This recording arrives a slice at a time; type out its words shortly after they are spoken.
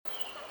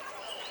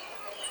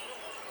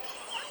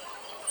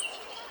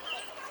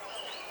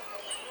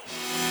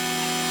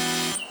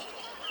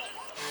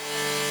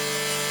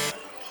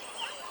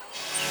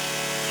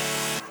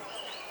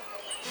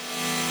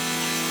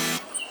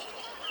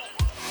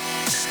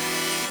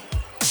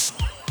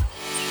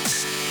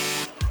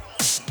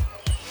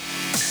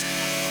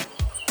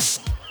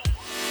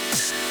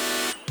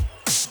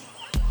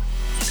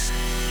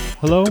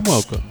Hello and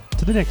welcome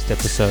to the next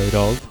episode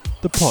of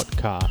The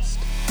Podcast,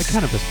 a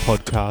cannabis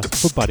podcast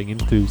for budding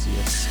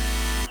enthusiasts.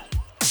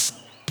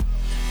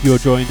 You're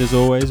joined as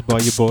always by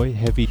your boy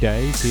Heavy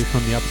Days here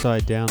from the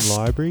Upside Down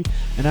Library,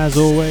 and as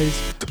always,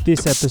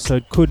 this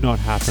episode could not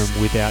happen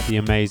without the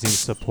amazing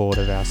support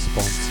of our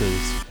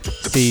sponsors.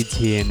 Seeds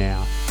Here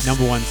Now,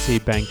 number one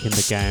seed bank in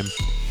the game,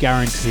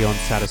 guarantee on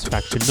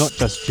satisfaction, not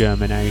just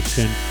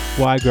germination.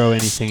 Why grow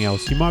anything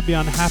else? You might be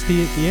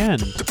unhappy at the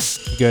end.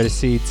 You go to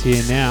Seeds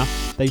Here Now,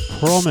 they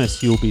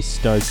promise you'll be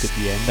stoked at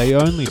the end. They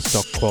only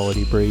stock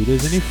quality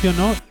breeders, and if you're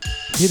not,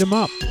 hit them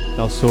up.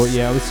 They'll sort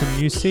you out with some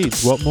new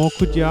seeds. What more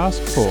could you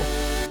ask for?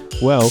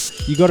 Well,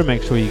 you got to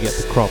make sure you get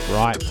the crop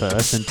right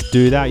first, and to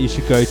do that you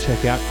should go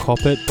check out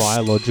Coppet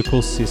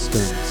Biological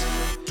Systems.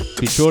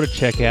 Be sure to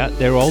check out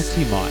their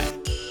Ultimite,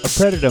 a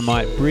predator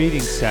mite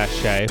breeding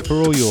sachet for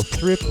all your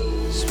thrip,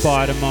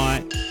 spider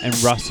mite and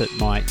russet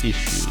mite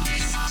issues,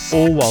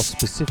 all while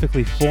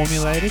specifically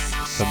formulated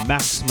for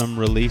maximum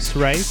release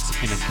rates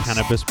in a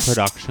cannabis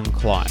production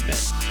climate.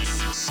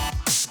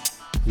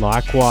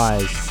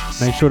 Likewise,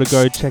 make sure to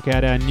go check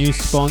out our new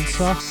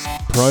sponsor,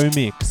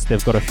 ProMix.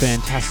 They've got a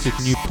fantastic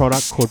new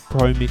product called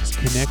ProMix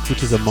Connect,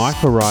 which is a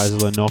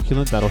mycorrhizal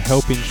inoculant that'll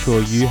help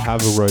ensure you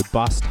have a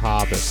robust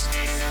harvest.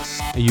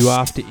 Are you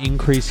after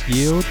increased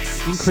yield,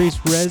 increased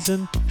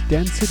resin,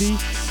 density,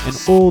 and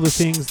all the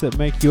things that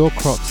make your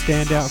crop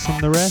stand out from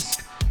the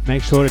rest?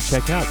 Make sure to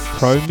check out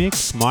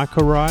ProMix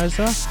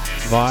Mycorrhiza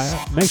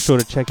make sure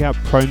to check out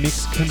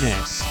ProMix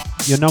Connect,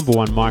 your number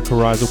one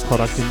mycorrhizal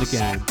product in the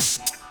game.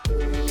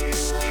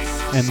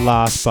 And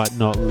last but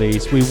not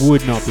least, we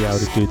would not be able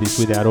to do this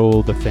without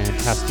all the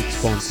fantastic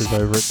sponsors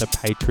over at the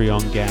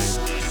Patreon game.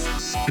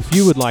 If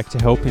you would like to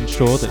help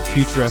ensure that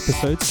future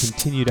episodes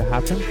continue to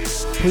happen,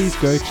 please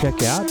go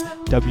check out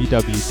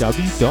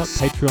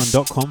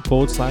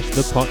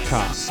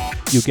www.patreon.com/thepodcast.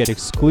 You'll get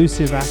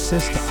exclusive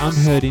access to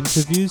unheard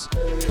interviews,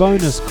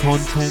 bonus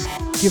content,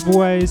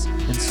 giveaways,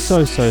 and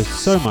so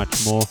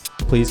much more.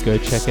 Please go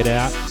check it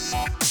out.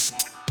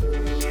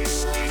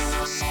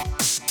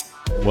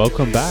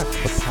 Welcome back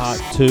for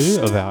part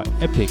 2 of our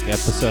epic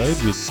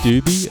episode with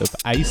DUBI of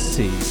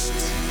ACE.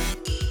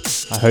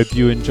 I hope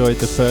you enjoyed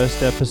the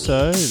first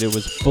episode. It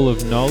was full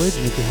of knowledge,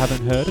 and if you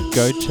haven't heard it,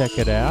 go check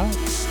it out.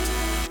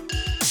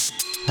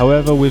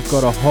 However, we've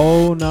got a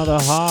whole nother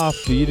half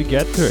for you to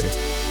get through.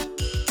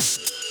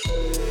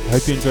 I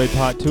hope you enjoyed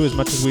part 2 as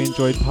much as we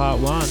enjoyed part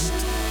 1.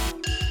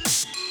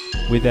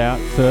 Without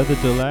further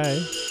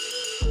delay,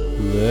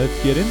 let's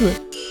get into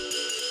it.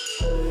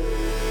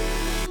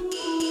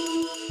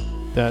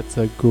 That's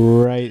a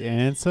great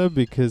answer,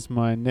 because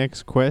my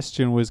next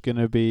question was going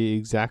to be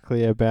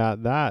exactly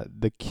about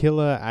that. The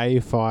killer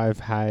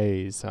A5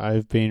 haze.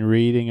 I've been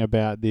reading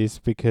about this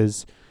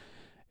because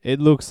it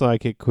looks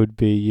like it could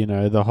be,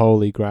 the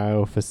holy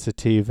grail for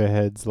sativa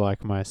heads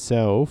like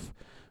myself.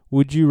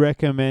 Would you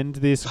recommend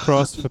this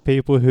cross for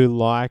people who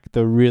like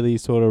the really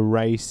sort of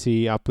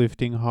racy,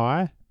 uplifting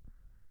high?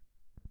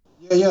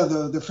 Yeah,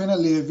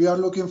 definitely. If you are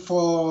looking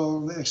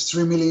for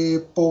extremely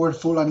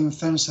powerful and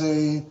intense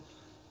haze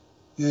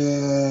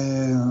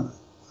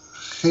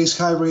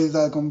hybrid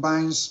that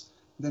combines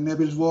the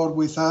Neville's word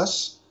with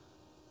us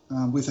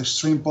with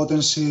extreme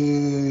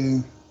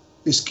potency,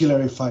 is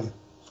killer A5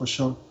 for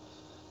sure.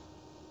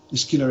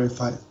 Is killer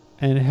A5.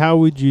 And how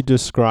would you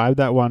describe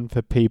that one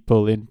for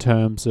people in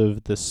terms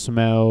of the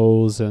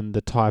smells and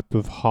the type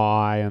of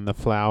high and the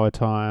flower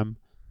time?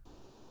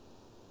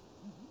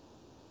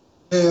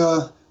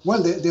 Well,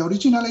 the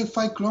original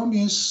A5 clone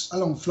is a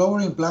long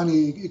flowering plant.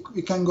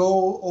 It can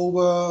go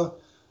over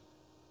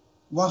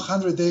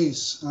 100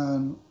 days.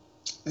 And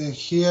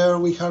here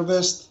we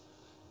harvest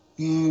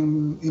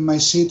in my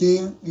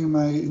city,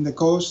 in the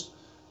coast,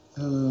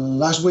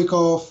 last week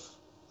of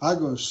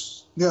August.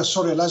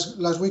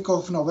 Last week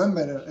of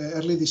November,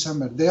 early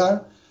December.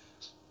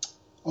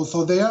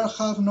 Although they are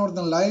half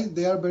northern light,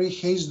 they are very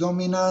haze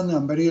dominant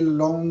and very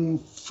long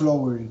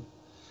flowering.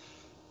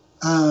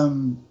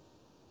 The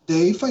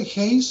A5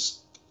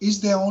 haze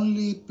is the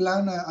only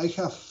plant I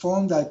have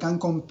found that can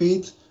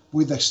compete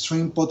with the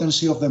extreme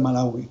potency of the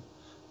Malawi.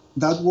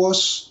 That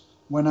was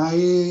when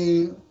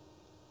I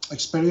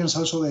experienced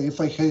also the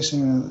A5 haze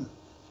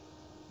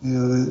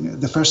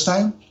the first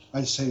time.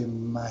 I say,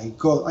 my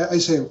God, I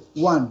say,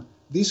 one,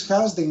 this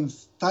has the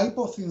type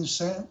of the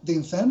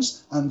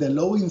intense and the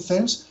low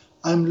intense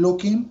I'm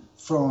looking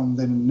from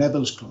the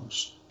Neville's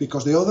clones,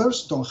 because the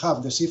others don't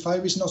have. The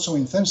C5 is not so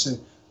intense.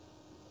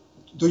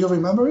 Do you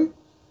remember it?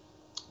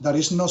 That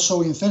is not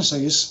so intense.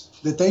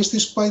 The taste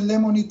is quite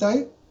lemony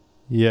type,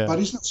 yeah, but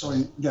it's not so,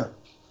 yeah.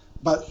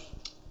 But,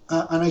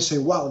 and I say,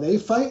 wow, the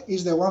A5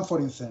 is the one for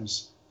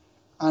intense.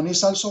 And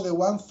it's also the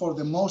one for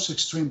the most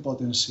extreme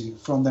potency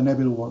from the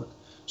Neville work.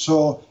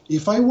 So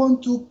if I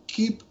want to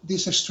keep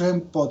this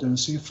extreme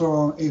potency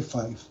from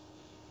A5,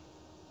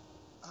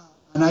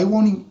 and I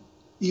want to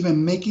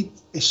even make it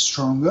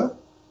stronger,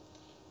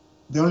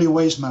 the only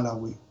way is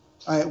Malawi.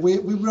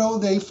 We brought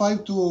the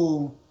A5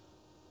 to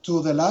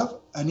the lab,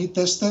 and it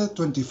tested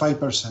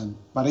 25%,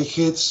 but it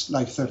hits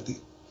like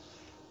 30.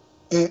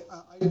 Uh,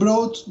 I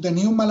brought the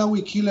new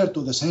Malawi killer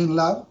to the same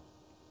lab,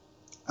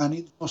 and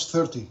it was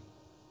 30.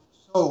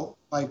 So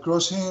by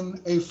crossing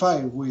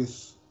A5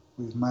 with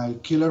my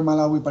killer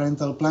Malawi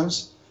parental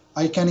plants,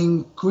 I can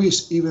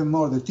increase even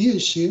more the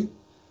THC.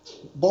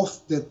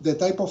 Both the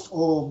type of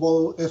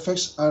both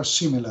effects are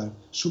similar,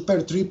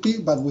 super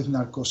trippy but with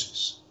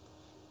narcosis,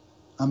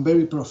 and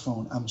very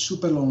profound and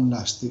super long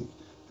lasting,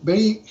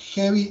 very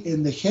heavy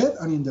in the head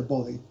and in the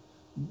body.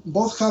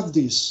 Both have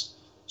this,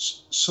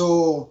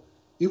 so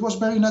it was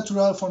very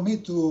natural for me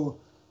to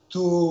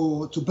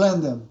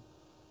blend them.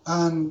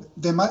 And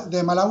the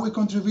Malawi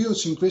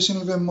contributes,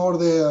 increasing even more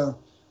the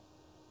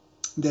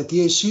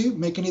THC,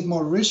 making it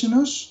more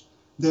resinous.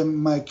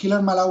 My killer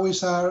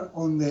Malawis are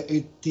on the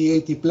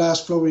 80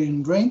 plus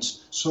flowering range,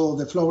 so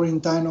the flowering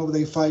time of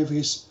the A5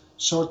 is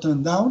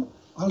shortened down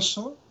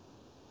also.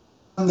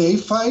 And the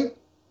A5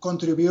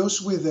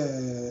 contributes with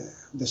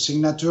the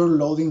signature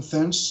low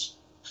intense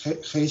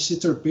hazy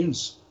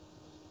terpenes.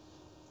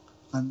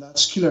 And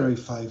that's killer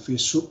A5.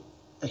 It's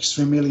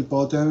extremely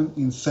potent,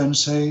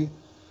 intense,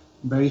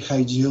 very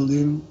high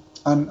yielding,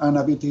 and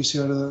a bit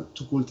easier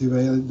to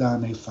cultivate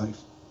than A5.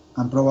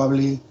 And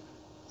probably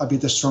a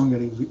bit stronger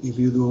if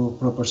you do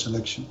proper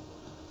selection.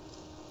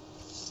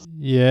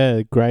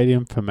 Yeah, great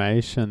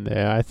information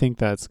there. I think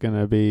that's going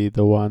to be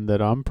the one that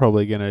I'm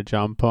probably going to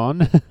jump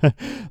on.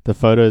 The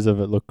photos of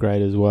it look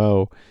great as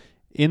well.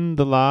 In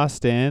the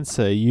last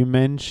answer, you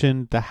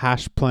mentioned the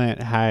hash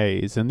plant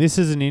haze, and this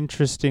is an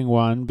interesting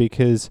one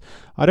because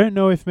I don't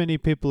know if many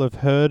people have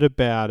heard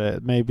about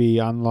it, maybe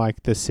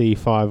unlike the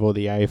C5 or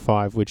the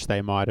A5, which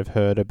they might have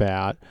heard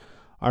about.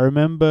 I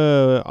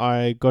remember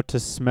I got to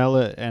smell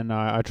it and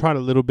I tried a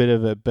little bit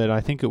of it, but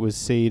I think it was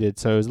seeded,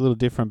 so it was a little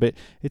different. But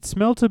it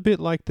smelt a bit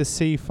like the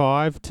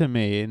C5 to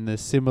me in the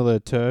similar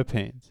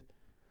terpenes.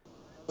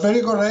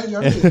 Very correct,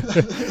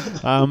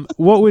 Jordi.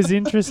 What was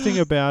interesting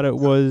about it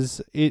was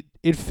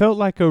it felt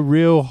like a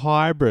real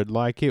hybrid.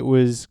 Like it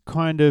was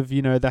kind of,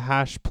 the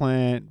hash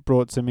plant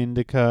brought some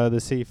indica, the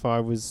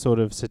C5 was sort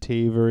of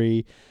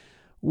sativa-y.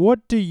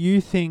 What do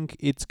you think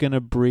it's going to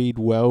breed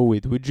well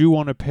with? Would you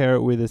want to pair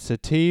it with a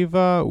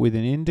sativa, with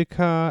an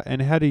indica?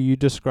 And how do you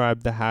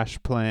describe the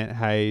hash plant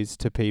haze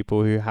to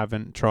people who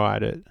haven't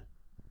tried it?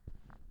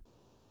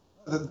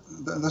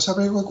 That's a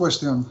very good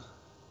question.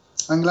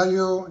 I'm glad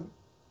you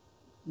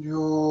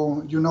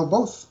know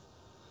both.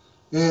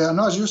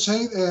 No, as you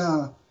say,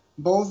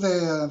 both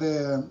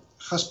the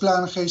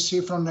Hasplan Haze C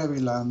from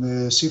Nebula and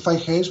the C5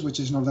 Haze, which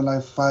is Northern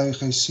Light 5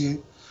 Haze C,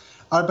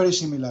 are very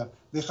similar.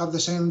 They have the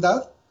same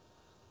dad,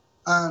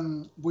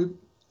 and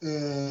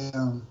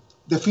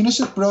the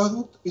finished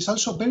product is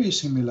also very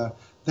similar.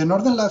 The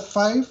Northern Light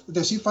 5, the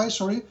C5,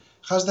 sorry,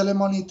 has the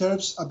lemony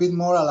terps a bit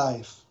more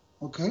alive.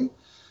 Okay,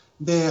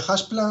 the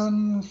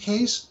Hasplan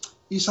Haze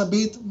is a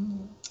bit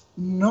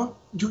no,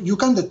 you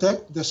can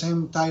detect the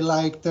same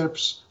Thai-like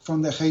terps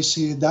from the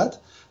hazy dad,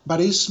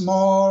 but it's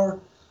more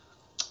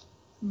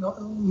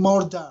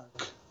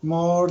dark,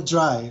 more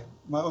dry.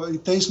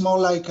 It tastes more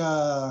like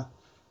the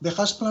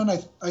hash plant.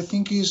 I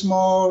think is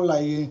more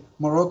like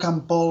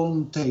Moroccan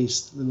palm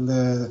taste,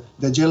 the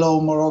yellow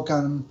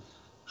Moroccan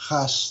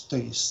hash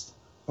taste.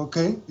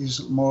 Okay,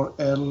 it's more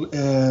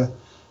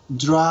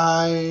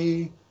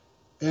dry,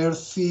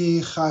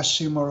 earthy,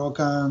 hashy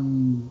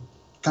Moroccan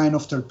kind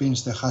of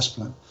terpenes, the hash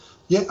plant.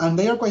 Yeah, and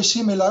they are quite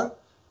similar.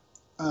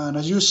 And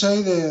as you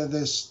say,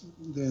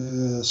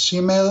 the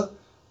smell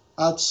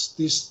adds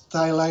these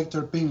Thai-like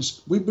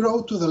terpenes. We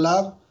brought to the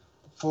lab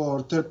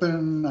for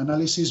terpene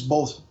analysis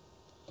both,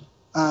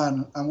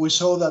 and we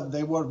saw that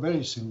they were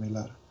very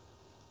similar.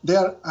 They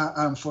are,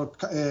 for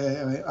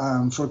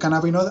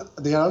cannabinoid,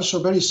 they are also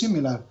very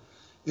similar.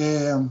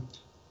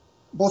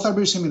 Both are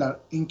very similar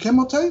in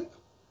chemotype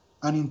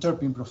and in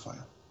terpene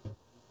profile.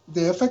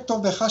 The effect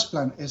of the hash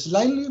plant is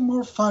slightly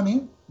more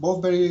funny,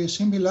 both very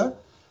similar,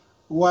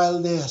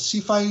 while the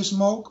C5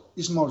 smoke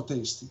is more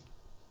tasty.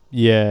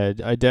 Yeah,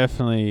 I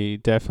definitely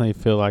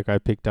feel like I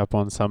picked up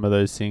on some of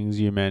those things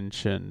you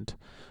mentioned.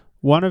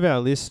 One of our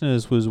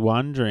listeners was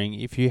wondering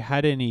if you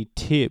had any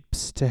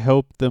tips to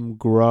help them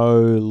grow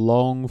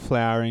long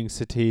flowering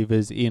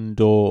sativas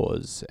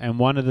indoors. And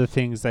one of the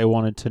things they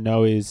wanted to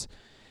know is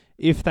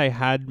if they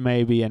had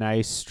maybe an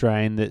ACE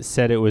strain that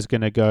said it was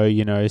going to go,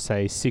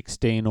 say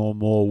 16 or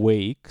more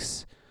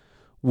weeks,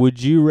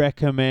 would you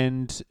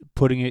recommend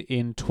putting it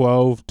in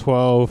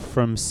 12-12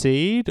 from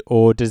seed,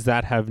 or does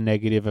that have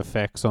negative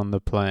effects on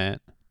the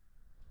plant?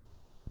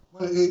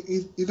 Well,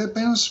 it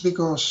depends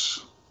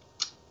because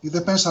it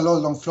depends a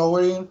lot on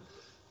flowering.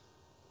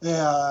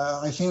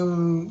 I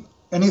think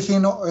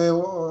anything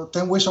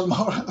 10 weeks or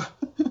more,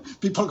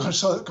 people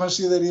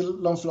consider it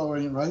long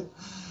flowering, right?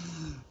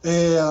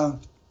 Uh,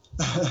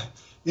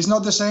 it's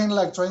not the same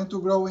like trying to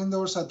grow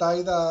indoors a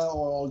Taida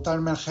or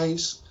Altermer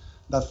haze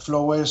that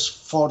flowers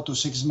 4 to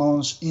 6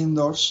 months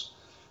indoors,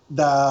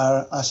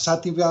 that a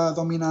sativa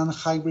dominant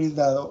hybrid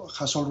that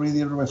has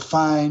already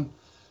refined,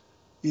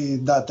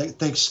 that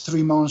takes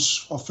 3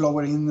 months of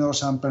flowering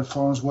indoors and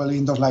performs well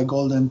indoors like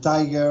Golden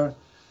Tiger.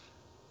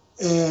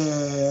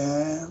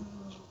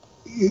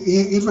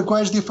 it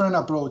requires different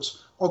approach.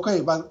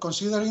 Okay, but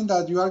considering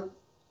that you are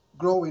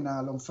growing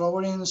a long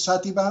flowering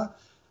sativa,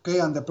 okay,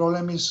 and the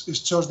problem is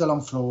just the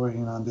long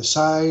flowering and the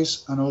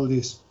size and all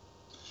this.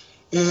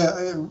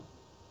 Uh,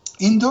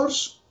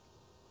 Indoors,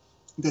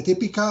 the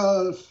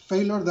typical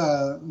failure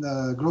that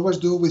the growers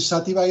do with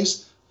sativa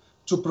is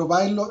to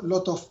provide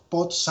lot of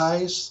pot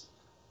size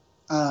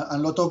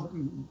and lot of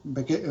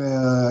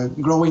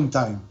growing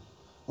time.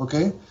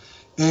 Okay,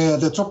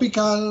 the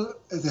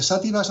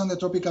sativas and the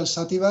tropical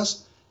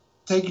sativas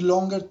take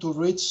longer to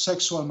reach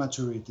sexual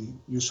maturity,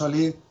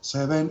 usually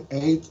 7,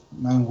 8,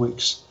 9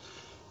 weeks.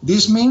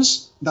 This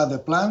means that the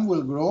plant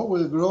will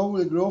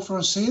grow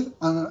from seed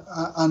and,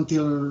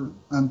 until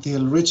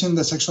reaching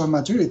the sexual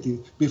maturity.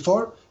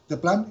 Before, the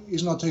plant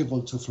is not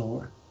able to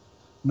flower.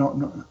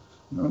 No,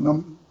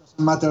 doesn't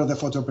matter the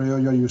photo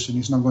period you're using,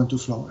 it's not going to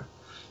flower.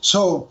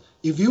 So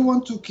if you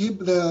want to if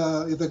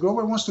the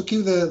grower wants to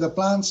keep the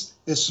plants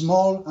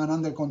small and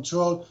under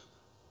control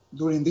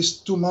during these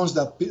 2 months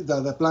that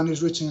the plant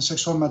is reaching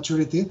sexual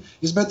maturity,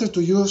 it's better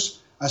to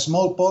use a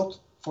small pot,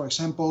 for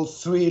example,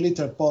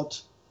 3-liter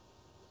pot,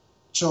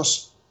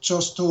 just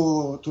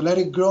to let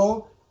it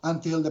grow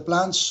until the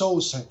plant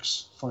shows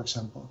sex, for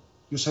example.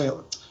 You say,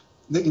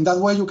 in that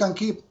way you can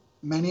keep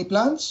many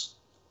plants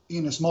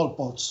in small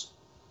pots.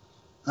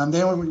 And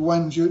then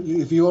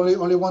if you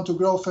only want to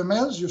grow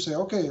females, you say,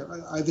 okay,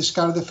 I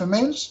discard the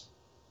females,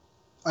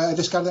 I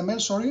discard the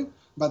males, sorry,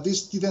 but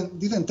this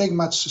didn't take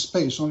much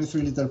space, only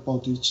 3-liter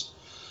pot each.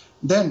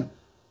 Then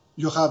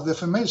you have the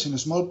females in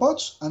small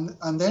pots,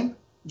 and then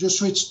you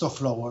switch to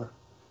flower.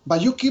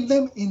 But you keep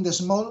them in the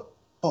small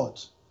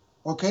pot,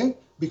 okay?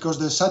 Because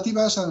the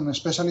sativas, and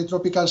especially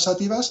tropical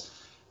sativas,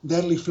 the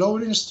early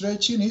flowering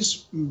stretching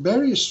is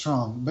very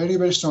strong, very,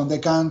 very strong. They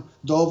can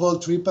double,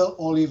 triple,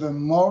 or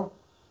even more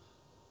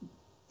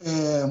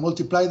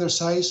multiply their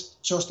size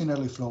just in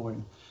early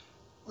flowering.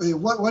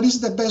 What is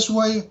the best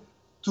way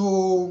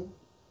to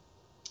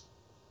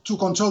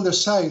control their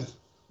size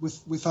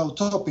without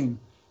topping?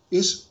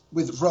 Is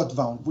with rod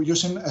bound. We're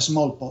using a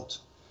small pot.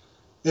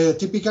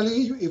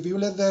 Typically, if you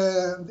let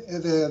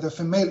the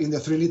female in the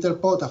 3-liter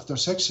pot after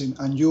sexing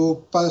and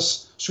you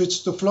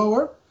switch to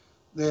flower,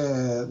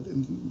 the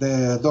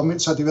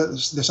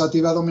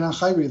sativa dominant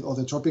hybrid or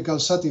the tropical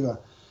sativa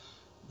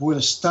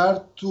will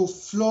start to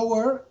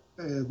flower,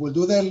 will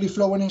do the early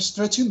flowering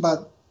stretching,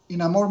 but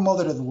in a more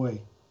moderate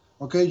way.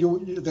 Okay,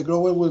 the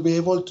grower will be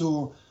able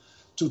to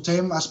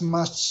tame as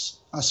much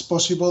as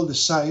possible the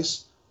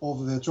size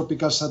of the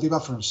tropical sativa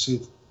from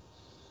seed.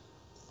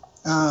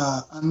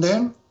 And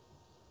then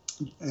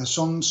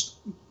some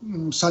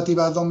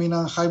sativa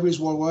dominant hybrids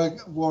will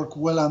work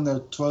well under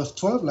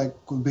 12-12, like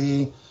could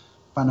be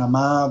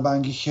Panama,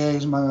 Bangui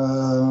Haze,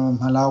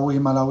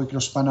 Malawi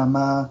Cross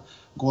Panama,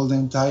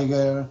 Golden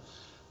Tiger.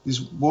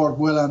 These work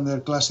well under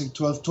classic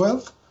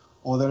 12-12.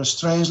 Other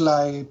strains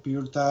like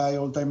Pure Thai,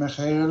 Old Timer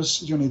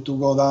Hairs, you need to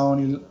go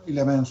down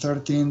 11,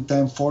 13,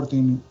 10,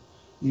 14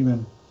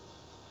 even.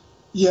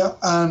 Yeah,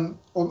 and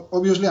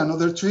obviously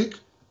another trick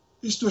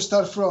is to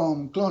start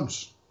from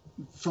clones,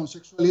 from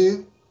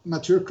sexually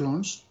mature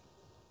clones.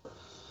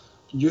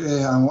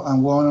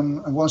 And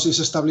once it's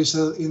established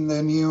in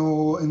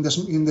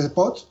the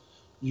pot,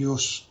 you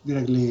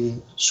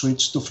directly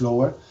switch to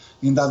flower.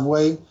 In that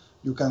way,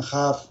 you can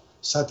have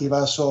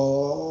sativas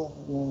of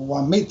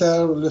 1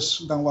 meter, less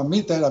than 1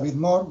 meter, a bit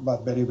more,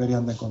 but very, very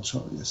under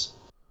control. Yes.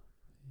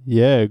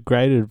 Yeah,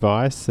 great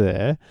advice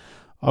there.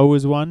 I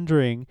was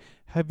wondering,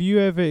 have you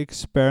ever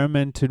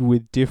experimented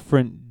with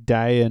different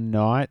day and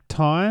night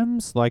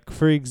times? Like,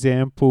 for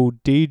example,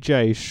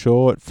 DJ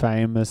Short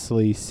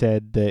famously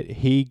said that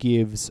he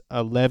gives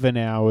 11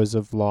 hours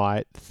of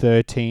light,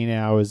 13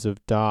 hours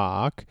of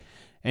dark,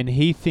 and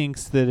he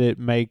thinks that it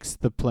makes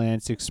the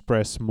plants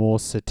express more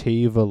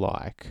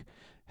sativa-like.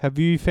 Have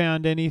you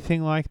found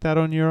anything like that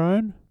on your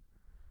own?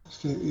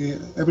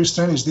 Every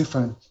strain is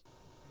different.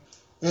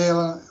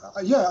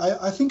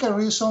 I think a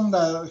reason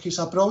that his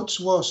approach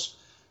was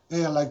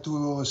like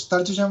to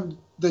start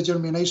the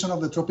germination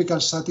of the tropical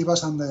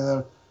sativas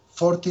under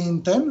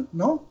 1410,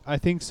 no? I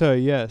think so,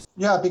 yes.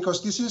 Yeah,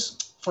 because this is,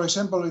 for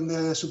example, in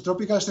the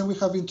subtropical strain we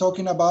have been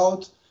talking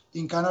about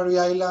in Canary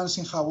Islands,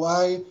 in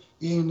Hawaii,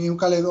 in New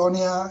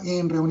Caledonia,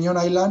 in Reunion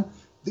Island,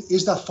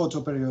 is that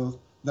photo period.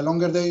 The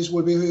longer days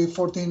will be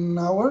 14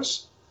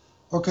 hours,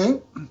 okay?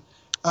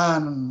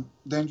 And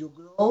then you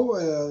grow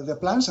the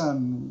plants,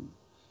 and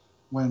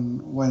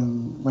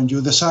when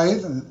you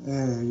decide,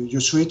 you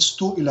switch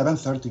to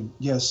 11-13.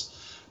 Yes,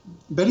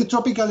 very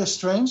tropical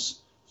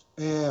strains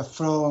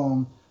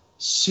from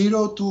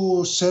 0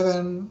 to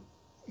 7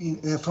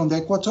 from the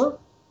equator.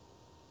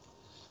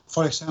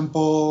 For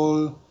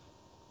example,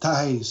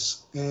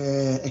 Thais,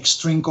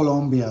 extreme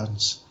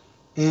Colombians,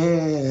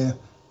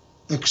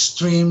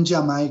 extreme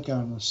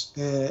Jamaicans,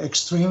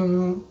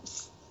 extreme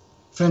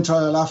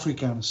Central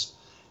Africans.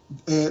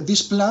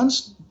 These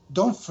plants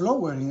don't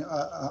flower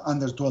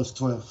under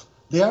 12-12.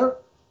 They are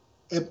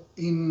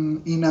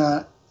in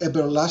a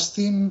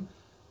everlasting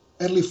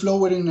early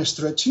flowering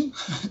stretching.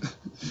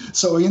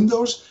 So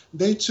indoors,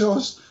 they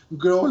chose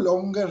grow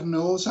longer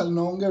nodes and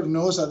longer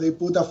nodes, that they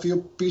put a few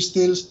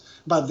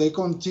pistils, but they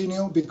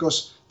continue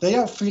because they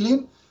are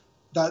feeling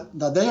that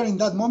they are in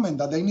that moment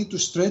that they need to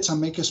stretch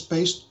and make a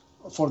space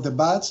for the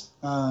buds.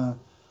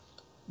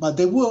 But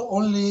they will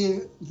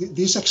only,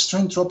 this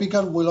extreme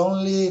tropical will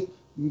only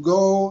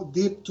go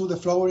deep to the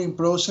flowering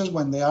process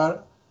when they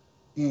are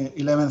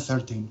 11,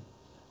 13.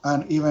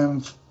 And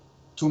even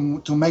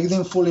to make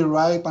them fully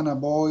ripe and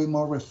avoid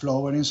more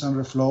reflowerings and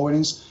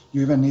reflowerings,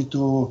 you even need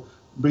to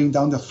bring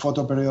down the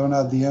photoperiod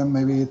at the end,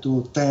 maybe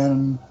to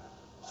 10,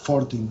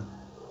 14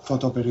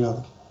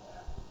 photoperiod.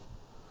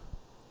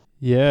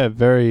 Yeah,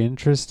 very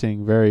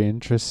interesting, very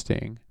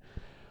interesting.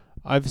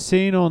 I've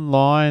seen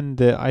online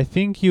that I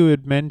think you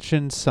had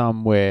mentioned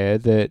somewhere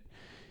that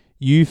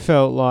you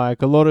felt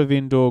like a lot of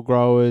indoor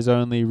growers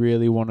only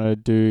really want to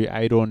do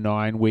 8 or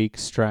 9 week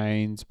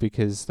strains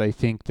because they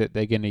think that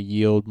they're going to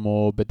yield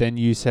more. But then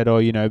you said, oh,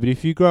 but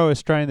if you grow a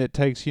strain that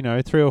takes,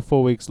 3 or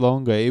 4 weeks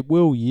longer, it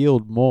will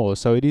yield more.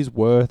 So it is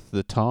worth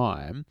the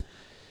time.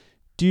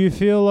 Do you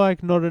feel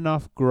like not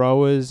enough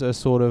growers are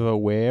sort of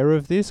aware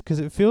of this? Because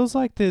it feels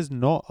like there's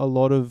not a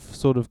lot of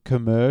sort of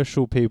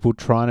commercial people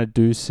trying to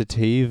do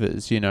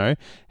sativas.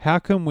 How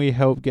can we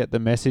help get the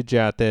message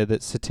out there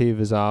that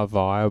sativas are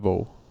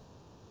viable?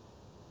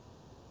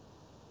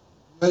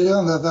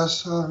 Yeah,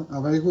 that's a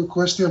very good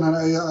question. And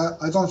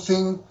I don't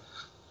think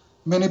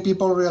many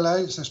people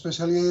realize,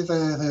 especially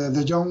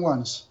the young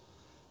ones.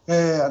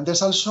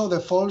 There's also the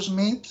false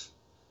myth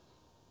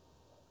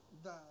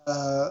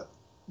that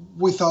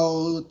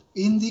without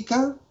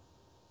indica,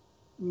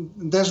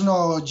 there's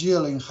no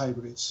GL in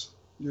hybrids.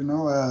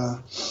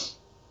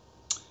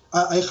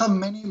 I have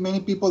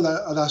many people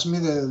that ask me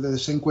the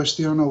same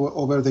question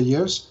over the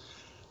years.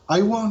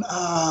 I want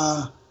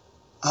a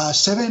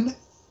 7,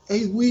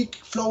 8 week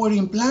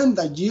flowering plant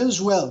that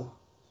yields well.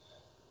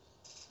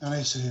 And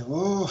I say,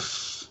 oh,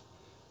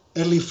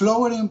 early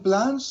flowering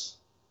plants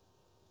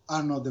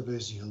are not the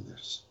best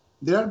yielders.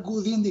 There are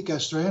good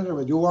indica strains,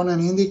 but you want an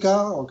indica,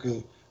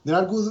 okay. There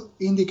are good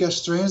indica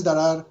strains that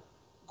are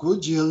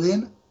good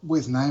yielding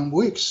with 9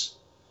 weeks.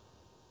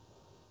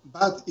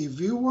 But if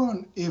you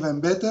want even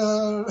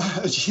better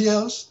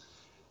yields,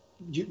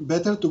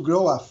 better to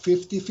grow a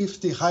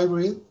 50-50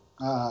 hybrid,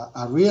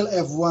 a real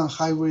F1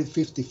 hybrid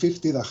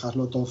 50-50 that has a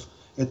lot of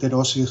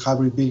heterosis,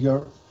 hybrid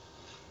bigger,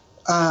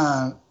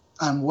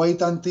 and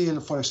wait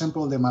until, for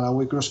example, the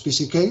Malawi cross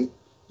PCK,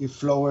 it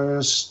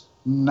flowers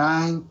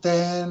 9,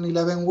 10,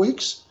 11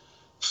 weeks,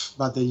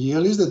 but the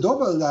yield is the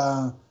double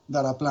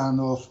that a plant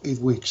of 8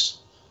 weeks.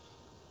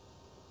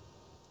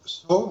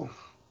 So,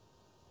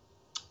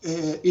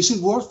 is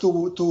it worth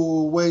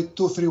to wait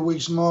 2, 3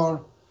 weeks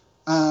more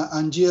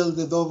and yield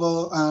the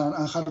double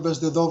and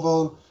harvest the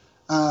double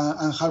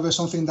and harvest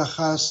something that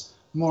has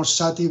more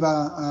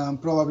sativa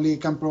and probably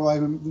can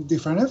provide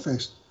different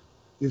effects?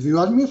 If you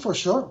ask me, for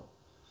sure.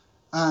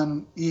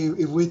 And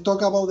if we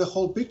talk about the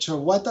whole picture,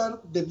 what are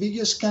the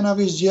biggest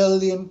cannabis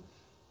yielding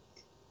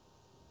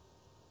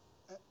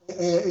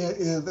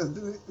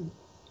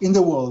in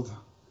the world?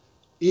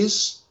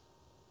 Is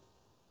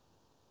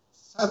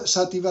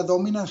sativa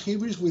dominant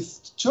hybrids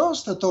with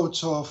just a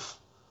touch of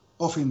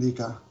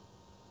indica.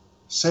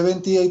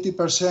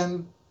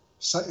 70-80%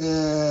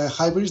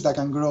 hybrids that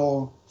can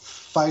grow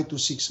 5 to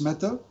 6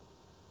 meters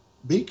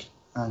big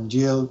and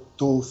yield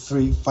 2,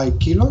 3, 5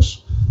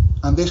 kilos.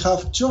 And they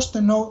have just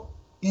enough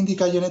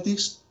indica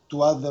genetics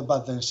to add the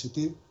bud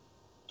density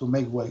to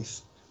make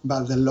weight.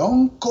 But the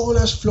long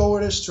colas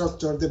flower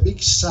structure, the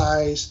big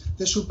size,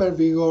 the super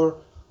vigor,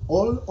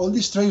 all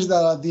these traits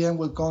that at the end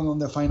will come on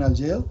the final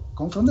gel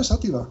come from the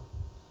sativa.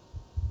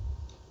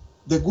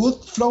 The good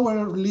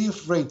flower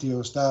leaf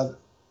ratios, that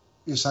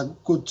is a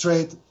good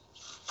trait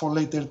for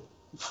later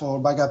for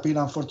bag appeal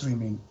and for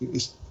trimming.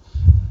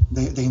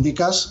 The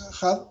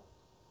indicas have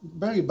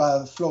very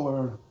bad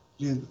flower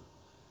leaf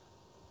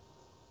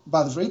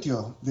bad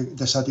ratio.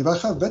 The sativa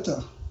have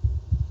better.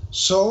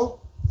 So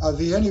at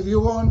the end, if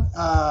you want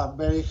a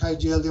very high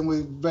yielding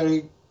with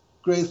very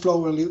great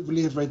flower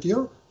leaf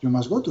ratio, you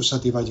must go to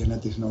sativa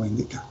genetics, no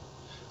indica,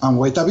 and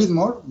wait a bit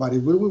more, but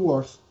it will be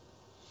worth.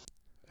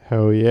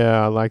 Hell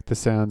yeah, I like the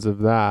sounds of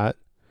that.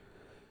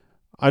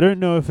 I don't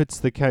know if it's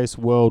the case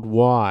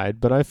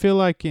worldwide, but I feel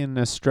like in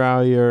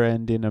Australia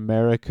and in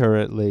America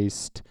at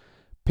least,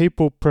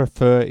 people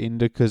prefer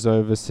indicas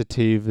over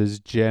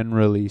sativas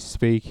generally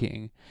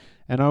speaking.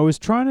 And I was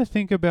trying to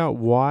think about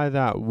why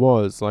that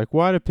was. Like,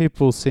 why do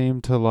people seem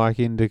to like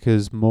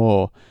indicas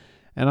more?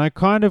 And I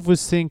kind of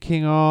was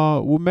thinking,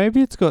 oh, well,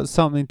 maybe it's got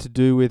something to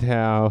do with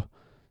how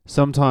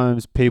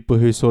sometimes people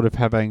who sort of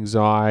have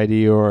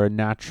anxiety or are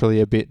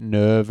naturally a bit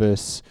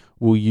nervous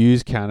will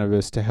use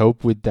cannabis to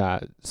help with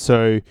that.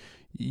 So,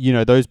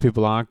 those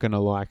people aren't going to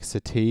like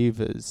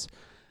sativas.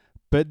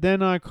 But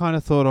then I kind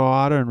of thought, oh,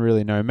 I don't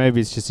really know. Maybe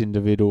it's just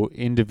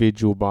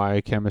individual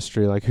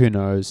biochemistry. Like, who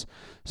knows?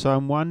 So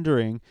I'm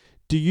wondering,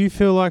 do you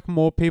feel like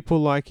more people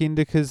like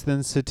indicas than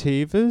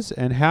sativas?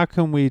 And how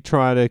can we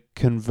try to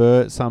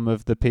convert some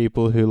of the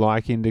people who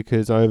like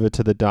indicas over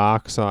to the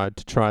dark side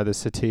to try the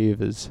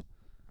sativas?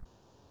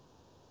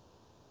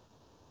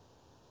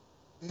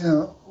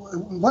 Well,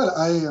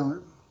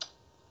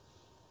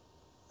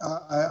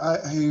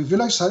 if you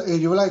like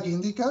you like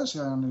indicas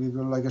and if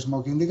you like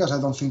smoke indicas, I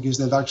don't think it's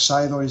the dark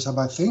side or it's a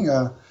bad thing.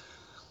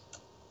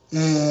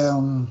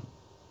 Um,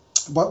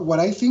 what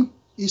I think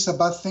is a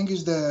bad thing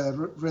is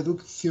the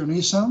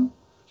reductionism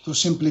to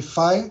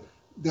simplify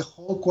the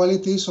whole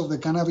qualities of the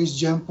cannabis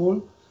gem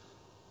pool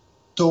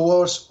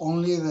towards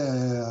only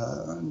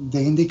the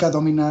indica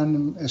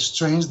dominant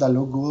strains that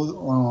look good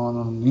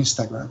on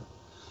Instagram.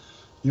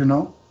 You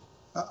know,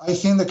 I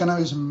think the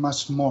cannabis is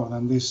much more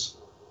than this,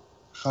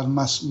 has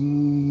much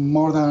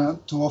more than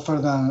to offer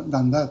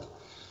than that.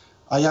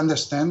 I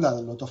understand that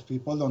a lot of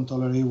people don't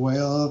tolerate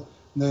well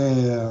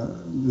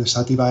the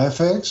sativa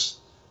effects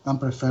and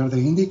prefer the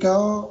indica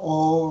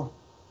or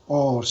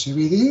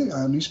CBD,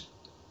 and it's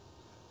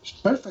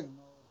perfect.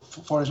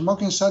 For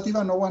smoking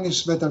sativa, no one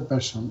is better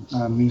person,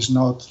 and is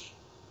not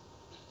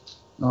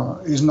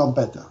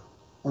better.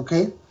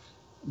 Okay,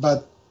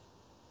 but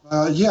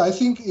yeah, I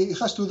think it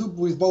has to do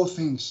with both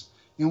things.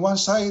 In one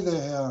side,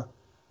 the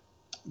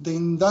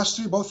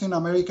industry, both in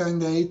America in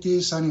the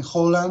 80s and in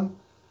Holland,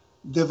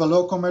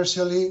 developed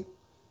commercially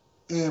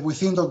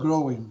with indoor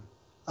growing.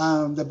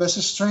 And the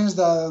best strains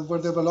that were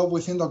developed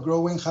with indoor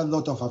growing had a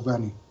lot of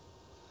Afghani.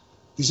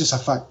 This is a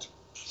fact.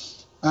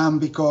 And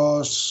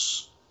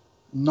because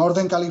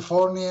Northern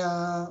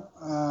California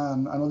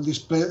and all these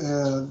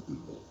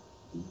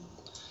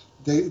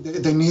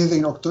they need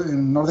in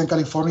Northern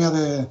California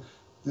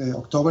the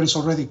October is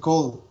already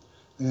cold.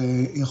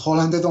 In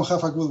Holland they don't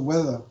have a good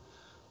weather.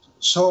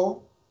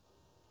 So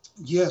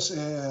yes,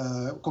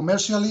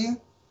 commercially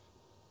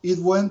it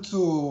went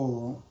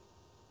to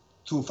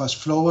fast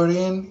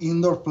flowering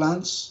indoor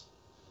plants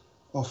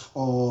of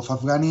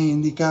Afghani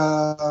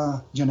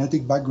indica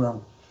genetic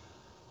background.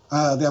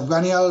 The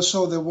Afghani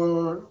also, they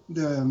were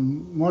the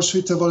more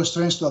suitable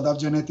strains to adapt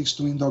genetics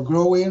to indoor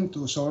growing,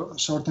 to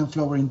shorten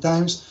flowering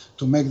times,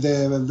 to make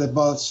the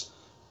buds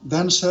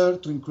denser,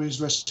 to increase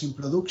resin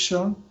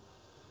production.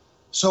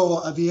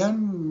 So at the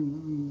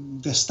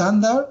end, the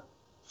standard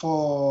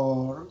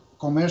for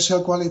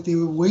commercial quality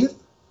weed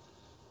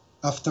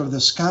after the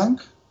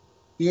skunk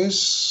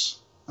is,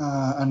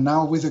 and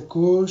now with the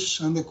kush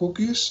and the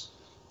cookies,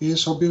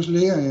 is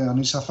obviously, and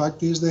it's a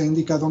fact, is the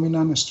indica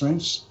dominant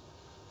strains.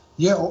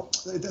 Yeah,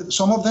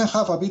 some of them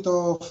have a bit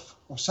of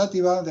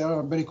sativa. They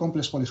are very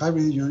complex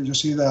polyhybrid. You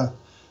see that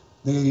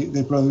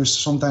they produce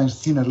sometimes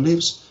thinner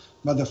leaves,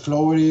 but the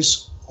flower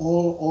is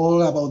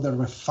all about the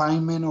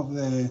refinement of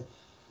the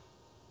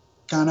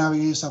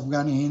cannabis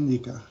Afghani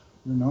indica.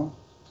 You know,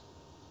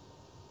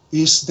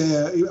 is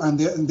the and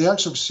they are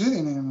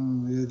succeeding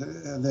in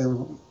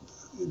the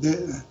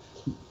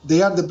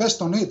they are the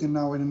best on it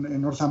now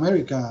in North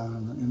America.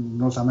 In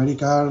North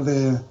America are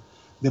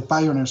the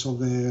pioneers of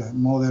the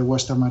modern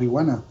Western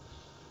marijuana.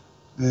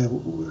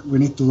 We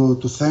need to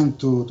thank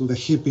to the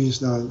hippies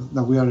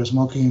that we are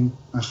smoking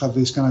and have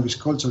this cannabis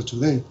culture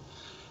today.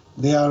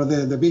 They are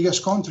the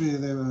biggest country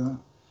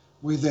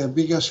with the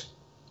biggest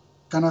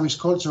cannabis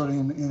culture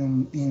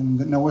in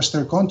the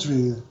Western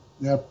country.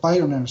 They are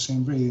pioneers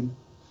in breeding.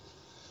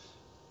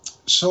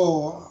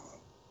 So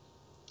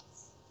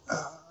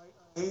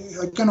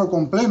I cannot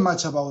complain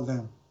much about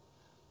them.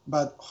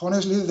 But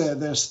honestly,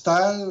 their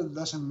style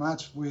doesn't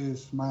match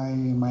with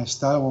my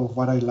style of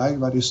what I like.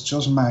 But it's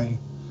just my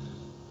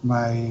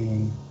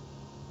my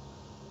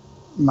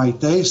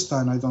taste,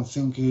 and I don't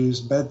think it's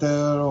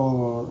better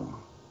or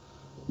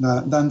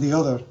than the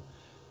other.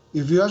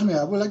 If you ask me,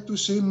 I would like to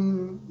see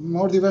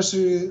more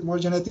diversity, more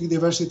genetic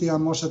diversity,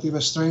 and more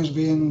sativa strains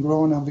being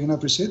grown and being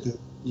appreciated.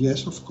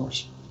 Yes, of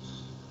course.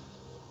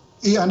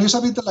 Yeah, and it's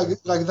a bit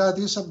like that.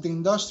 It's the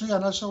industry,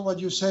 and also what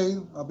you say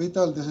a bit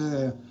of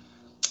the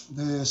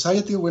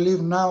society we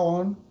live now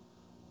on.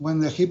 When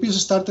the hippies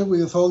started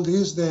with all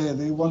this,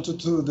 they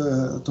wanted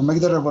to make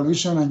the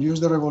revolution and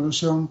use the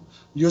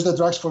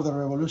drugs for the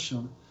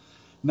revolution.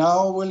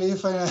 Now we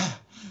live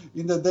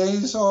in the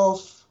days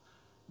of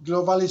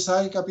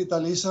globalized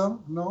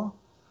capitalism. No,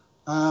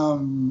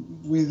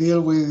 we deal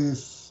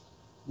with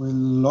a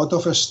lot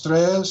of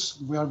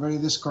stress. We are very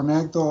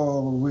disconnected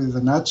with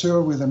the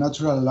nature, with the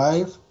natural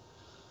life,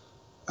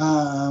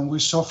 and we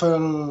suffer a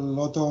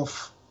lot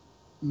of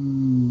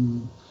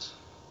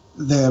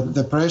the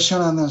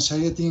depression and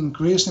anxiety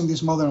increase in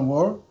this modern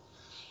world.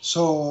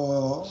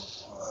 So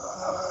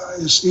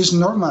it's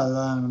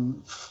normal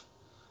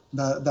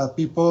that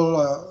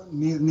people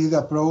need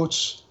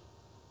approach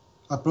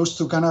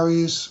to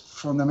cannabis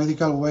from the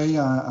medical way,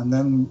 and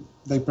then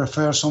they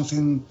prefer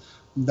something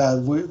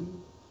that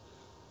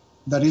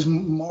that is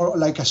more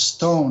like a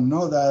stone,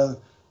 no, that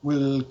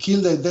will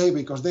kill the day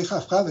because they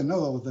have had enough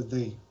of the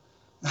day.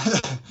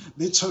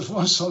 They just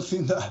want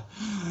something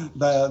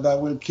that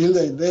will kill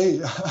their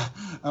day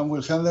and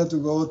will help them to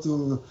go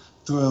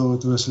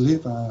to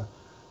sleep,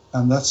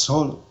 and that's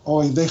all.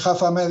 Or if they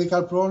have a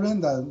medical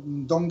problem,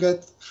 that don't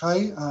get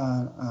high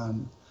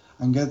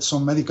and get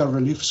some medical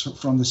relief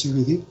from the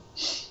CBD.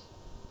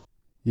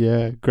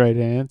 Yeah, great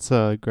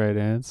answer. Great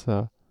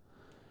answer.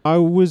 I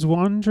was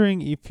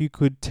wondering if you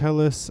could tell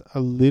us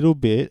a little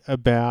bit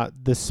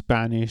about the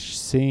Spanish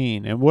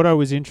scene. And what I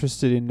was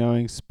interested in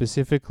knowing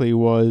specifically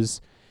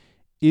was,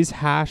 is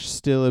hash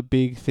still a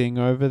big thing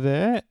over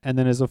there? And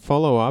then as a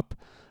follow up,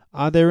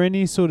 are there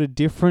any sort of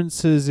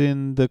differences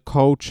in the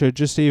culture,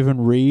 just even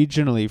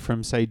regionally,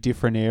 from, say,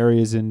 different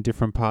areas in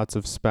different parts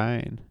of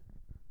Spain?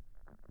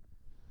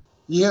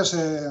 Yes,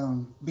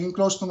 being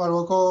close to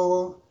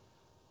Morocco,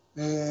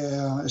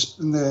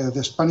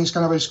 the Spanish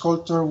cannabis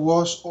culture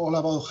was all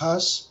about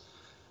hash.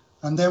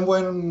 And then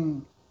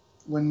when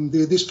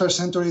this first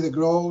century, the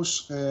grow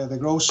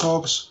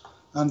shops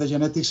and the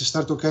genetics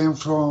start to come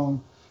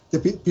from the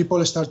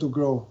people start to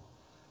grow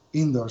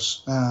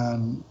indoors,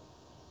 and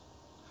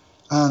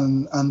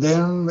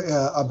then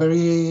a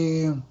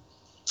very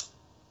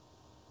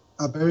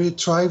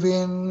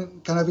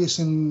thriving cannabis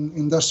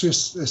industry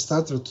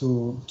started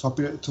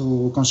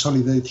to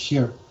consolidate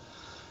here.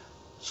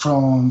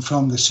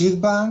 From the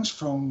seed banks,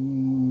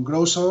 from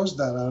grocers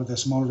that are the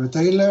small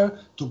retailer,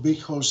 to big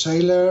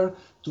wholesaler,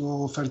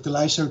 to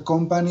fertilizer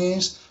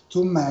companies,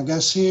 to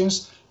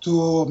magazines,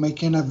 to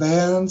making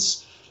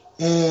events,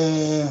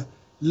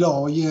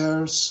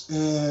 lawyers,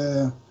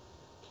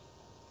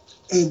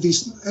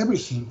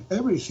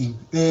 everything.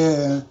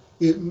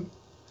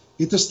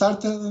 It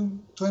started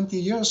 20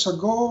 years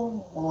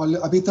ago or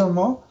a bit or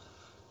more,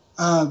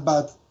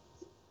 but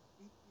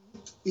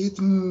it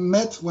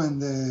met when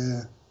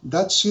the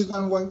Dutch seed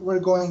bank were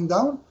going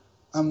down,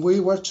 and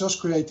we were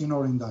just creating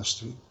our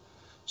industry.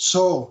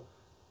 So,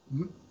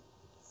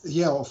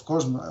 yeah, of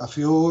course, a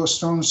few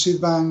strong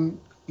seed bank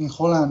in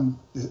Holland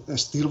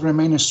still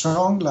remain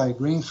strong, like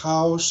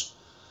Greenhouse,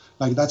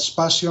 like Dutch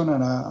Passion,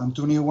 and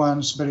two new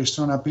ones very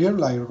strong appear,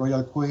 like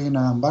Royal Queen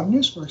and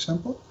Barnes, for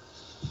example.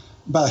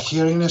 But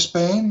here in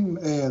Spain,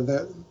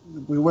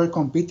 we were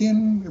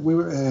competing.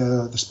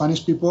 The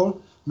Spanish people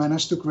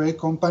managed to create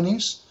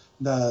companies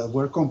that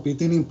were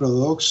competing in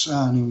products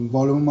and in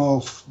volume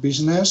of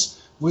business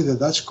with the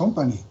Dutch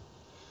company,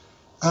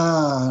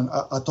 and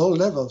at all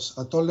levels.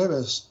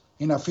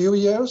 In a few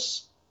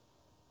years,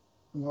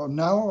 well,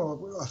 now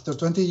after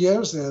 20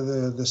 years,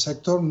 the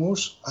sector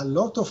moves a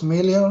lot of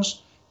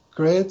millions,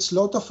 creates a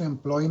lot of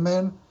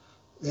employment.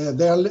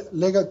 There are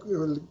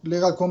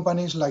legal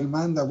companies like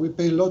mine that we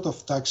pay a lot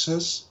of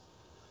taxes.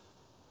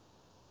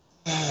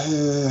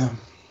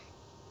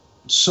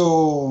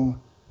 So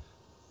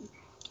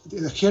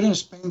here in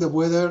Spain, the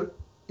weather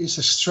is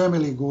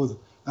extremely good,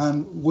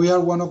 and we are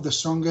one of the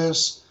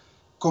strongest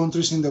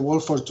countries in the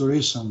world for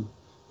tourism.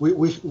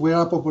 We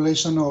are a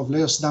population of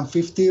less than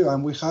 50,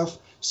 and we have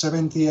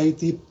 70,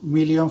 80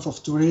 million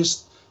of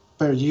tourists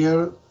per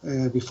year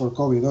before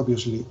COVID,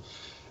 obviously.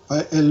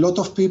 A lot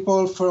of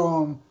people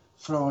from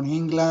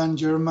England,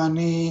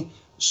 Germany,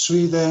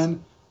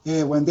 Sweden,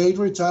 when they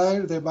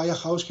retire, they buy a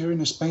house here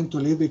in Spain to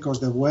live because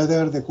the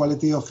weather, the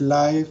quality of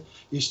life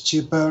is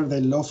cheaper,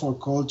 they love our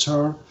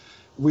culture.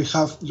 We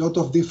have a lot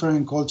of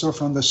different culture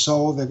from the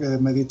south, the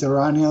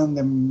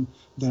Mediterranean,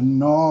 the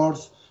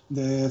north,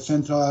 the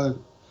central.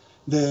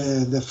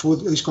 The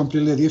food is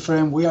completely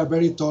different. We are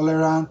very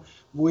tolerant.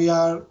 We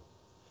have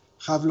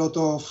a lot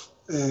of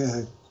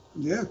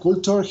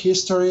culture,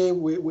 history.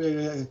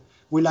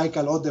 We like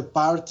a lot the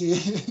party.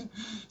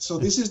 So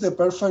this is the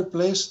perfect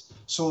place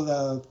so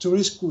that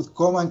tourists could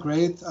come and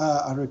create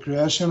a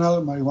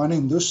recreational marijuana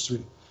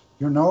industry.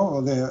 You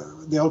know,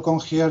 they all come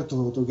here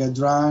to get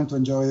drunk, to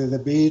enjoy the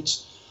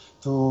beach,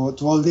 to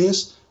all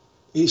this.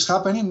 It's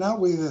happening now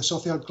with the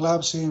social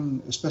clubs,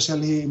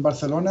 especially in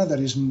Barcelona. That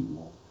is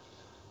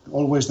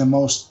always the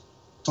most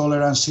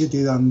tolerant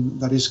city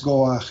that is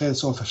go ahead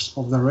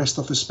of the rest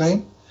of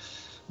Spain.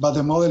 But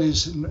the model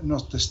is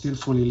not still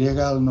fully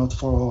legal, not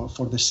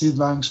for the seed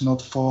banks,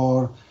 not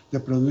for the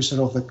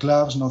producer of the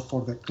clubs, not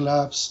for the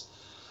clubs.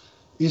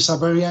 It's a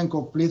very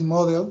incomplete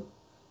model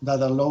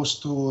that allows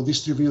to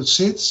distribute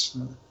seeds.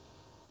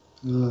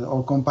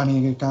 Our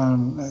company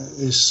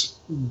is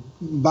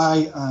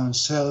buy and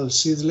sell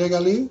seeds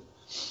legally.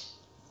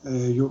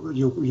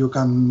 You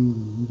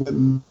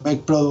can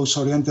make products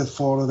oriented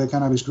for the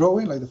cannabis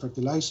growing, like the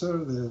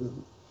fertilizer,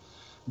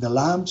 the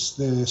lamps,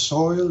 the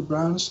soil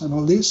brands, and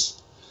all this.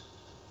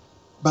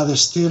 But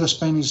still,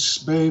 Spain is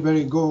very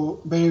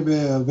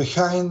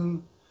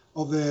behind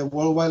of the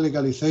worldwide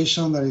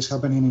legalization that is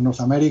happening in North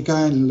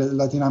America, in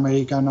Latin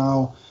America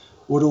now.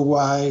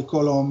 Uruguay,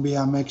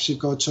 Colombia,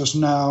 Mexico just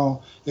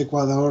now,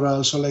 Ecuador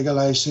also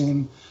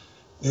legalizing.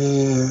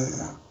 In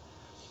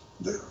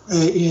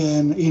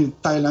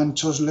Thailand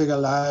just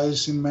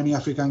legalized, in many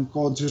African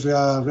countries we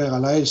are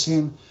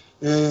legalizing.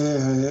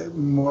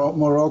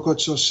 Morocco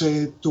just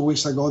said 2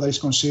 weeks ago that is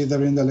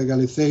considering the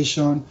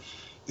legalization.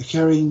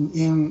 Here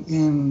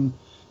in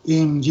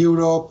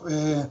Europe,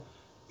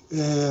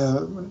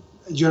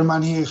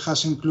 Germany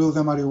has included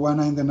the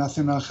marijuana in the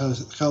national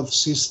health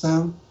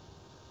system.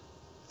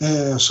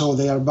 So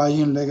they are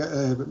buying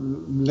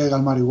legal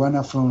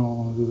marijuana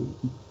from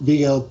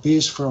big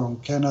LPs from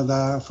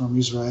Canada, from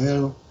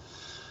Israel.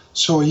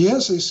 So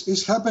yes,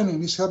 it's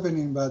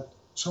happening, but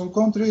some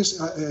countries,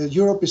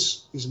 Europe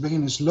is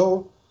being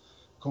slow,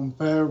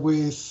 compare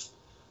with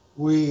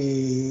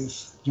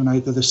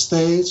United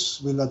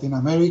States, with Latin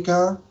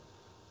America,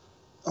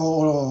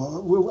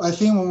 or I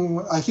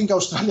think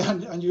Australia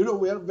and Europe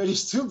we are very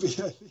stupid.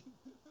 I think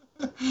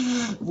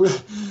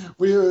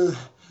we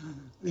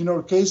in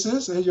our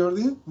cases,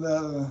 Jordi,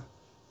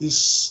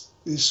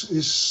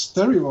 is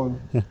terrible.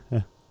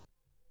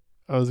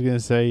 I was going to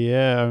say,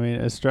 yeah, I mean,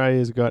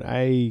 Australia's got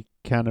a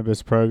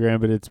cannabis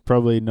program, but it's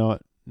probably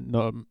not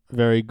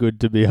very good,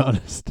 to be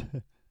honest.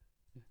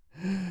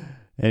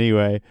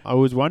 Anyway, I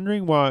was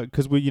wondering why,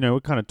 because we're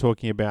kind of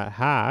talking about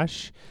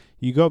hash.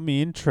 You got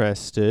me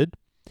interested.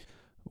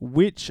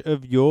 Which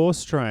of your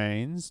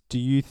strains do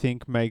you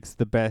think makes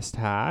the best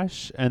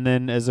hash? And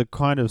then, as a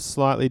kind of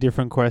slightly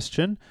different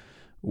question,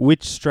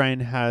 which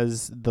strain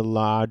has the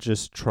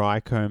largest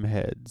trichome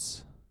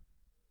heads?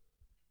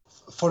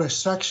 For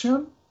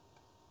extraction,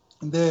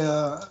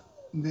 the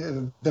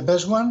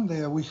best one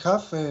we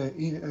have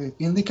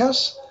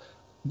indicas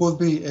would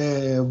be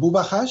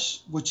Buba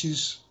hash, which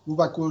is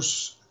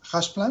Bubacus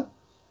hash plant.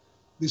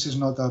 This is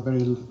not a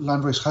very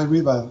landrace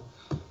hybrid, but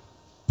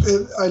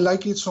I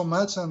like it so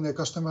much, and the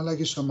customer like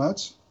it so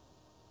much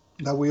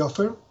that we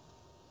offer.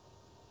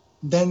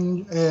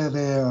 Then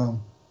the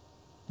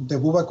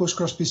Bubacus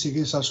cross PCG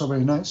is also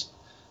very nice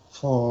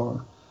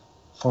for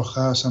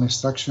hash and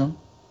extraction.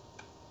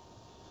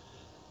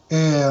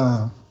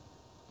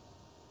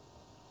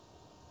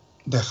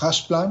 The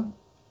hash plant.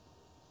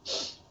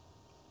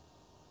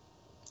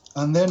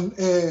 And then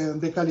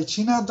the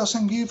Calichina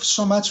doesn't give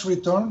so much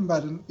return,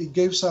 but it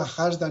gives a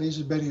hash that is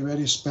very,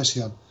 very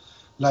special,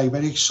 like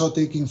very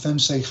exotic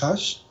incense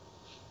hash,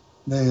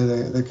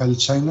 the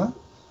Calichina,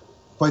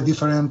 quite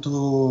different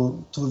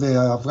to the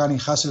Afghani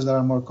hashes that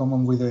are more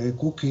common with the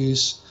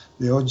cookies,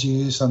 the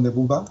OGs, and the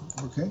Buba.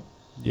 Okay.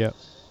 Yeah.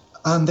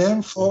 And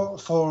then for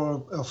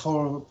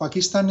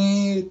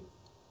Pakistani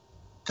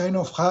kind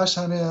of hash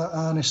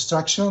and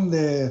extraction,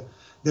 the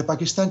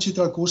Pakistan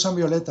Chitral Kus and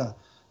Violeta,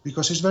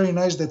 because it's very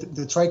nice that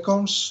the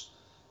trichomes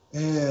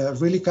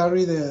really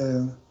carry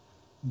the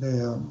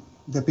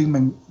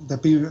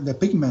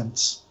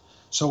pigments.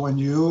 So when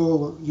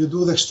you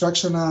do the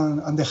extraction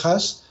and the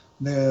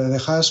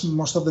hash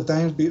most of the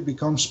time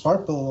becomes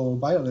purple or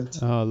violet.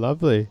 Oh,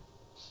 lovely.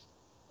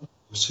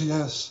 So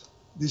yes,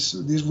 this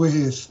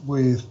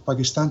with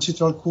Pakistan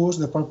Chitral Kus,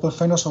 the purple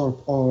phenos,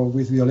 or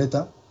with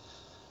Violeta.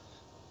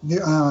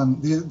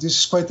 This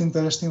is quite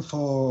interesting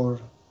for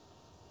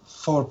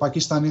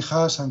Pakistani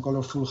hash and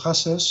colorful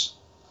hashes.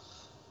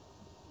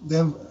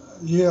 Then,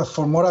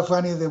 for more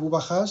Afghani, the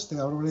Buba hash,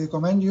 I already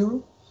recommend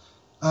you.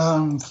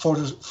 And for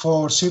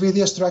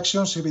CBD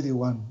extraction,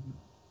 CBD1,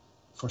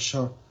 for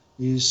sure,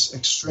 is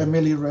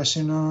extremely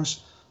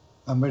resinous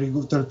and very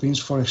good terpenes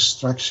for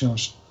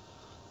extractions.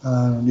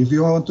 And if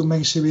you want to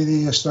make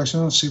CBD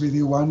extraction,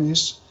 CBD1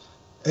 is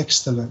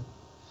excellent.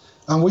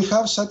 And we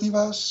have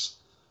sativas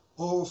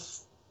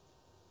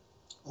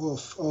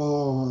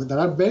that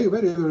are very,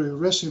 very, very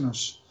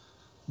resinous.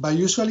 But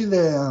usually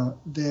the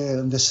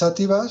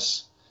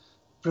sativas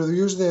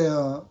produce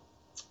the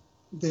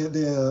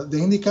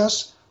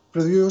indicas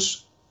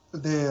produce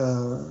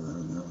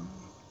the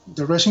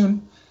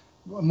resin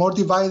more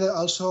divided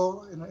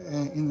also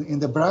in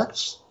the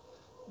bracts,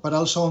 but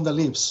also on the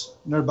leaves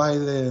nearby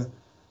the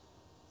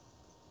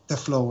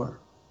flower.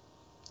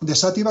 The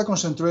sativa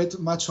concentrate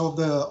much of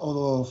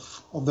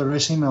the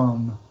resin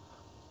on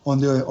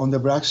the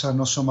bracts and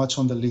not so much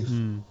on the leaf.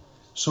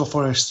 So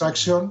for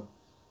extraction,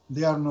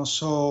 they are not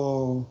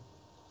so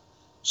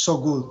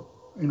good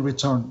in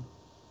return.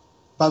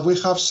 But we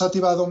have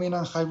sativa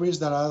dominant hybrids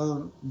that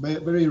are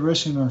very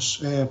resinous.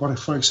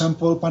 For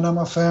example,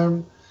 Panama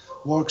Fern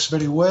works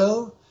very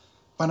well.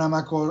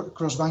 Panama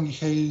Cross Bangi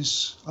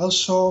Haze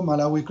also.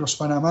 Malawi Cross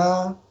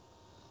Panama.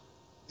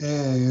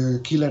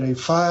 Killer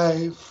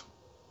A5.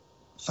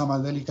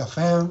 Thamaldelica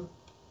Fern.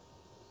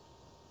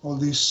 All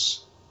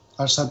these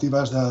are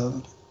sativas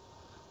that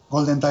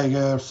Golden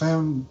Tiger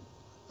Fern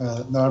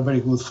that are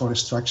very good for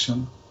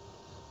extraction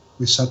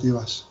with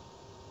sativas.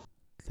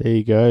 There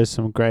you go.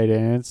 Some great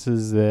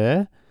answers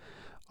there.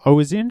 I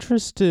was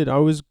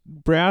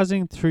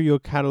browsing through your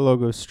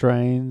catalogue of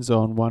strains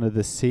on one of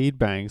the seed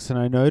banks, and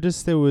I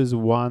noticed there was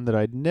one that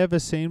I'd never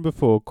seen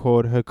before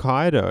called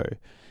Hokkaido.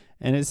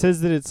 And it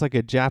says that it's like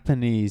a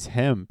Japanese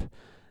hemp.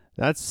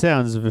 That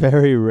sounds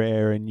very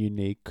rare and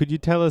unique. Could you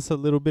tell us a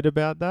little bit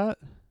about that?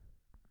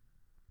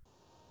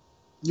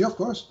 Yeah, of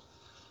course.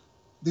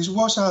 This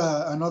was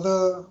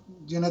another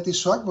genetic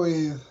swag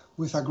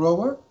with a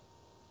grower.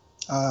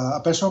 A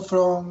person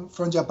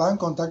from Japan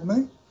contacted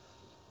me,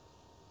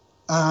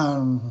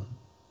 and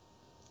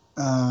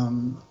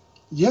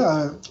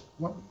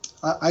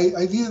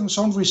I did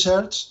some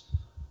research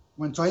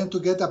when trying to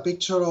get a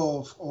picture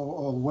of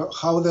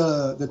how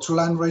the true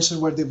land races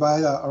were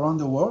divided around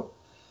the world.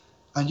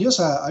 And yes,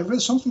 I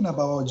read something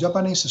about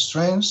Japanese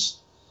strains,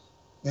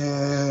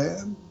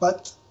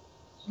 but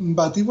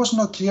it was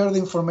not clear the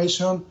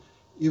information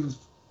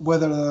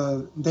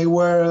whether they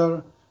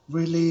were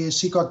really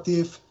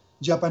psychoactive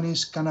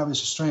Japanese cannabis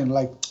strain,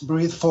 like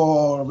breed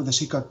for the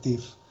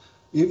psychoactive.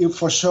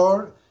 For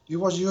sure, it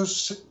was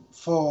used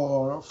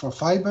for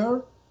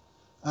fiber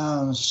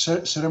and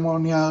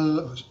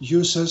ceremonial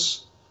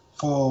uses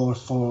for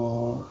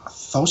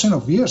thousands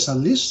of years at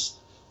least.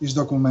 Is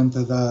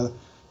documented that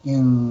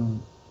in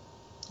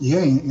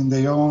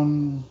their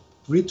own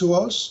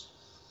rituals,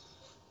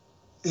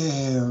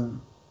 and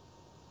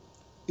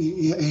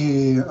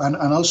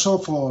also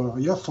for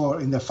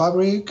in the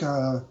fabric,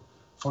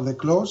 for the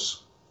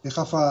clothes. They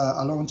have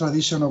a long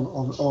tradition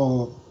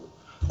of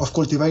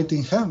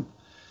cultivating hemp,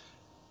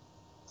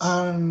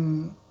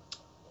 and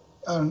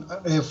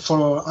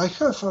for I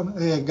have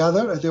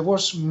gathered there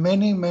was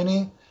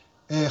many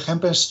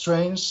hemp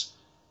strains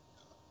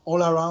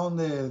all around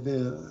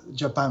the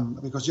Japan,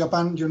 because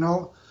Japan,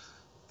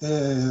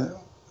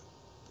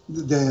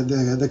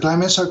 the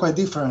climates are quite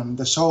different.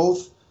 The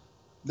south,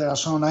 there are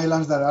some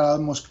islands that are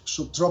almost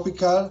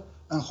subtropical,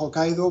 and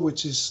Hokkaido,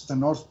 which is the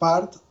north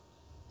part,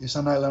 is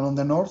an island on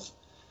the north,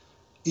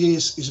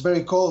 is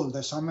very cold.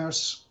 The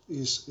summers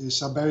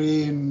is a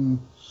very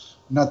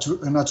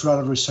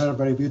natural reserve,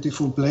 very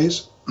beautiful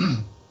place,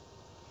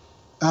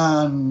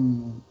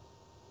 and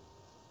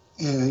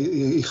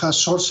it has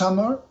short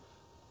summer,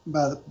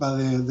 but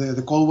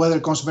the cold weather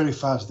comes very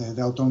fast.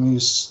 The autumn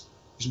is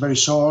very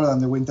short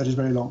and the winter is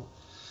very long.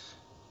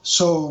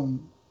 So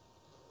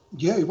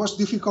yeah, it was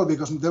difficult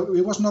because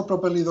it was not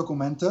properly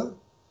documented,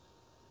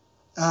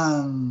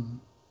 and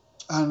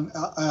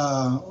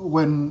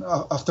when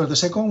after the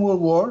Second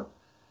World War,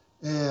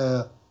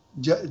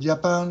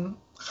 Japan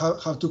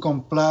have to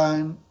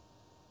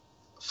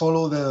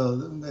follow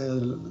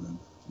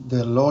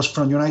the laws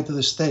from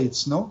United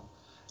States, no?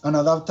 And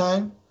at that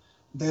time,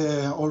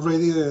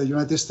 already the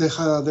United States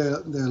had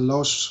the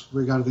laws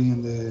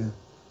regarding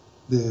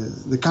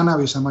the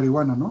cannabis and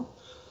marijuana, no?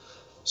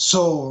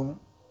 So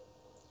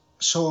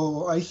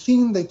I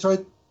think they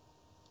tried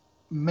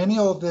many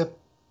of the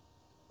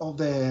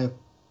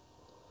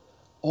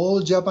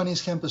all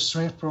Japanese hemp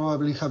strains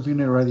probably have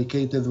been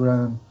eradicated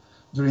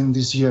during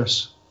these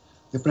years,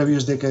 the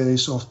previous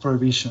decades of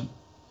prohibition,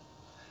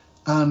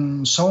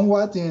 and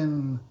somewhat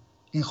in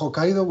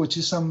Hokkaido, which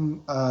is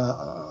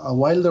a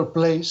wilder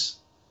place.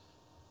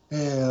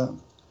 The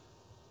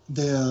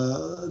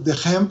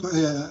hemp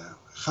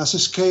has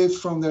escaped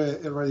from the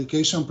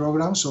eradication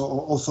programs,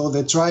 although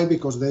they try,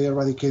 because they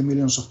eradicate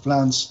millions of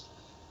plants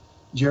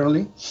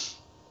yearly.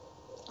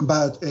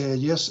 But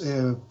yes,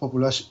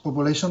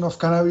 population of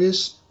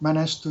cannabis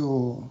managed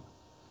to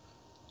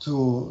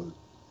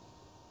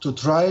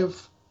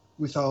thrive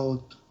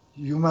without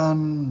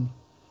human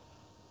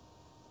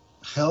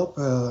help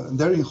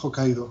there in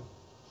Hokkaido.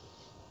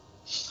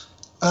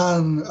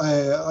 And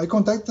I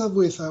contacted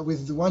with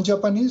one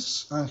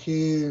Japanese, and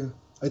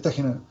I told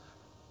him,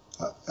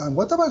 and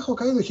what about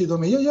Hokkaido? He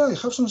told me, yeah, I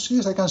have some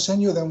seeds, I can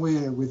send you. Then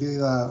we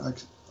did an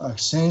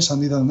exchange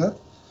and did that.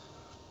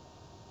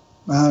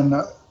 And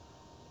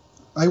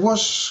I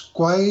was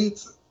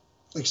quite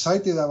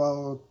excited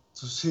about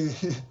to see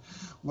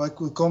what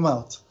could come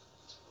out.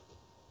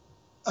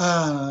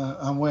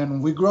 And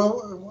when we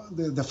grow,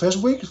 the first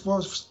week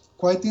was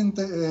quite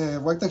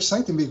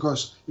exciting,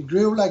 because it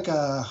grew like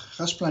a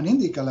hash plant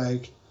indica,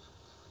 like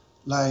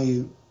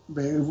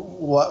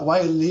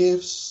wild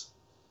leaves.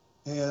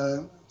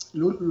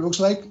 Looks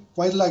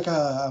quite like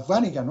a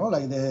vanica, no?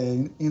 Like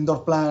the indoor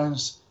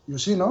plants you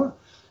see, no?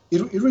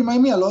 It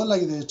reminds me a lot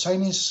like the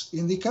Chinese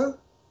indica,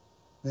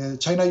 the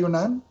China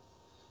Yunnan.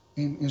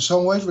 In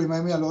some ways,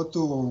 remind me a lot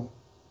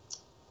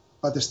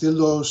but still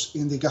those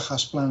indica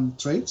hash plant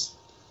traits.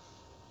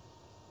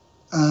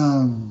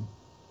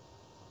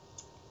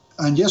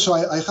 And yes, so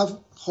I have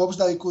hopes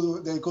that it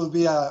could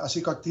be a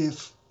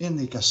psychoactive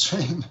indica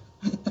strain.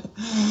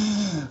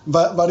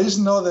 but it's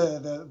not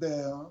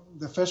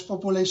the first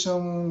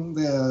population,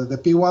 the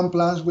P1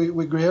 plants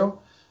we grew.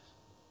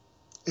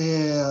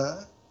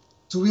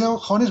 To be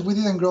honest, we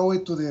didn't grow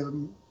it to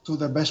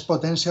the best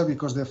potential,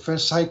 because the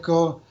first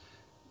cycle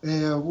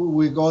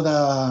we got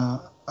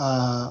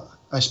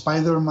a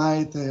spider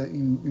mite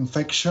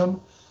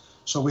infection,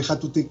 so we had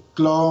to take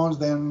clones.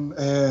 Then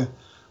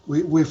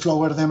we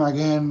flowered them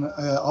again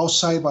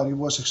outside, but it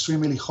was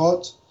extremely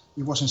hot.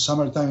 It was in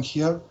summertime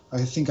here.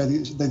 I think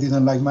they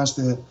didn't like much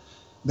the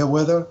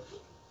weather,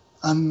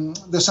 and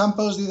the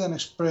samples didn't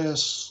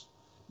express.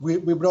 We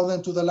brought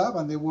them to the lab,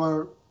 and they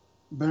were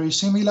very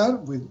similar,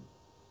 with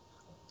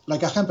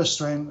like a hemp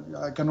strain.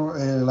 I can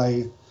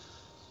like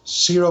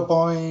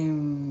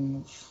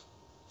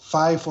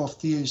 0.5 of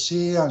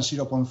THC and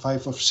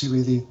 0.5 of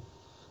CBD.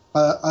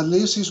 But at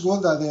least it's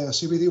good that the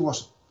CBD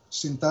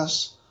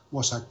syntax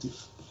was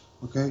active.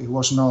 Okay, it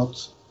was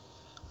not.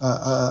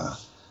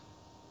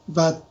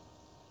 But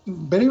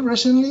very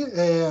recently,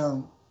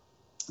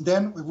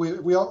 then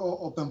we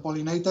open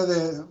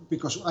pollinated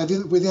because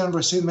we didn't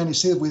receive many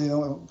seeds. We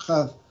didn't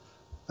have.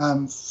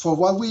 For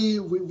what we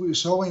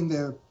saw in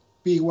the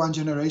P1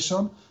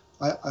 generation,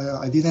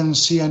 I didn't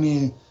see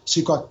any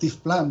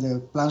psychoactive plant. The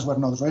plants were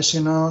not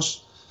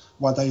resinous.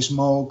 What I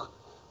smoke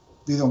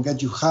didn't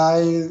get you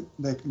high.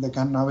 The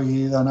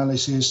cannabinoid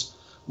analysis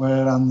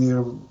were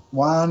under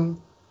 1.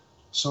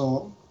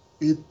 So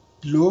it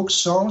looks,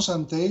 sounds,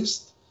 and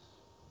tastes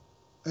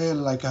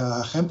like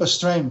a hemp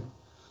strain.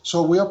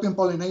 So we open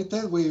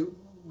pollinated.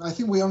 I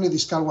think we only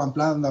discard one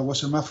plant that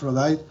was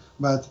hermaphrodite,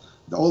 but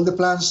all the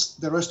plants,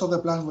 the rest of the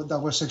plants that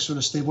were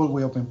sexually stable,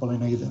 we open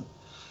pollinated.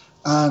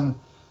 And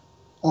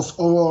of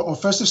our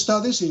first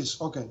studies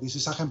is okay. This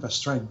is a hemp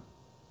strain.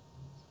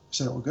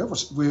 So okay,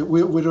 we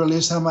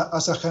release them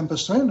as a hemp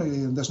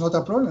strain. There's not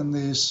a problem.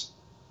 This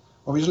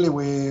obviously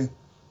we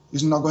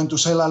is not going to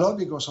sell a lot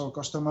because our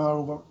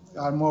customers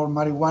are more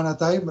marijuana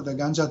type, but the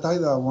ganja type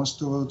that wants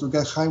to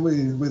get high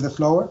with the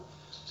flower.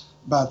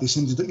 But it's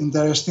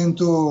interesting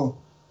to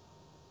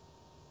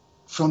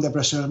from the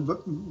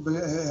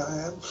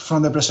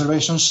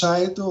preservation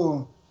side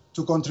to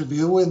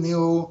contribute with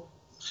new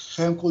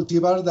hemp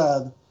cultivars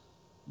that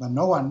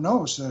no one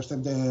knows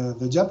except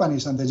the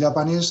Japanese, and the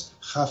Japanese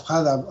have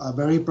had a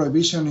very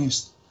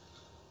prohibitionist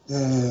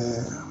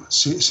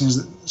since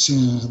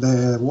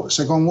the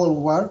Second World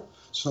War,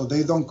 so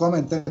they don't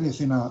comment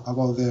anything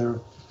about their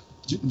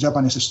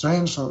Japanese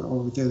strains,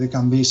 or they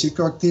can be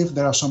psychoactive.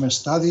 There are some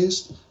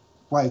studies,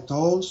 quite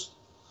old,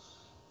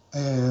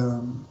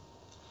 and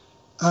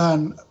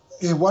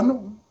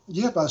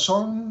but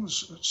some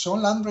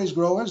landrace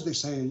growers, they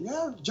say,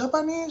 yeah,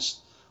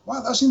 Japanese,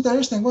 wow, that's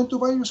interesting. I'm going to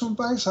buy you some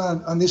packs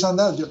and this and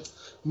that.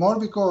 More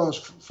because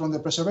from the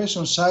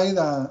preservation side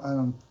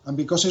and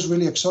because it's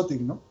really exotic,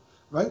 no,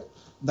 right?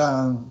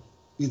 Than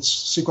its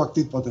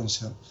psychoactive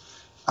potential.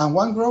 And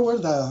one grower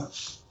that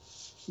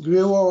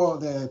grew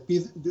the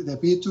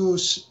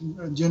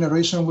P2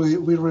 generation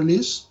we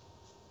released,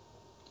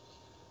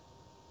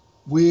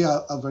 we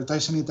are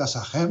advertising it as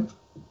a hemp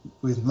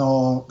with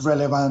no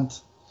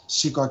relevant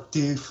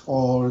psychoactive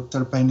or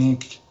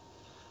terpenic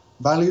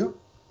value.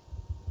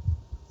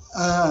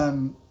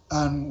 And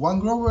one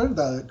grower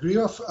that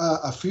grew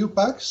a few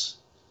packs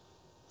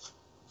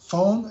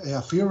found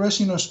a few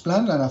resinous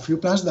plants and a few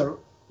plants that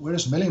were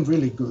smelling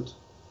really good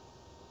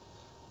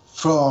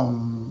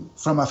from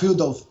a few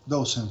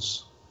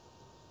dozens.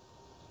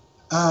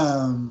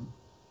 And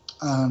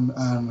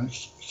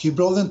he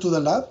brought them to the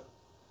lab,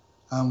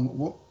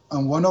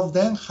 and one of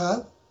them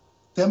had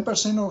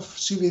 10% of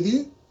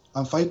CBD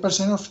and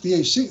 5% of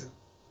THC.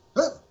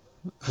 That's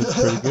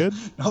pretty good.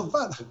 Not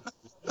bad.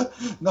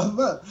 Not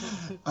bad.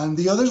 And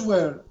the others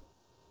were,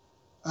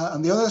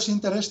 and the others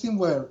interesting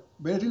were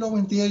very low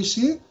in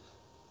THC,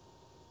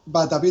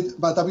 but a bit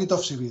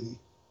of CBD.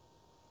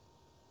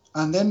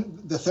 And then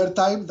the third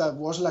type that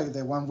was like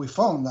the one we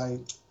found,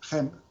 like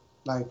hemp,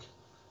 like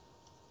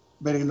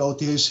very low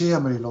THC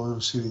and very low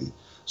CBD.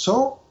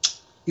 So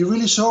it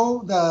really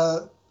showed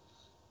that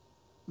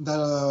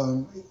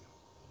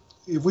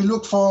if we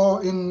look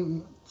for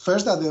in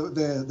first that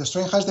the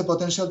strain has the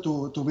potential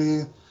to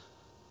be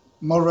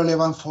more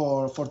relevant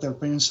for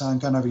terpenes and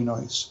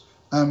cannabinoids,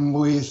 and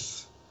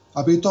with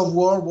a bit of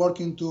work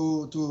working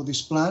to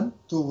this plant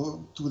to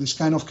this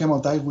kind of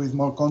chemotype with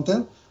more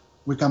content,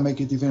 we can make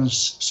it even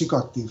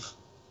psychoactive.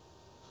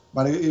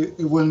 But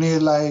it will need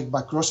like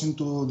backcrossing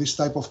to this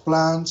type of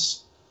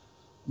plants,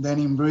 then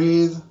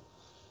inbreed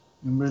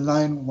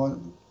line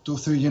 1, 2,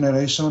 3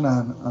 generation,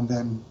 and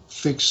then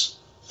fix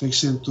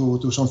it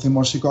to something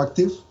more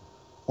psychoactive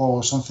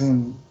or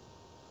something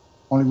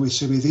only with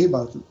CBD,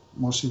 but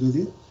more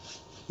CBD.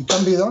 It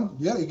can be done.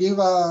 Yeah, it gave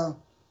a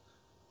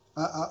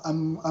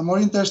more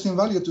interesting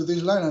value to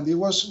this line, and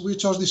we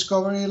chose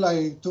discovery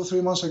like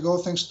 2-3 months ago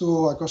thanks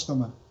to a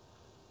customer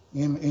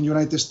in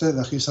United States.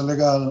 That he's a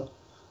legal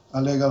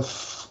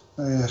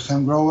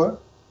hemp grower,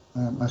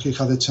 and he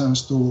had the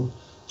chance to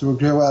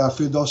grow a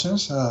few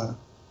dozens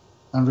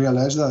and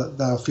realized that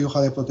a few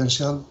had the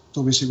potential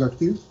to be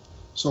psychoactive.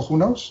 So who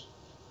knows?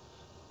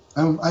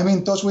 I'm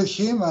in touch with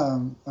him,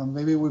 and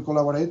maybe we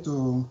collaborate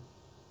to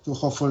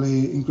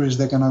hopefully increase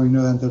the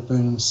cannabinoid and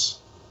terpenes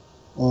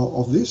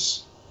of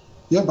this.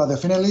 Yeah, but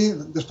definitely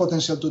there's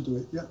potential to do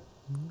it. Yeah.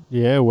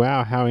 Yeah,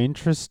 wow, how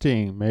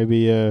interesting.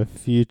 Maybe a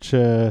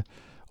future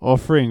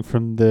offering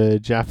from the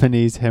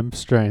Japanese hemp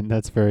strain.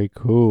 That's very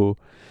cool.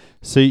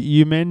 So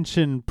you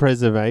mentioned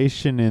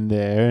preservation in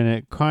there, and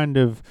it kind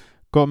of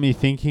got me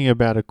thinking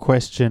about a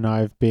question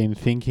I've been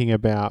thinking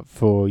about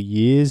for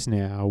years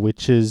now,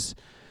 which is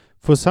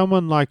for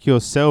someone like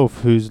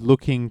yourself who's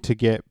looking to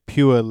get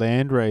pure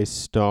landrace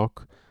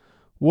stock,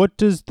 what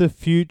does the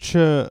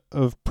future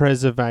of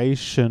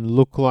preservation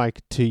look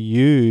like to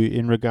you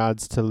in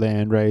regards to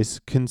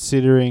landrace,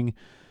 considering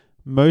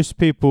most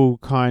people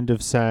kind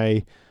of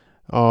say,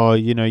 oh,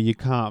 you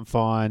can't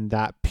find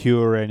that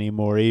pure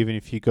anymore, even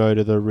if you go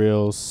to the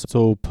real, it's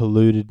all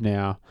polluted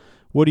now.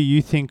 What do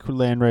you think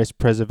landrace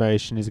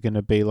preservation is going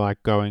to be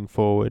like going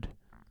forward?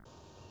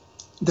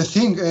 The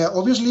thing,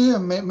 obviously,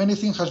 many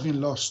things has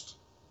been lost.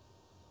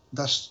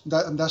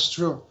 That's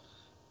true,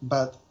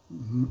 but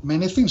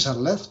many things are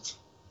left.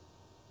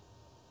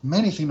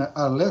 Many things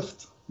are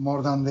left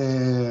more than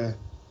the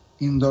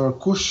indoor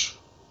kush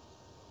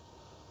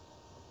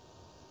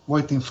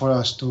waiting for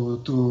us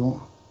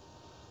to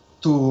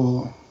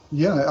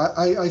yeah.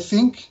 I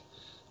think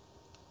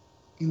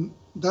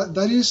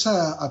that is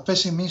a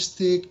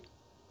pessimistic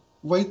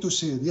way to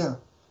see it. Yeah,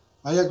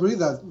 I agree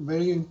that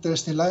very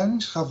interesting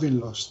lines have been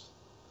lost.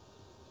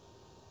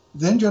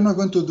 Then you're not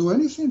going to do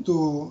anything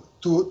to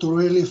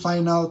really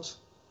find out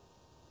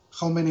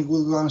how many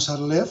good ones are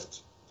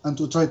left and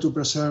to try to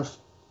preserve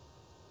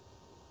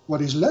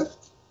what is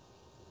left.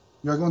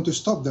 You're going to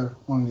stop there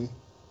only.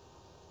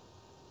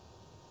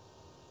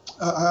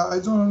 I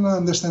don't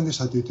understand this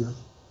attitude.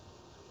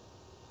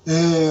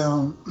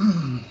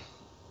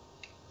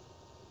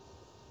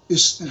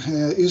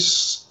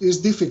 Is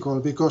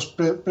difficult because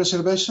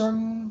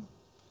preservation,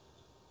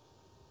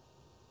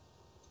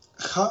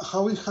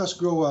 how it has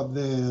grown up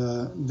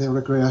the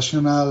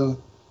recreational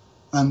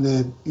and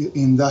the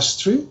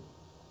industry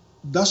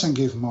doesn't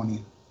give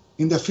money.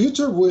 In the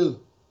future will,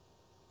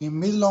 in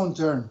mid-long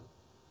term,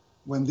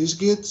 when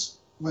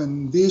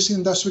this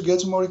industry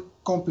gets more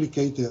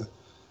complicated,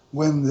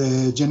 when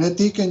the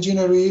genetic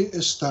engineering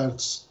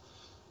starts,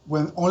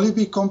 when only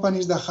big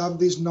companies that have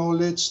this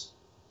knowledge,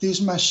 these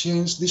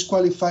machines, these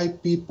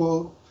qualified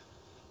people,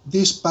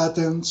 these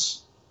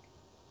patents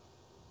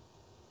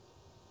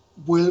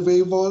will be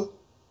able,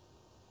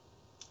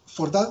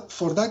 for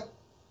that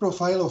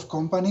profile of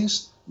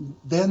companies,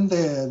 then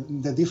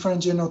the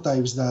different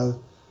genotypes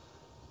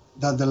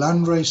that the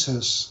land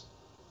races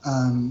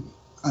and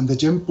the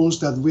gene pools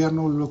that we are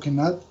now looking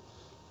at,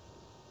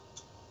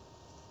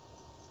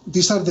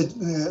 these are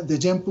the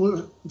gene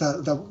pools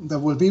that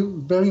will be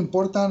very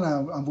important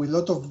and with a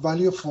lot of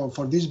value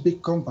for these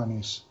big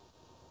companies.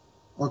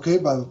 Okay,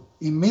 but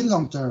in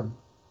mid-long term,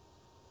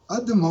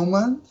 at the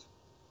moment,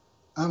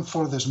 and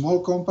for the small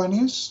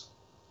companies,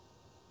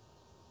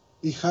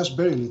 it has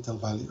very little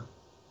value.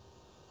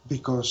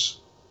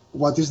 Because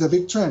what is the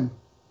big trend?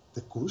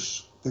 The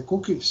kush, the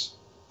cookies.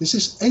 This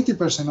is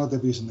 80% of the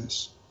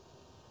business.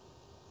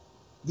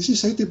 This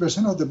is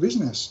 80% of the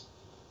business.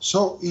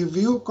 So if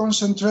you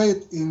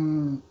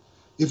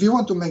if you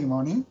want to make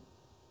money,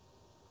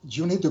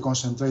 you need to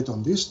concentrate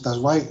on this. That's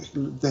why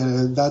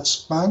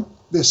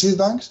the seed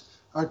banks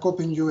are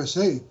copying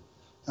USA,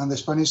 and the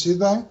Spanish seed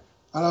bank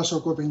are also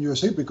copying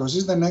USA because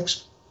it's the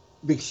next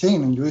big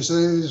thing. And USA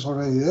is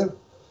already there.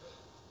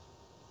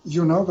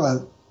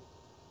 But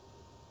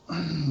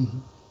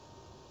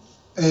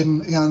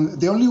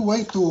and the only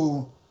way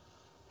to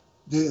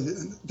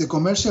the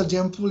commercial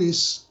gene pool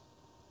is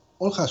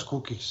all has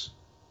cookies.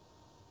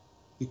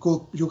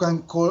 You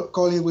can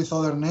call it with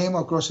other name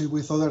or cross it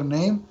with other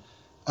name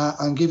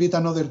and give it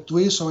another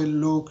twist so it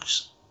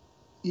looks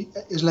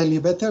slightly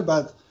better,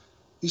 but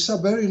it's a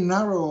very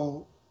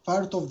narrow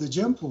part of the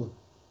gene pool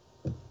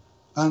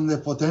and the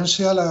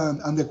potential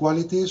and the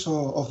qualities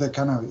of the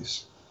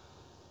cannabis.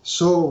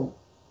 So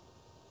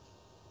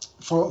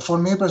for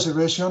me,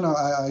 preservation,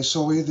 I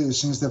saw it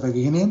since the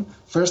beginning,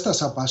 first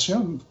as a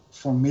passion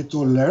for me to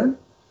learn,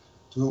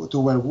 to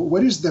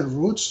where is the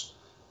roots.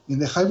 In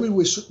the hybrid,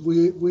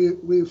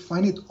 we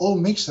find it all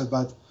mixed,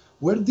 but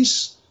where the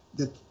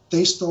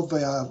taste of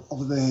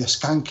the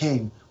skunk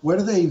came,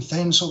 where the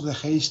intense of the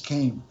haze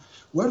came,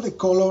 where the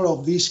color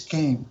of this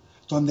came,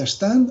 to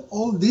understand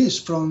all this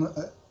from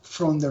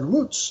the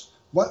roots,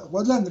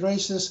 what land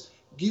races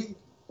give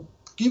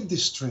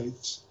these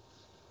traits.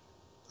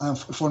 And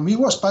for me, it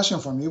was passion.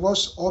 For me, it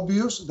was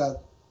obvious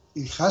that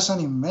it has an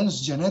immense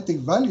genetic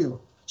value,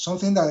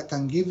 something that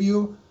can give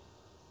you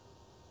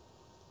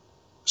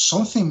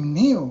something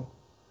new.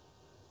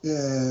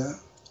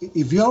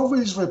 If you're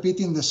always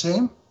repeating the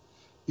same,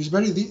 it's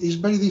very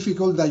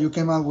difficult that you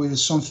came up with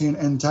something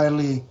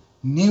entirely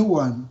new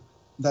one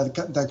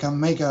that can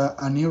make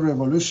a new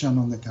revolution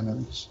on the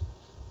cannabis.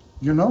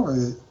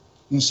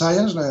 In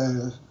science,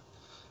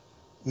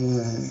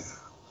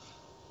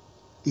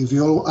 if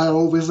you are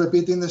always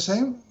repeating the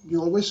same,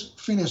 you always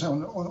finish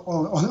on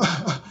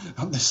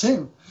the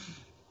same.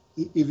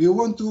 If you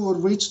want to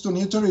reach to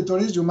new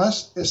territories, you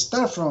must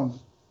start from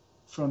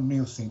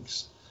new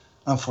things.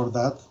 And for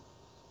that,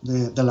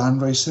 the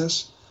land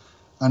races,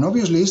 and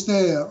obviously it's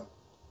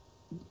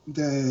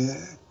the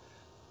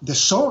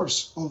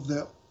source of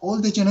all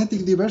the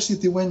genetic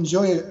diversity we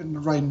enjoy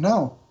right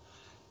now,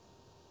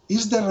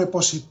 is the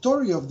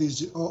repository of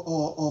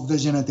the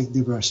genetic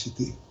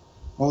diversity.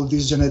 All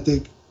this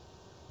genetic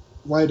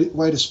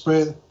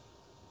widespread,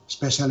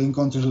 especially in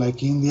countries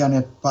like India,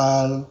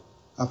 Nepal,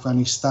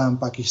 Afghanistan,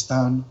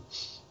 Pakistan,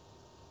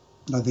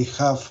 that they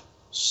have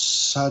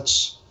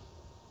such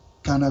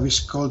cannabis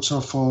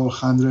culture for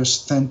hundreds,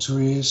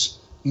 centuries,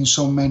 in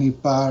so many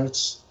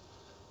parts.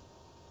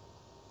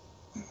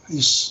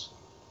 It's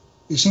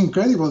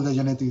incredible, the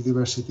genetic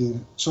diversity,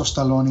 just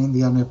alone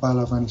India, Nepal,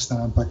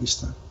 Afghanistan, and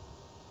Pakistan.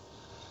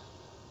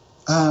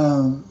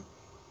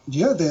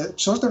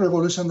 The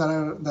revolution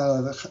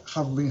that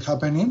have been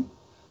happening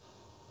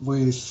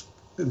with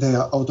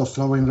the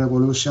auto-flowering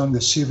revolution, the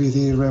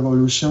CBD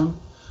revolution,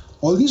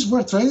 all these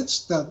were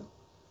traits that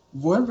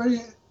were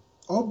very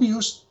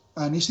obvious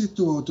and easy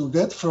to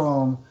get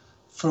from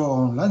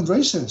land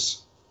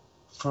races,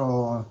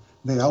 from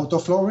the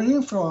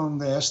auto-flowering, from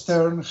the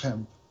Eastern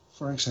hemp,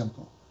 for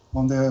example,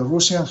 on the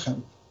Russian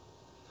hemp,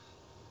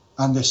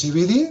 and the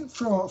CBD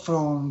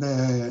from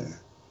the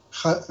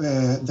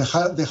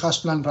the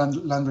housePlant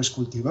landrace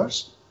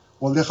cultivars.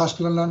 All the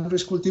housePlant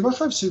landrace cultivars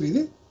have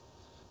CBD.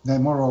 The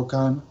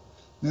Moroccan,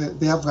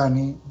 the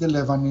Afghani, the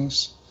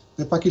Lebanese,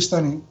 the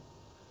Pakistani.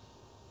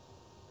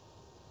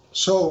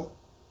 So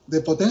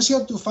the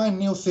potential to find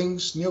new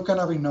things, new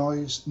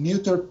cannabinoids, new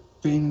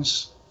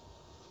terpenes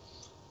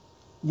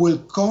will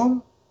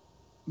come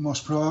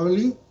most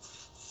probably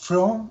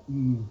from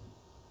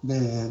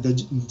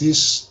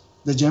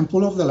the gene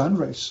pool of the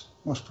landrace,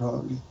 most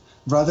probably,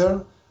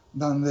 rather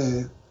than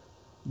the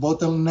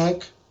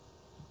bottleneck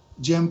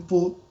gene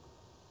pool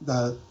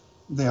that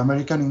the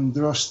American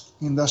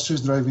industry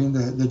is driving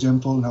the gene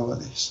pool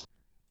nowadays.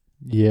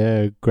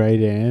 Yeah,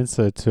 great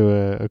answer to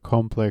a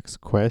complex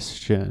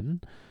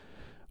question.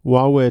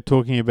 While we're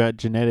talking about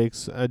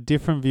genetics, a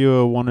different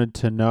viewer wanted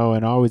to know,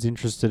 and I was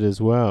interested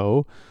as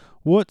well,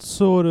 what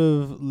sort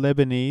of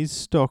Lebanese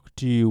stock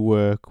do you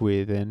work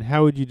with, and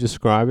how would you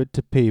describe it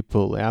to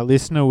people? Our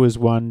listener was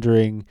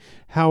wondering,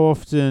 how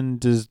often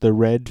does the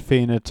red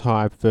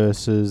phenotype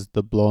versus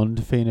the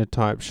blonde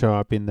phenotype show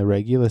up in the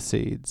regular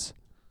seeds?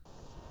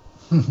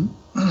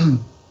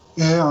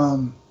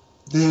 Yeah,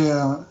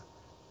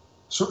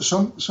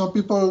 some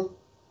people,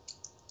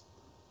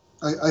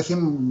 I think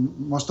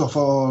most of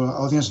our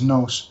audience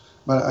knows,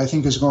 but I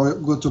think it's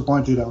good to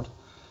point it out.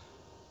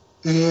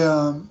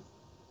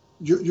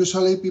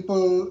 Usually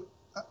people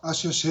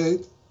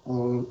associate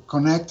or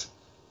connect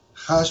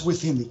hash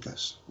with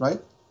indicas,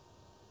 right?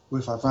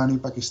 With Afghani,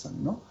 Pakistani,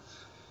 no?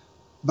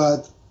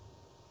 But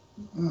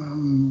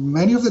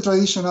many of the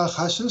traditional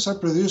hashes are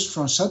produced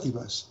from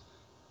sativas.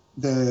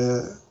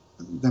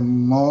 The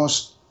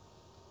most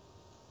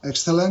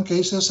excellent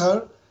cases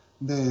are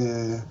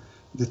the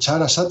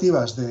Chara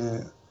sativas,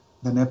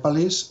 the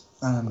Nepalese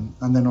and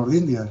the North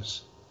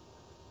Indians.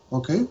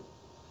 Okay?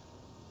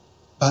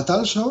 But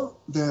also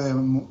the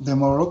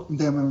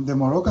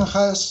Moroccan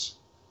hash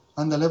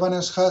and the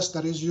Lebanese hash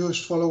that is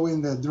used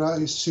following the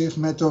dry sieve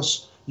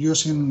methods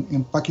used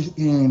in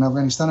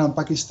Afghanistan and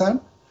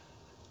Pakistan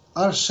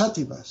are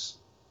sativas.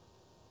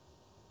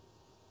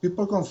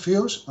 People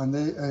confuse, and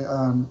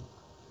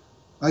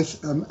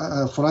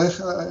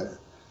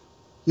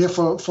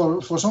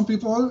for some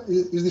people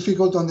it's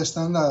difficult to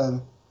understand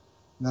that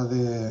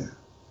the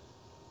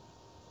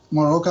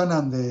Moroccan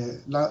and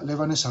the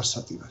Lebanese are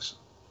sativas.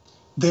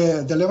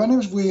 The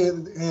Lebanese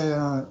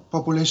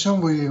population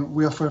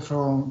we offer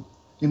from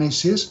in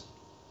ACEs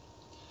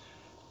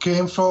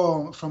came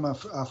from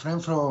a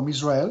friend from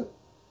Israel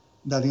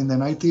that in the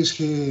 90s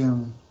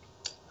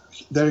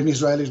there in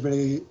Israel is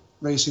very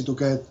easy to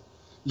get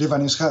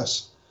Lebanese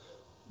hash,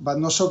 but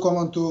not so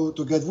common to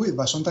get weed.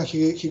 But sometimes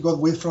he got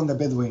weed from the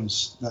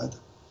Bedouins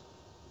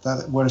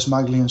that were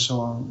smuggling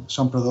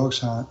some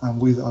products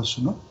and weed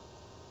also, no?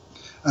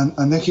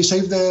 And then he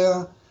saved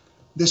the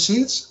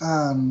seeds,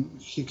 and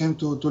he came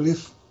to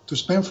live to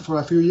Spain for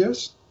a few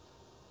years,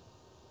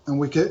 and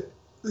we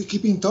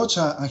keep in touch,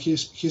 and he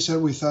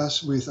shared with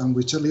us and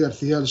with Charlie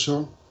Garcia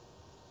also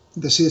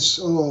the seeds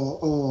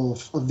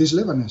of these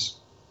Lebanese.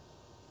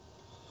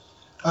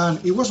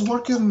 And it was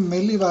working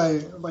mainly by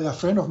a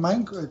friend of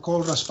mine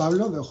called Ras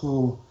Pablo,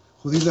 who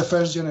did the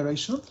first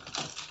generation.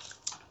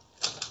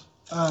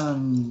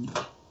 And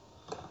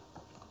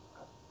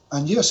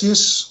yes,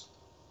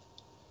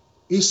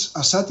 is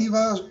a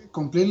sativa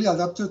completely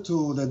adapted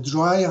to the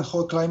dry and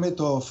hot climate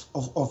of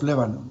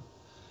Lebanon.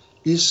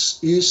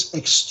 Is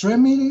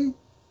extremely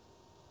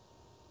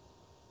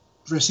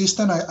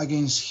resistant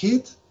against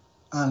heat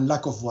and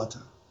lack of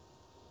water.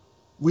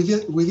 We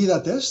did a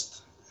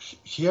test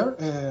here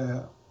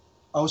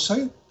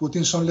outside,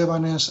 putting some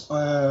Lebanese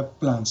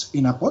plants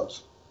in a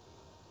pot.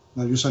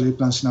 That usually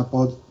plants in a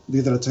pot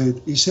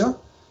dehydrate easier.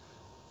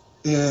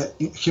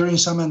 Here in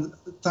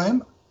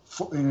summertime,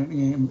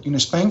 in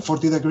Spain,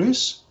 40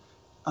 degrees,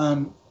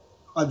 and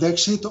at the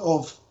exit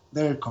of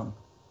the aircon.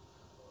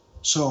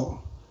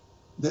 So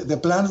the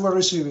plants were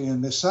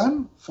receiving the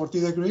sun, 40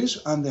 degrees,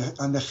 and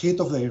the heat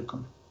of the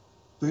aircon.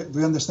 Do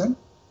you understand?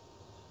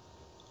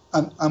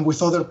 And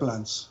with other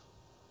plants.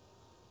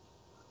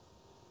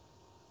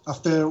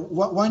 After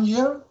 1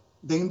 year,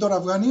 the indoor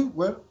Afghani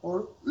were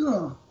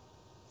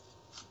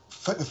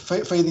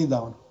fading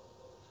down.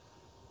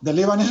 The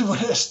Lebanese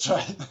were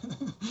straight,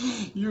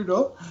 you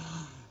know.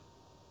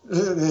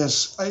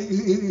 Yes,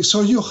 it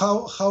shows you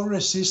how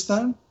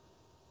resistant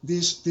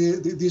these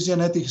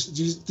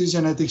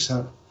genetics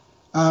are.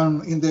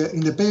 In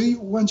the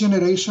P1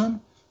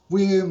 generation,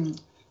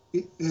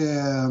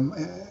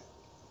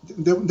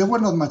 there were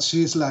not much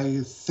seeds,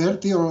 like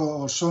 30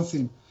 or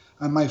something,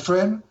 and my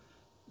friend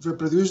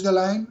reproduced the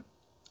line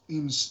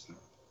in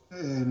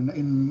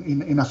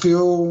a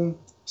few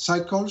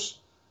cycles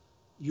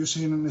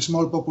using a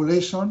small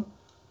population,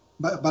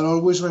 but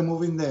always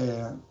removing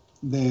the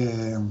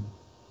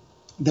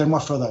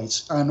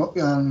hermaphrodites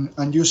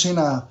and using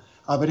a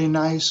very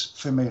nice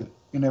female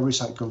in every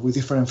cycle with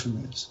different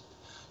females.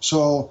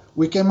 So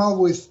we came out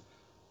with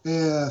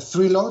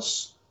 3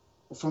 lots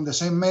from the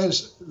same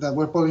males that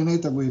were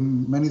pollinated with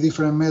many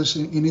different males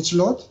in each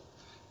lot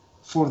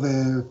for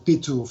the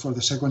P2, for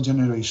the second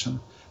generation.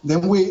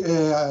 Then we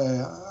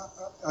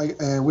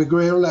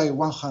grew like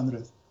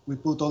 100. We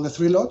put all the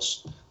 3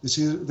 lots, the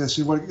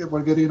seed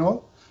were getting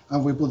old,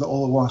 and we put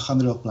all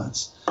 100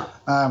 plants.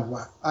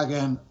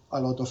 Again,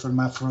 a lot of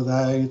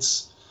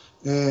hermaphrodites.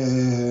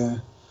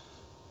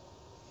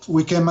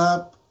 We came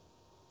up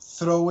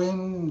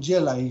throwing,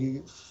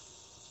 like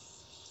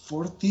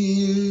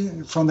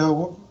 40, from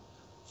the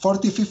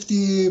 40,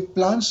 50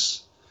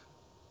 plants.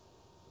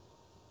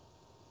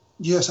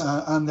 Yes,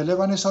 and the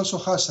Lebanese also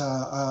has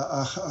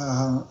a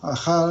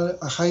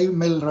high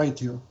male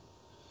ratio.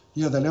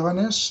 Yeah, the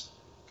Lebanese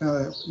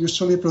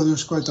usually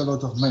produce quite a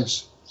lot of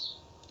males.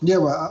 Yeah,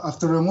 well,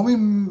 after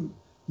removing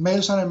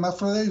males and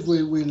hermaphrodites,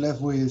 we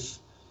left with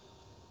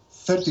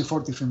 30,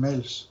 40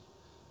 females.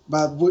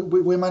 But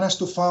we managed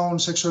to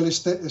found sexually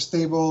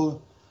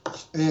stable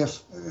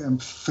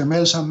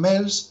females and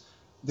males.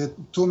 The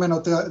two main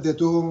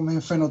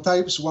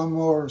phenotypes, one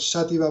more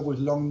sativa with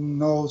long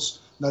nodes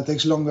that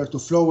takes longer to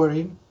flower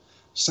in,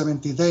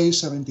 70 days,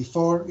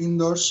 74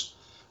 indoors,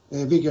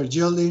 bigger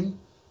yielding,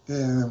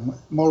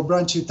 more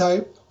branchy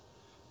type,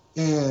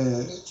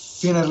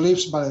 thinner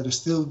leaves but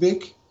still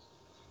big,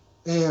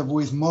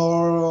 with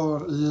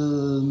more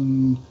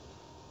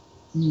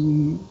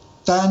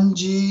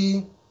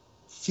tangy,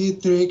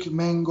 citric,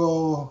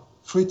 mango,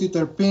 fruity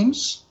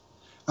terpenes.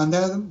 And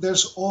then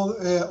there's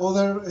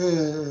other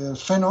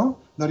pheno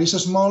that is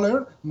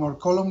smaller, more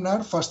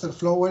columnar, faster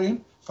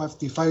flowering,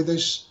 55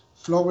 days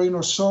flowering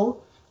or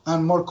so,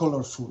 and more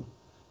colorful.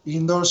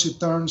 Indoors it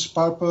turns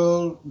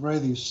purple,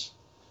 reddish.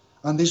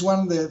 And this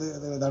one,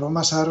 the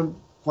aromas are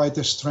quite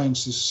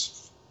strange.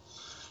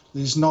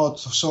 It's not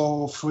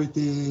so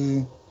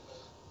fruity.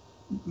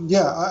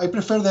 Yeah, I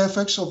prefer the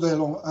effects of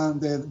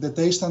the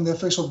taste and the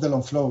effects of the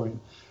long flowering.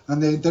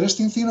 And the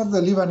interesting thing of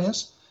the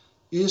Lebanese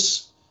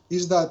is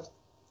that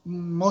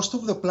most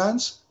of the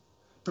plants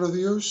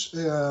produce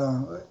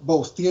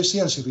both THC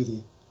and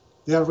CBD.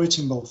 They are rich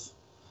in both.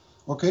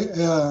 Okay,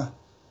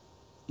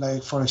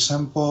 like for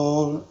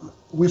example,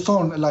 we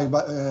found like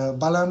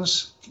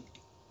balanced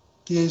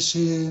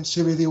THC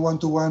CBD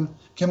 1-to-1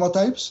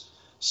 chemotypes,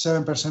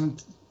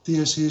 7%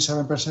 THC,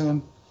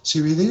 7%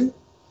 CBD.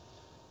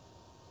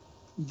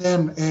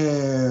 Then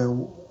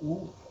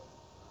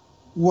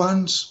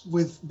ones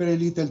with very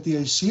little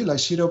THC, like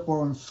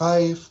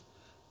 0.5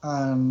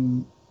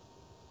 and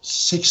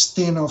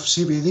 16 of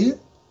CBD,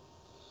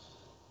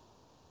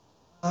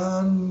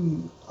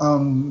 and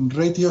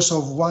ratios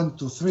of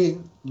 1-to-3,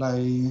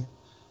 like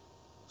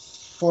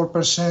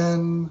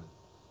 4%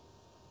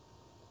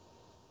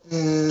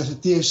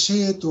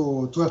 THC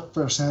to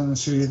 12%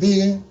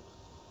 CBD,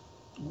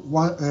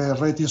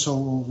 ratios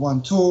of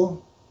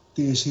 1-2,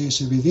 THC,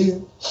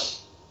 CBD.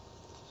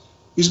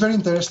 It's very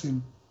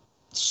interesting.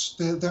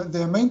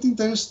 The main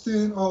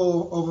interesting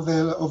of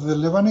the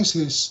Lebanese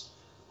is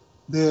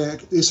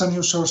it's a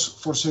new source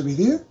for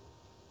CBD.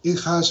 It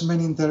has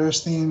many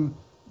interesting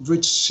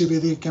rich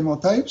CBD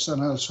chemotypes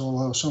and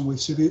also some with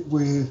CBD.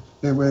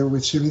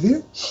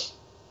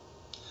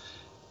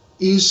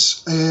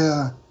 Is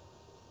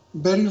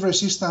very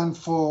resistant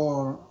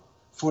for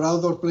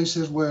outdoor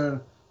places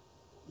with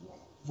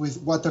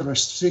water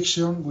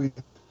restriction, with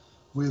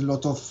a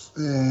lot of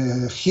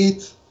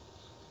heat.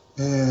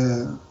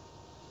 And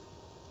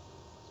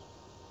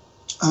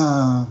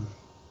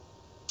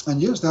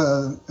yes,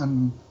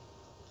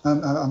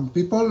 and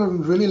people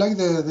really like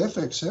the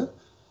effects.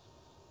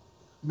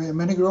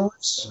 Many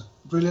growers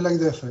really like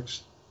the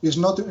effects. It's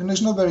not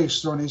very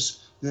strong.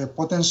 The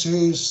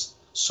potency is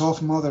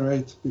soft,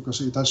 moderate,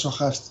 because it also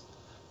has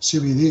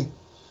CBD.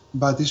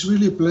 But it's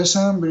really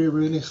pleasant, very,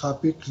 really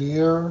happy,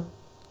 clear.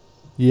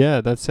 Yeah,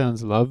 that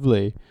sounds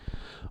lovely.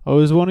 I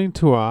was wanting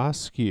to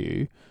ask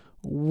you,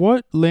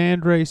 what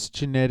landrace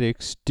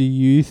genetics do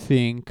you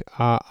think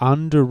are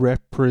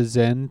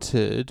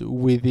underrepresented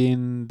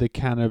within the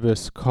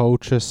cannabis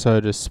culture, so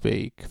to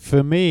speak?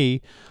 For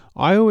me,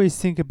 I always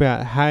think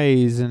about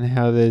haze and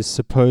how there's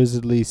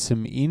supposedly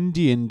some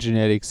Indian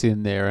genetics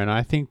in there, and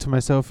I think to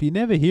myself, you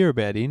never hear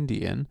about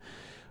Indian.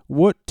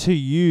 What to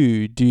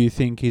you do you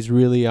think is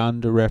really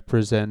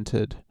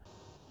underrepresented?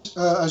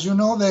 As you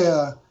know,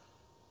 the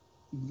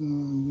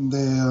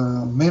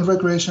main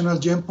recreational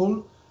gene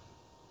pool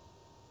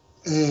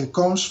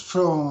comes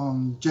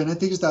from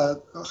hybrids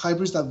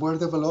that were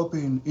developed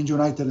in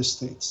United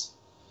States.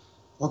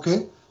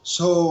 Okay,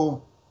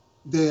 so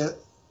the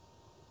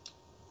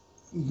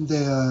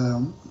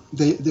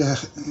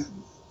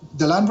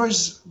land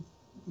races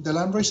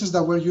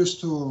that were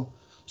used to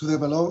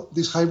develop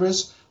these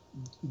hybrids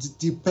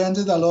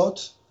depended a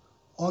lot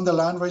on the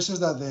land races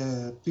that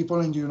the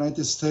people in the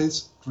United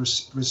States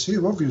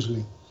receive,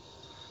 obviously.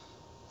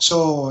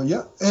 So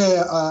yeah,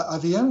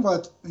 at the end,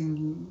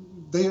 in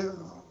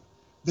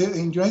the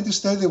United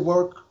States they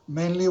work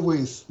mainly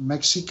with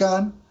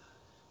Mexican,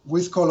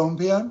 with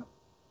Colombian,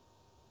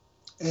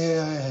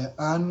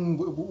 and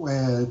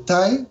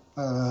Thai,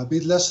 a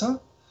bit lesser,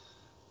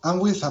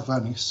 and with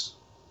Afghanis.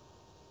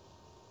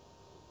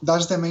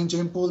 That's the main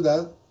gene pool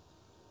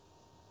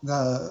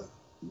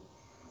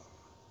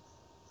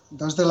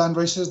that's the land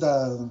races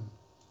that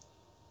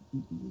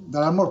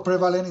that are more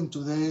prevalent in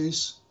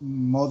today's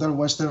modern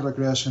Western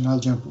recreational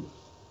gene pool,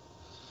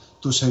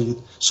 to say it.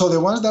 So the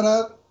ones that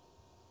are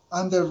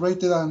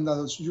underrated and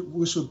that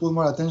we should put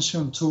more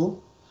attention to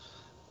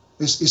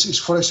is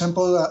for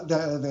example,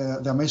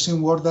 the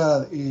amazing work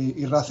that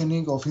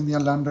Irrathenic of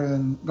Indian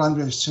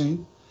Land Exchange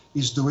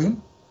is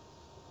doing.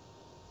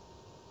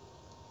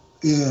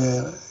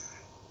 To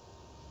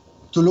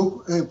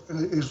look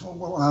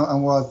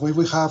and what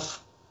we have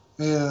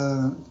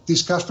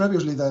discussed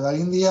previously, that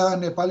India,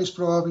 Nepal is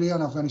probably,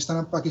 and Afghanistan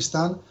and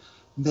Pakistan,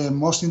 the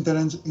most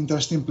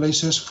interesting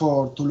places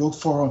to look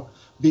for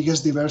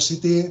biggest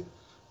diversity,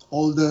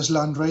 oldest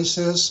land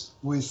races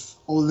with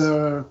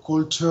older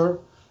culture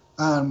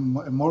and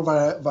more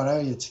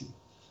variety.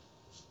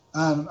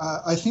 And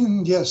I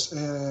think, yes,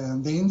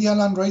 the Indian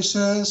land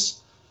races,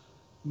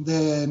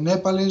 the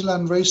Nepalese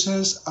land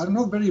races are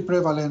not very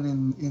prevalent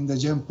in the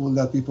gene pool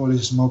that people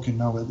is smoking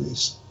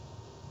nowadays.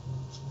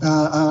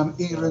 And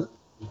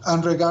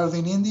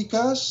regarding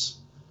indicas,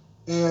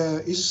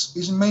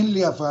 is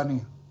mainly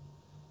Afghani.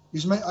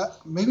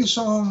 Maybe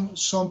some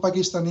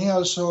Pakistani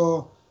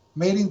also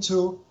made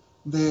into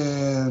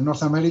the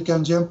North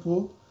American gene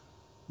pool,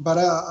 but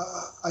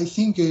I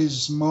think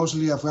it's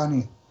mostly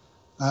Afghani.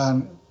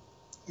 And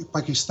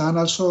Pakistan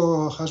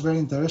also has very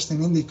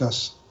interesting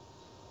indicas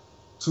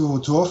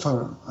to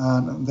offer,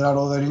 and there are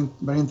other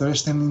very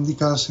interesting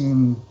indicas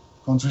in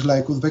countries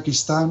like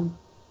Uzbekistan.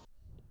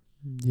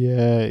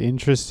 Yeah,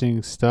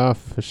 interesting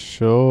stuff for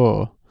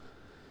sure.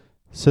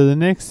 So the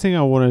next thing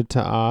I wanted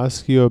to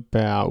ask you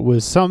about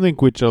was something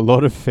which a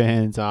lot of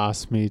fans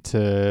asked me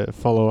to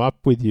follow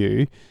up with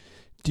you.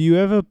 Do you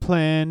ever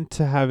plan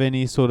to have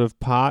any sort of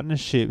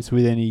partnerships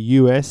with any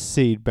US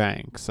seed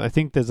banks? I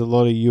think there's a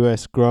lot of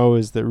US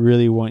growers that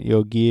really want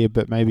your gear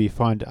but maybe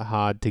find it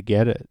hard to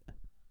get it.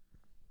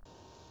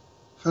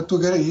 Hard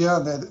to get it, yeah.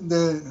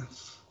 The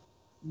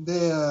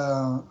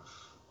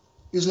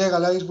is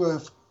legalized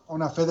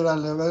on a federal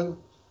level.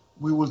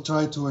 We will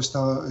try to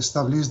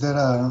establish there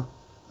a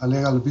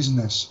legal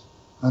business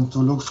and to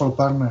look for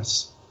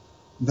partners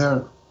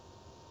there.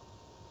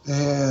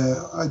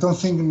 I don't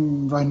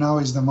think right now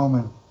is the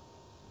moment.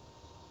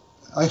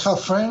 I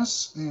have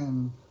friends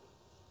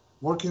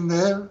working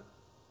there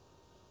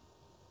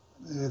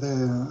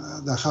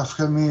that have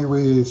helped me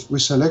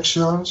with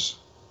selections,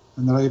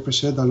 and that I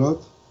appreciate a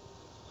lot.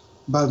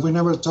 But we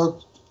never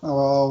talked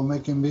about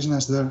making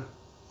business there.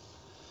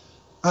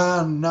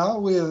 And now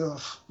we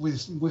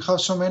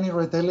have so many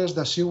retailers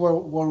that see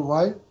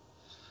worldwide.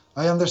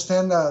 I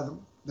understand that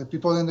the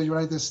people in the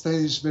United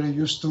States very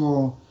used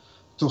to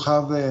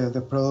have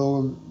the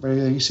product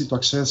very easy to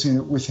access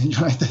within the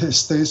United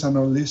States and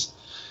all this.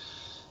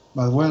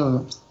 But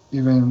well,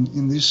 even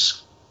in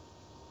this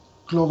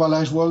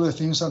globalized world, the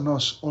things are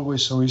not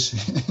always so easy,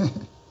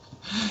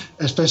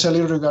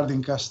 especially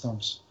regarding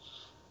customs.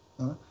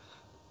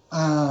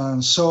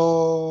 And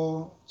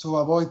so to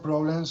avoid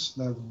problems,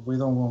 that we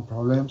don't want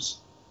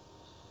problems,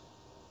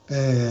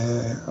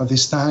 at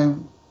this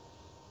time,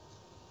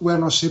 we're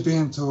not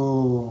shipping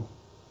to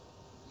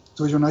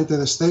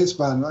United States,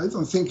 but I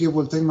don't think it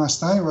will take much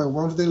time. But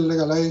once they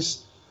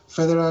legalize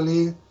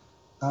federally,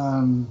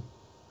 and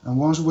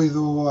once we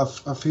do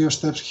a few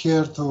steps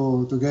here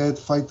to get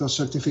phyto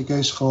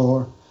certificates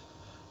for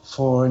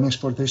an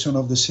exportation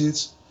of the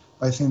seeds,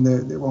 I think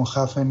they won't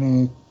have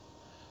any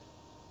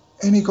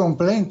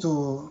complaint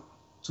to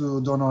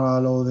do not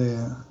allow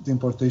the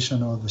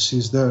importation of the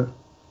seeds there,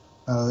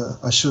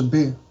 as should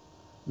be,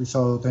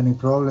 without any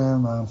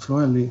problem and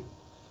fluently.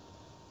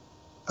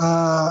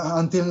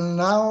 Until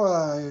now,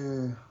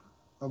 I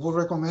would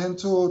recommend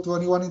to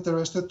anyone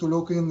interested to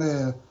look in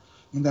the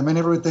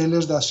many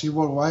retailers that see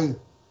worldwide.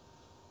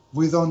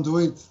 We don't do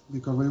it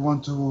because we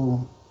want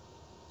to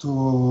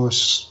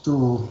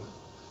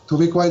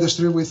be quite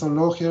strict with our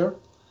law here.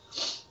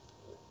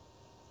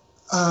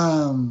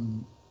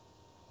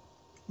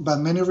 But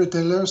many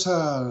retailers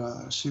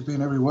are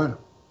shipping everywhere,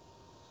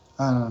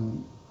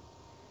 and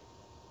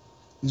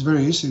it's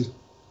very easy.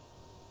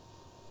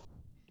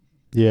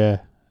 Yeah.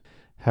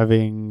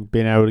 Having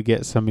been able to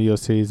get some of your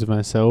seeds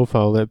myself,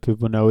 I'll let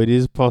people know it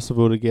is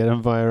possible to get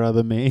them via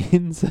other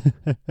means.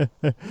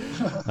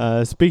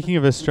 Speaking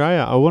of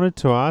Australia, I wanted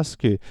to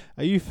ask you,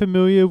 are you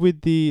familiar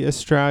with the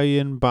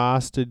Australian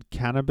bastard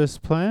cannabis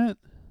plant?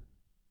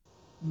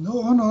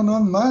 No,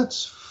 not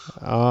much.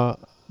 Uh,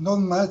 Not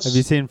much. have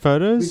you seen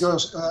photos?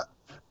 Because,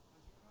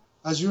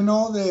 as you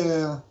know,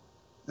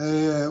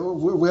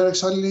 we're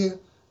exactly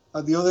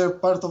at the other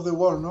part of the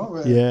world,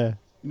 no? Yeah.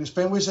 In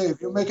Spain, we say, if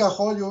you make a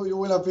hole, you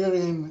will appear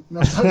in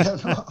Australia.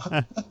 No?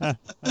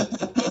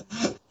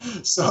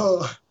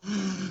 So,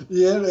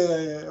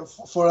 yeah,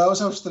 for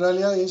us,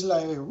 Australia is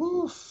like,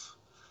 woof,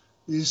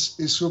 is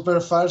super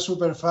far,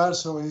 super far.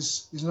 So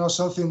it's not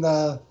something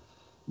that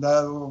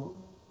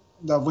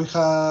we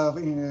have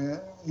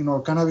in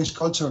our cannabis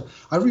culture.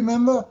 I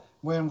remember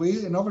when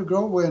we in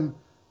Overgrow, when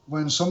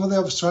some of the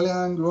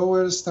Australian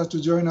growers start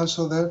to join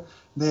also there,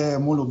 the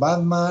Mulu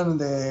Batman,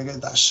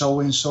 the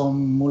showing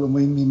some Mulu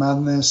Mimi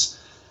madness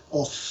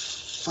of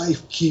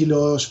 5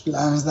 kilos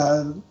plants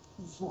that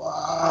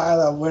wow,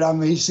 that were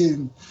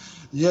amazing.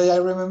 Yeah, I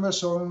remember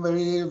some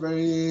very,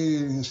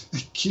 very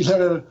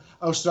killer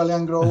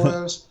Australian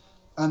growers.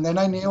 And then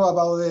I knew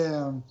about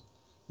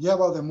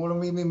about the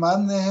Murumimi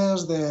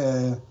madness,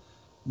 the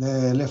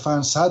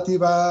elephant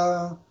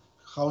sativa,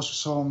 how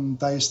some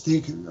Thai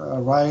stick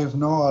arrived,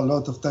 no, a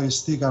lot of Thai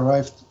stick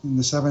arrived in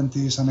the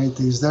 70s and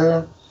 80s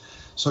there.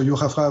 So you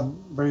have had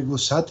very good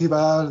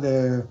sativa,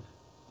 the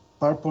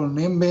purple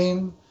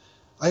nimbin.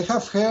 I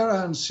have heard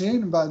and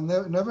seen, but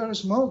never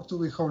smoked, to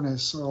be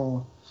honest.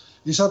 So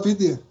it's a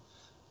pity.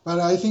 But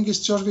I think it's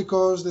just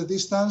because the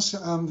distance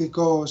and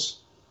because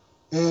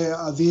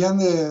at the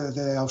end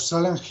the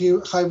Australian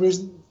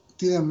hybrids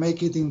didn't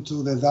make it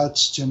into the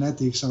Dutch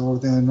genetics or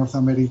the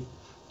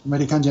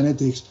American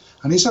genetics.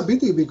 And it's a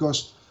pity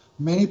because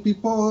many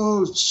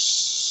people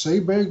say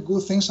very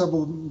good things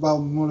about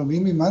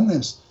Mulumimi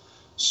madness.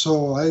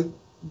 So I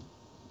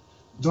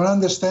don't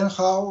understand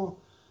how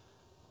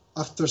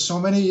after so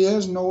many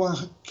years, no one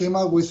came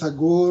up with a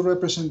good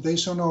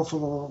representation of a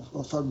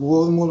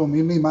good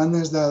Mulumimi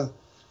madness that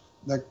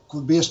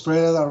could be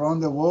spread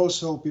around the world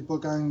so people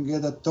can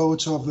get a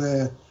touch of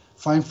the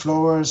fine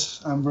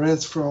flowers and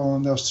breads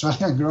from the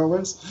Australian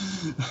growers.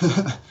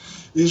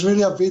 It's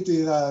really a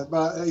pity that,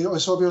 but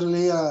it's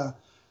obviously a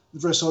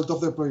result of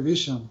the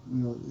prohibition.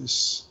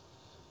 It's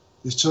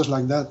just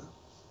like that.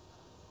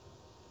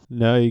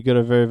 No, you got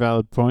a very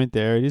valid point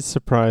there. It is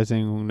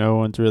surprising no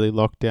one's really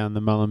locked down the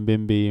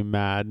Mullumbimby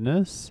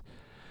madness.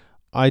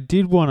 I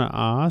did want to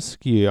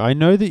ask you, I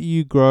know that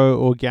you grow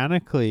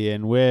organically,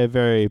 and we're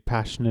very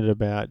passionate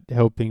about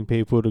helping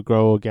people to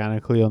grow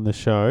organically on the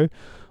show.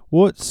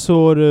 What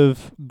sort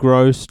of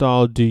grow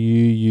style do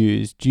you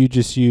use? Do you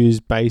just use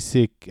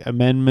basic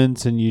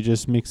amendments and you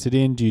just mix it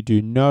in? Do you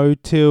do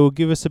no-till?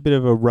 Give us a bit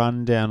of a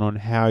rundown on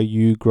how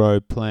you grow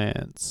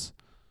plants.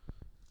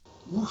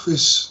 Oof,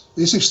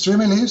 it's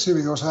extremely easy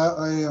because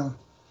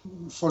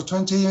for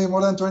 20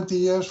 more than 20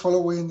 years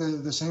following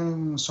the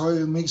same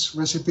soil mix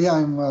recipe.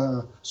 I'm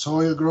a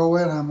soil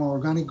grower, I'm an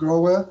organic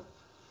grower.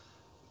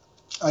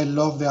 I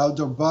love the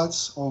outdoor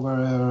buds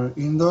over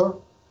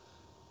indoor.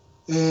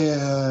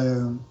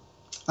 Uh,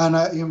 and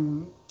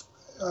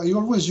I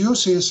always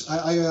use is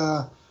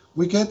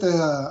we get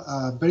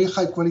a very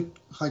high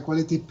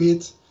quality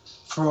peat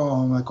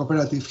from a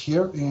cooperative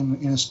here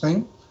in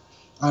Spain,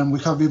 and we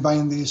have been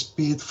buying this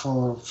peat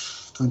for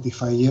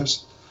 25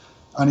 years,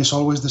 and it's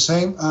always the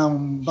same.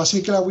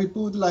 Basically, we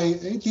put like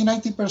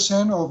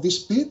 80-90% of this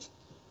peat,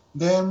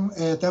 then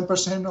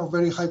 10% of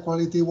very high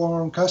quality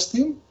worm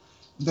casting,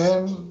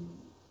 then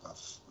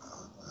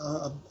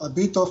a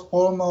bit of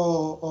palm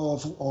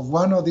of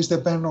guano. This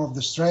depends on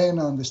the strain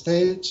and the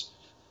stage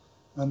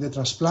and the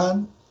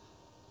transplant.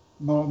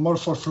 More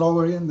for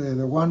flowering, the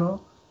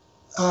guano.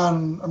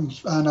 And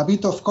a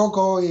bit of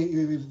cocoa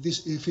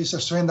if it's a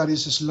strain that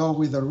is slow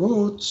with the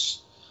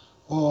roots,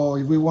 or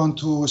if we want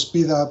to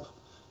speed up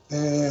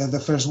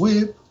the first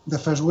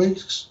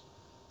weeks,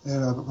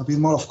 a bit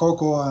more of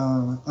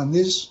cocoa and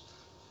this.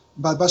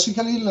 But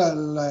basically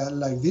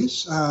like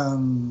this.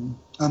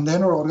 And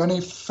then our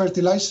organic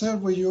fertilizer,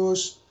 we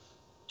use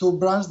two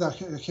brands that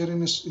here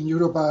in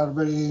Europe are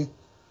very,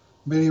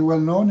 very well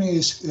known.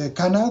 Is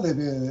Cana,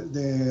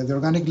 the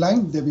organic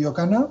line, the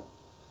Biocana,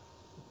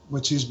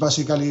 which is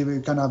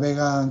basically Cana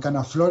Vega and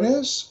Cana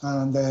Flores,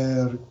 and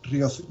the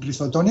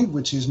Rhizotonic,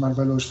 which is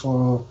marvelous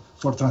for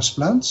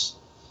transplants.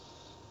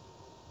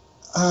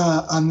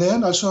 And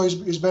then also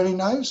it's very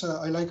nice.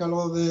 I like a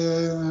lot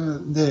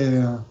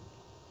the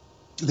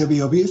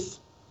BioBeef,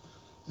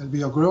 el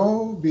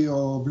BioGrow,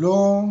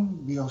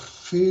 BioBloom,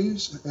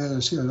 BioFish,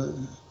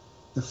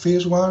 the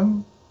fish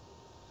one.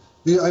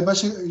 I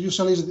basically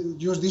usually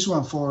use this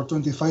one for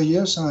 25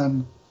 years,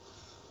 and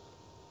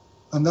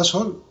that's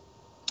all.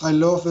 I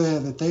love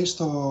the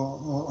taste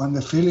and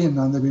the feeling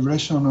and the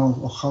vibration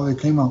of how they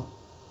came out.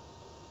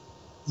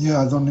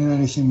 Yeah, I don't need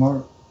anything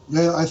more.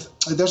 Yeah,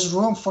 there's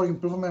room for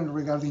improvement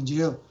regarding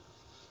yield,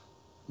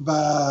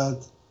 but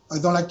I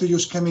don't like to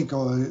use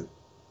chemical.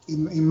 It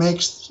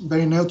makes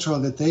very neutral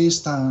the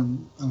taste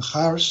and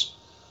harsh,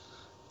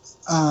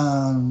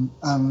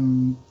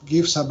 and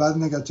gives a bad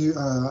negative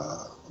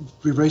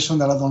vibration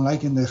that I don't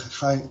like in the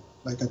high,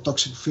 like a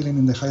toxic feeling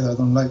in the high that I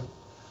don't like.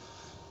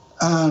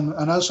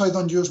 And also I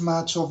don't use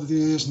much of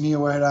these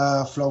new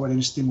era flowering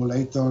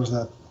stimulators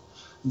that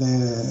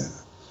the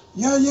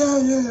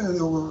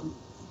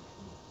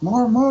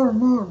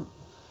more.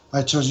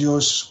 I just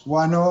use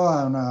guano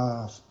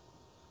and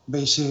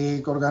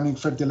basic organic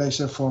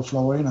fertilizer for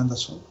flowering, and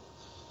that's all.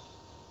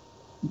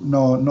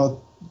 No, not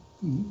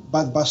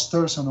bad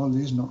busters and all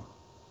this. No.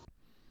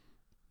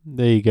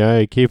 There you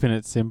go, keeping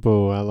it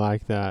simple. I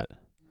like that.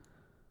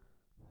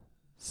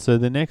 So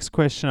the next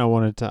question I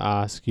wanted to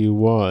ask you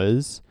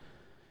was,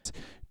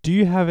 do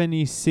you have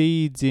any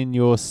seeds in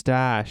your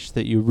stash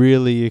that you're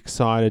really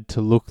excited to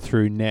look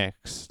through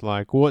next?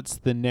 Like, what's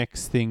the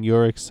next thing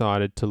you're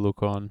excited to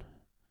look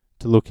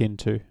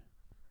into?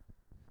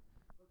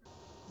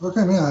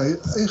 Okay, I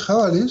have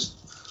a list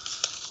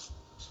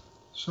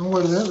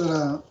somewhere there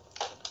that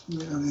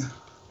yeah,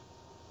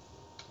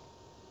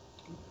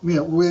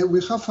 Yeah,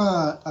 we have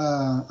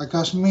a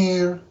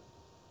Kashmir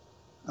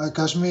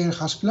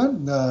hash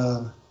plant.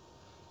 The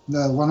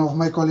one of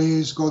my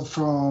colleagues got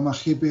from a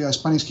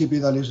Spanish hippie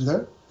that lives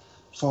there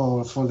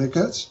for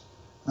decades,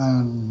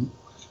 and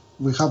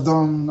we have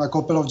done a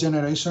couple of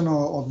generations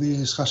of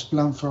this hash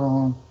plant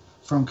from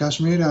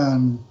Kashmir,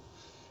 and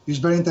it's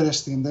very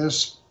interesting.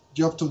 There's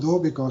job to do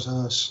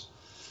because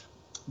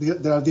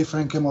there are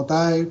different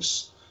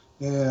chemotypes,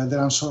 there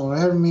are solar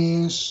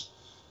hermes,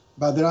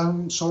 but there are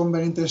some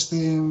very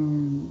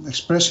interesting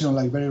expression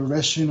like very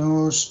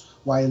resinous,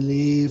 wide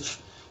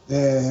leaf,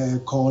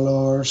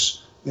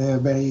 colors,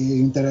 very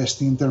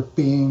interesting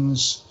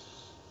terpenes.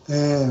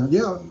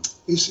 Yeah,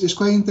 it's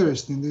quite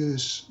interesting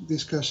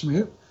this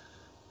Kashmir.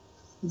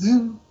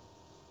 Then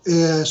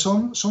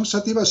some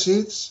sativa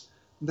seeds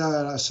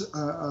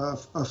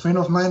that a friend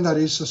of mine that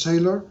is a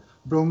sailor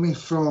brought me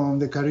from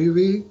the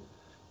Caribbean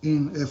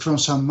from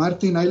San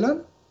Martin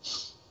Island.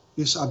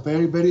 It's a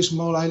very very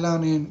small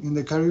island in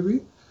the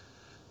Caribbean.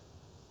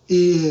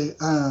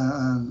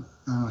 And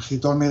he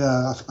told me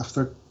that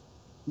after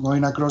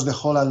going across the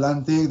whole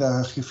Atlantic,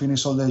 that he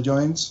finished all the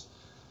joints,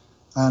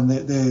 and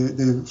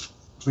they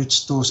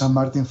reached to San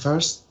Martin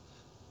first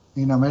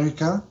in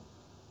America.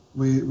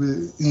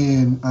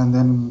 And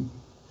then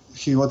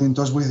he got in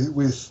touch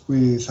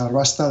with a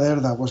Rasta there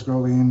that was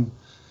growing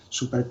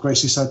super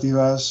crazy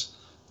sativas,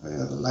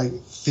 like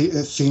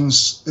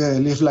things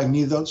live like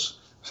needles.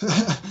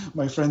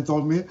 My friend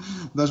told me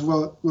that's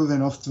what good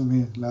enough to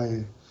me.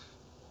 Like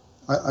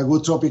a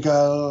good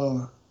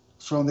tropical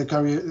from the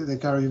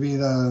Caribbean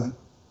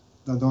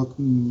that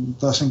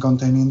doesn't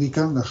contain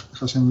indica, that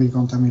hasn't been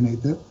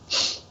contaminated.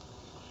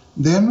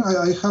 Then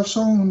I have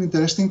some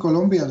interesting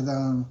Colombia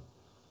that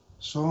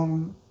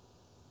some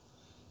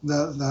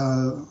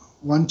the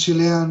one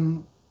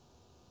Chilean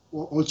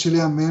old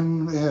Chilean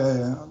man.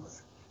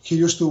 He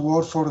used to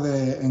work for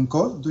the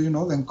ENCOD. Do you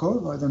know the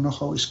ENCOD? I don't know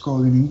how it's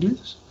called in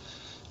English.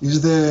 It's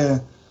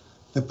the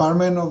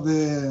Department of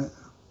the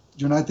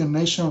United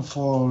Nations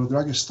for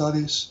Drug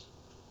Studies.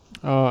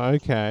 Oh,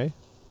 okay.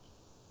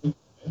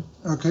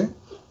 Okay.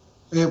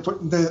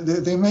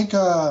 They make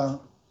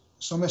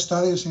some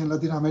studies in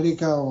Latin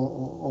America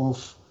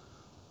of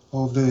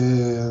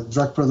the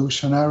drug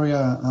production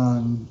area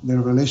and the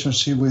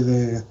relationship with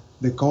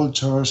the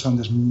cultures and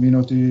the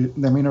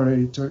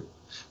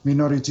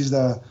minorities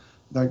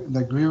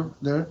that grew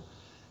there.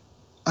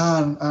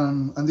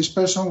 And this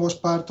person was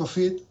part of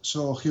it,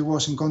 so he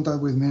was in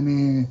contact with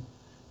many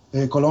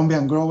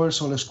Colombian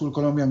growers, old school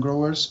Colombian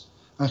growers,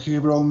 and he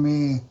brought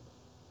me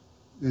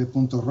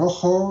Punto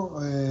Rojo,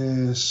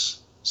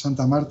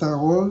 Santa Marta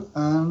Gold,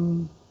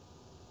 and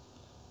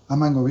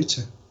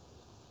Mangoviche.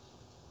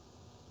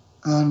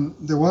 And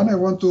the one I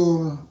want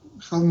to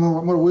have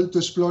more will to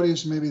explore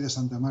is maybe the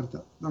Santa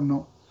Marta. Don't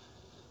know.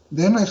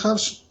 Then I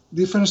have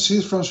different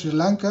seeds from Sri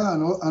Lanka,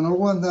 and all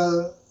one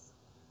that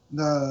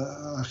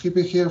a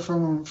hippie here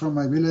from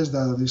my village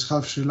that is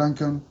half Sri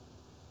Lankan,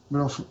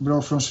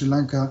 brought from Sri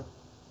Lanka,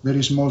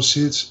 very small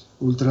seeds,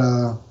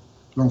 ultra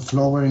long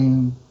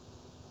flowering,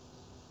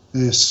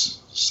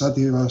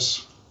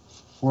 sativas,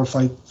 4 or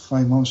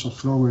 5 months of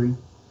flowering.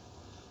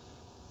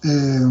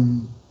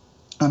 And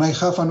I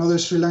have another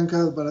Sri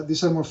Lanka, but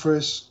these are more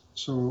fresh.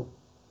 So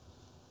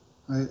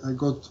I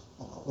got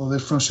other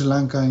from Sri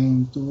Lanka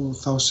in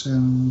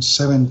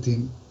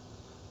 2017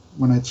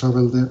 when I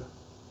traveled there.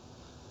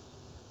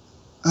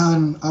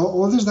 And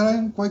others that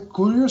I'm quite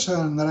curious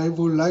and that I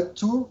would like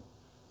to,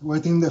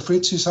 waiting in the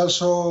fridge is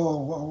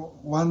also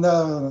one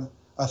that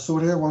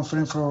Azure, one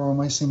friend from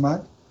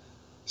ICMAC,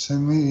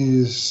 sent me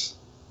is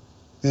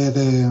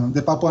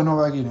the Papua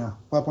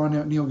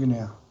New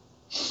Guinea.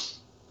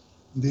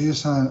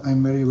 This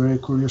I'm very, very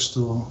curious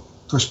to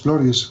explore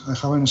this. I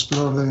haven't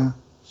explored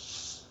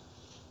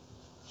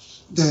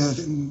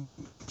the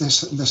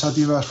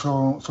sativas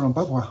from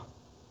Papua.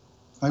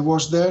 I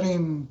was there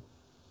in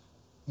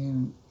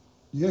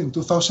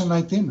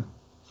 2019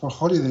 for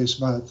holidays,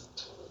 but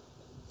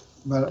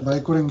I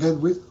couldn't get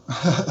with.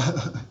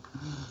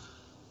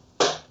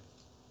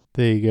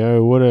 There you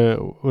go.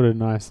 What a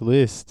nice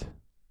list.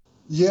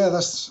 Yeah,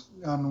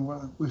 and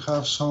we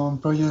have some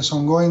projects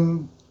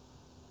ongoing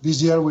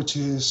this year, which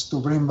is to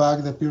bring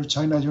back the pure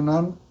China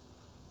Yunnan,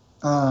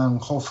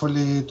 and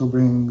hopefully to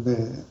bring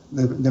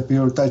the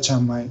pure Tai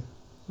Chiang Mai.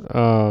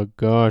 Oh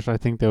gosh, I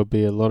think there'll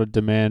be a lot of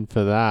demand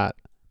for that.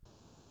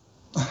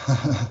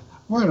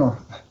 Bueno,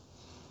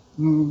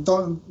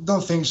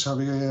 don't think so.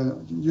 Because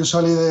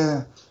usually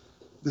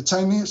the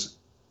Chinese,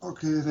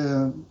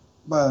 okay,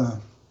 but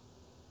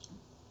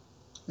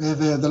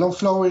the long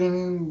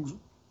flowering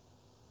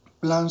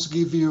plants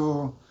give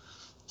you,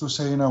 to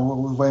say,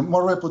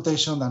 more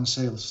reputation than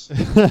sales.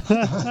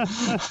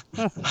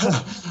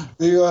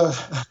 Because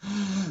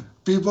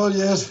people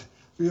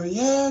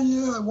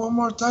yeah, one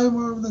more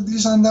time,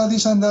 this and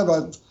that,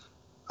 but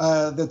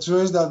the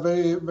truth is that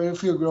very, very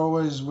few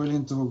growers is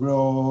willing to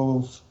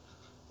grow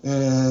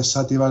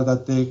sativas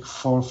that take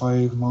 4 or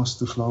 5 months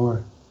to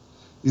flower.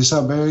 It's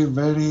a very,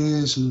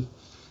 very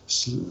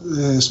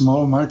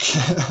Small market.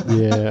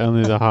 Yeah,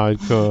 only the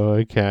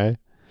hardcore. Okay.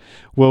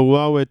 Well,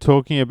 while we're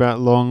talking about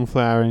long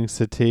flowering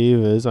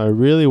sativas, I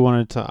really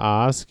wanted to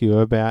ask you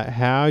about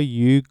how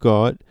you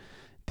got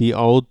the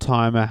old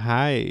timer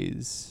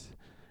haze.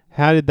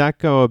 How did that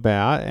go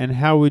about, and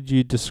how would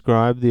you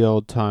describe the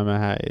old timer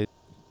haze?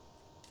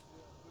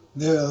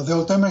 The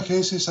Oldtimer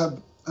Haze is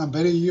a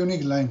very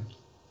unique line.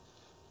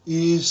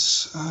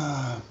 Is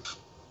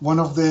one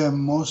of the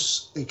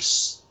most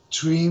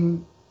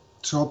extreme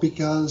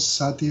tropical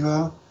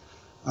sativa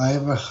I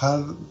ever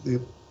had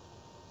the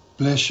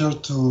pleasure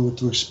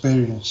to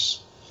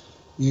experience.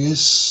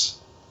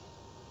 Is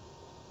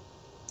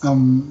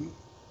um,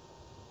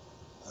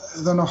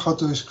 I don't know how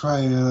to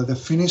describe the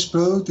finished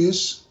product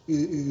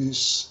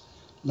is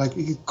like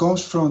it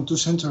comes from 2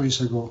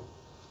 centuries ago.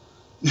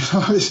 You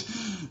know,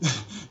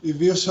 if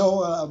you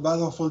show a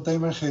bag of old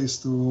timer haze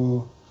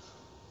to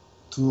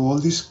all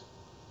these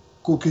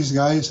cookies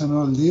guys and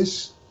all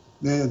this,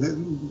 they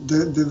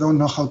don't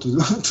know how to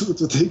do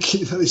to take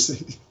it. They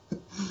say,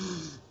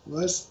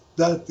 what's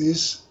that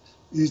is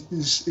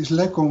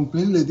like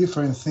completely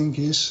different thing.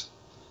 Is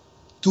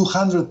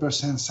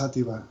 200%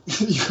 sativa.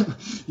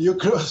 you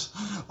cross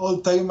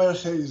old timer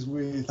haze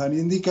with an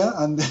indica,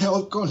 and the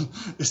all con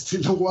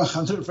still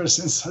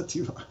 100%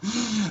 sativa.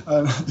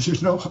 And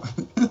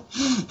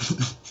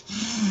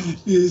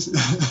is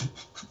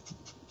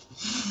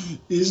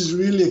is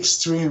really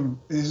extreme.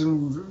 It's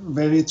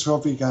very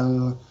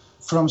tropical.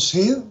 From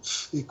seed,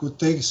 it could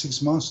take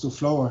 6 months to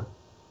flower.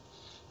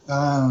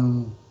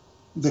 And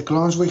the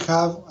clones we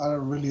have are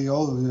really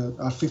old,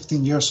 are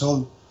 15 years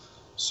old.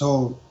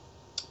 So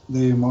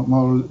they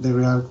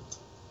react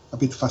a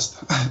bit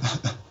faster.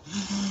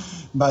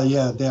 But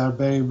yeah, they are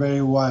very,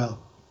 very wild.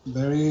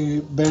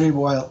 Very, very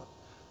wild.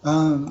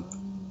 Um,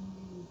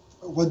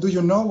 what do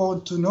you know?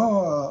 Want to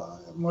know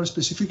more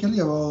specifically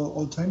about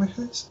old timer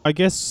haze? I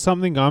guess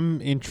something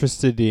I'm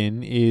interested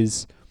in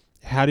is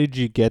how did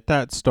you get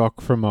that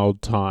stock from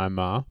Old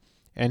Timer,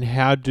 and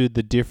how do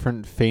the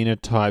different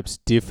phenotypes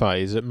differ?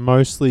 Is it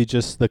mostly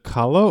just the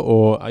color,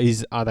 or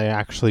are they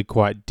actually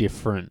quite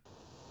different?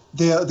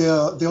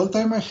 The old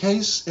timer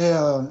haze,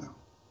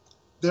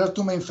 there are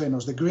two main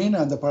phenos, the green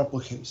and the purple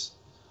haze.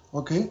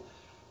 Okay?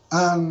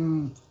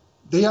 And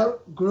they are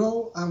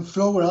grow and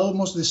flower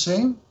almost the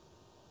same.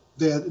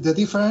 The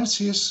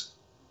difference is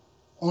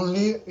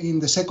only in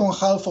the second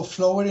half of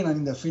flowering and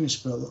in the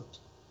finished product.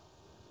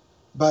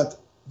 But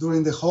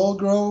during the whole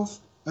growth,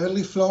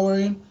 early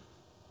flowering,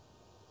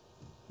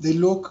 they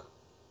look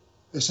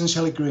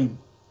essentially green.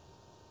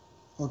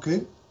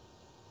 Okay?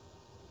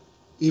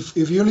 If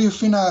you live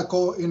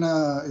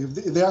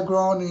if they are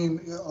grown in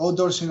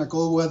outdoors in a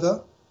cold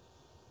weather,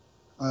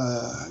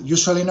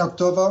 usually in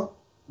October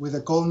with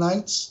the cold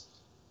nights,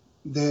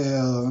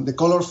 the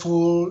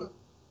colorful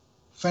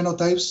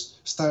phenotypes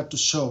start to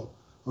show.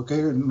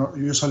 Okay,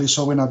 usually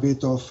showing a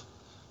bit of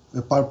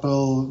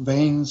purple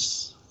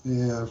veins,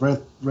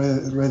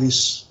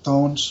 reddish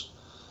tones.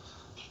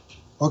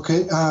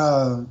 Okay,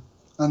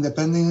 and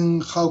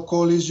depending how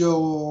cold is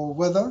your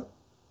weather,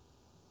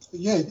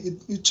 yeah,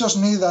 it just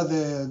needs that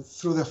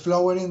through the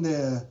flowering,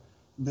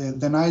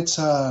 the nights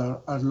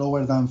are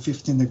lower than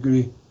 15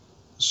 degrees.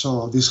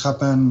 So this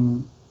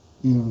happen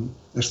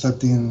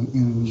except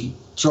in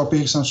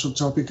tropics and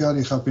subtropical,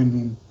 it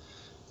happen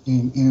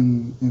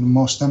in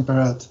most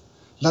temperate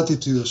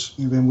latitudes,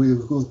 even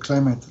with good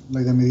climate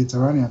like the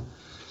Mediterranean.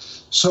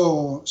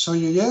 So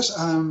yes,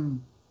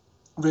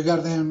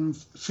 regarding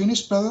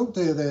finished product,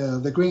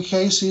 the green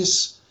haze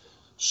is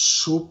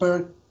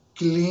super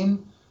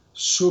clean,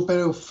 super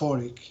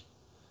euphoric,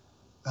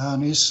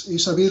 and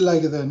it's a bit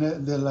like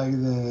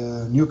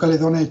the New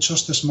Caledonia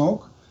just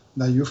smoke,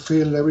 that you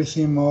feel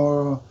everything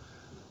more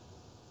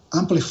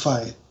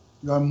amplified.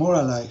 You are more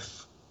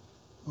alive.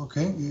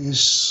 Okay,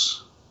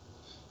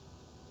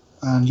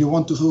 and you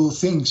want to do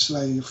things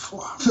like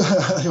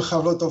you have a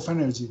lot of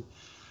energy.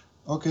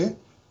 Okay,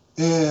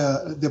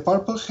 the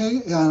purple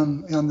haze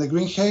and the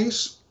green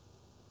haze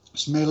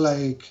smell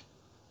like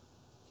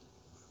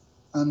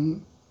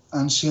an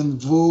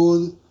ancient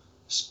wood,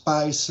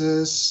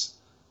 spices,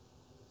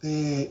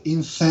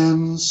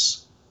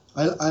 incense.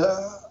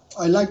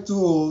 I like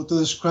to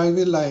describe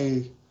it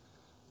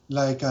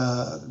like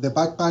the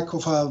backpack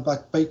of a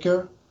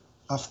backpacker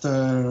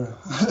after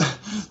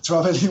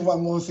traveling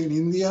 1 month in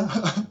India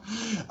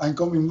and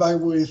coming back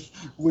with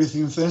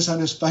incense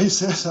and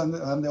spices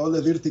and all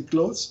the dirty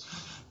clothes.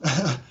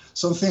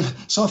 something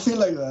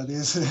like that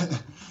is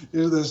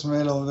the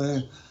smell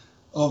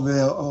of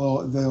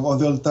the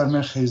old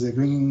timer haze, the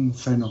green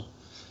pheno.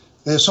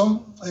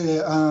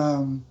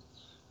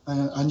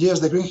 And yes,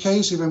 the green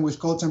haze, even with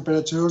cold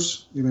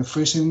temperatures, even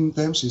freezing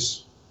temps,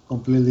 is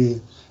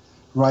completely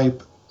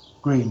ripe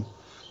green.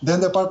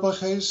 Then the purple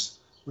haze,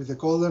 with the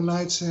colder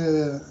nights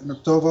in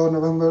October,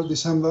 November,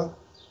 December,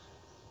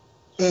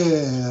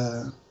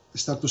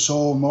 start to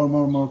show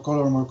more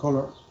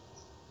color.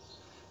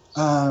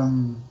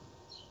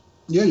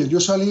 Yeah,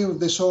 usually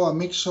they show a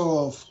mix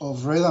of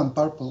red and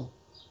purple.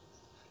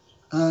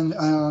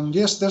 And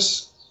yes,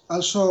 there's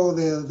also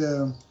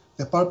the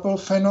purple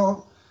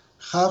phenol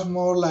have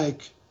more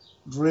like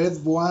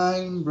red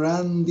wine,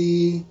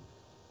 brandy,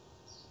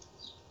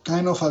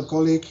 kind of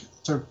alcoholic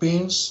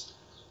terpenes,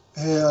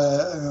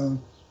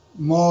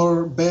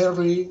 more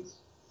berry,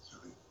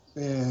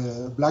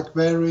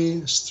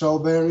 blackberry,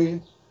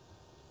 strawberry.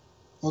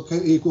 Okay,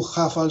 it could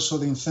have also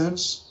the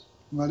incense,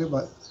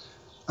 vale?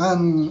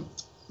 And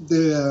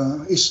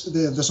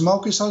the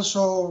smoke is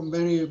also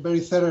very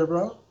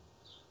cerebral.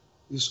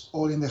 It's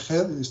all in the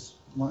head,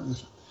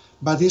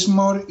 but it's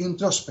more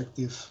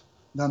introspective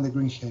than the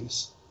green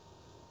haze.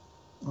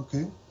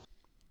 Okay.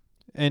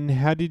 And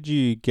how did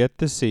you get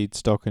the seed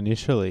stock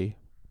initially?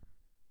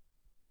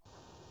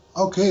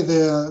 Okay,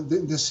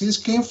 the seeds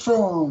came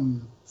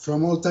from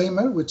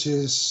Oldtimer, which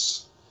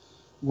is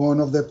one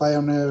of the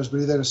pioneers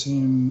breeders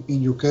in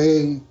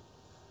UK.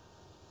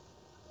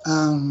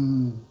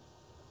 And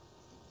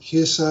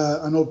he's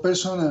an old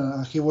person,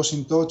 and he was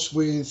in touch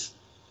with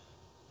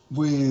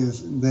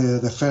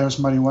the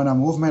first marijuana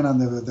movement and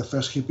the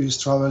first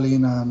hippies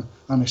traveling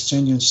and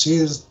exchanging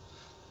seeds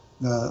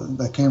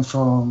that came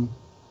from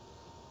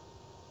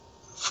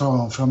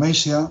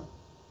Asia.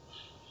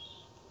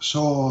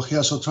 So he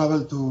also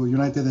traveled to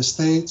United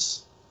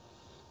States.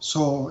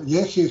 So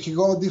yeah, he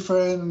got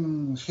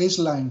different haze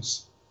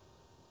lines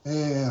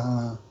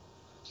that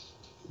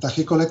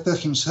he collected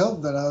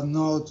himself that are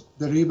not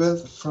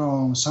derived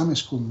from some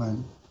school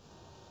man.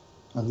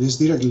 At least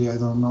directly, I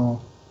don't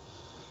know.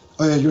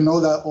 You know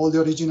that all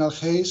the original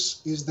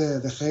haze is the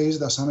haze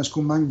that Sam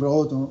Schoolman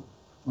brought on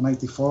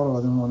 84 or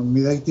I don't know,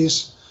 mid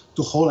 80s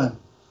to Holland.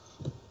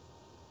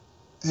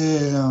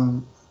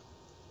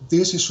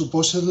 This is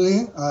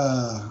supposedly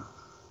a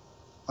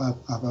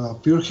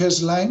pure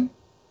haze line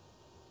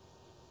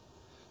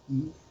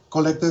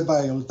collected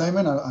by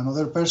Oldtimer,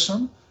 another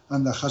person,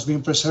 and that has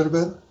been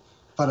preserved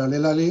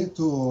parallelly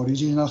to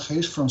original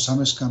haze from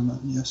Sam Scanman,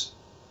 yes.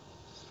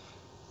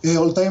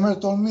 Oldtimer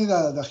told me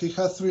that he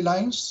had 3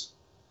 lines,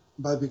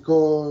 but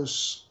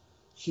because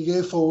he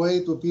gave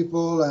away to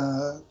people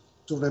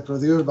to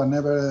reproduce, but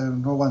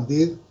no one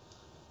did.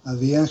 At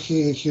the end,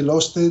 he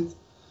lost it,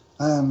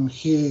 and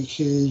he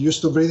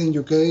used to breed in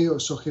UK,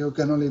 so he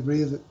can only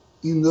breed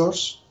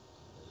indoors.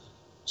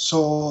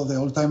 So the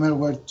Oldtimer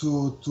were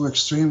too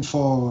extreme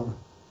for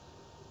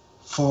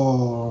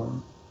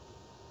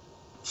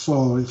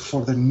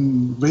the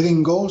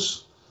breeding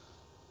goals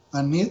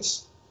and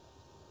needs.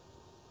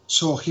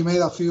 So he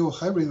made a few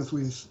hybrids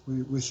with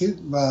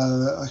it,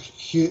 but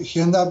he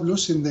ended up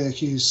losing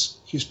his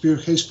pure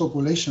haze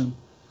population.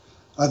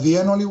 At the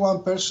end, only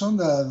one person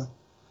that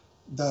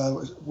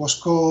was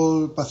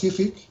called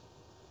Pacific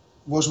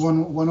was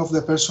one of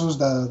the persons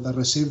that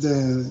received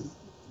the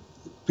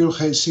pure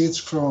haze seeds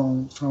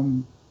from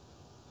him,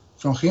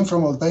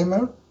 from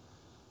Oldtimer,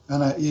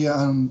 and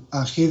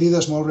he did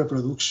a small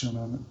reproduction.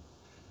 And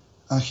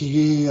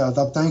at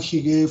that time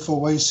he gave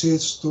away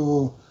seeds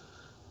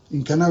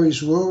in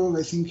cannabis world,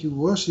 I think it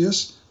was,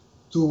 yes,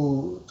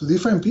 to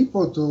different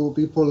people, to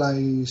people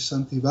like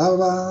Santi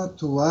Baba,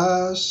 to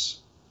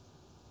us,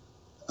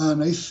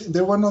 and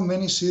there were not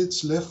many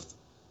seeds left.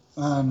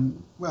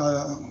 And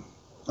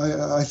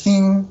I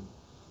think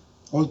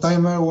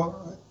Oldtimer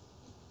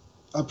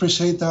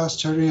appreciate us,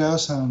 cherish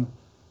us, and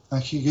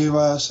he gave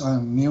us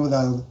and knew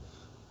that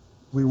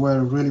we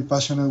were really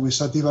passionate with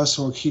sativa,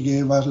 so he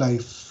gave us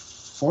like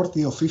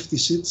 40 or 50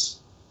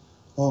 seeds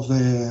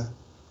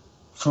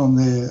from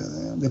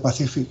the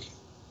Pacific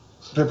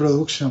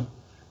reproduction,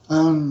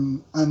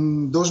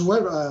 and those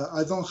were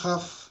I don't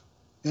have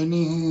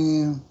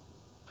any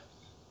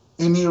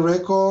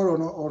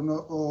record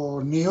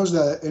or news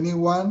that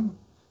anyone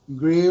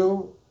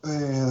grew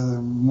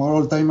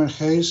more Oldtimer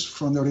haze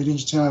from the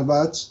original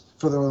batch,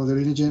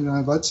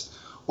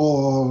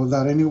 or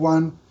that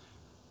anyone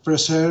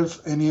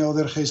preserved any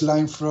other haze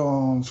line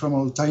from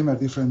Oldtimer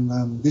different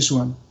than this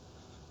one.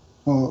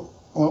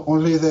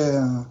 Only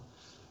the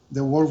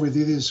work we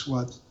did is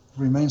what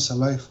remains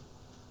alive.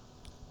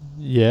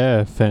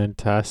 Yeah,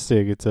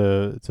 fantastic. It's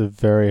a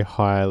very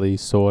highly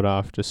sought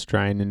after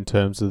strain in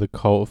terms of the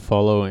cult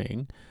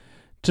following.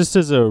 Just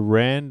as a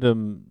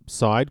random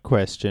side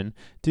question,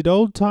 did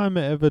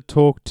Oldtimer ever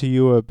talk to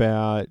you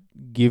about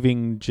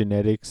giving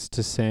genetics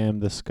to Sam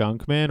the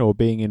Skunk Man or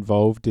being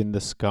involved in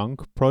the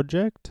skunk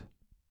project?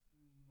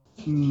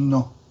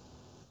 No.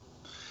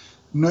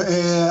 No,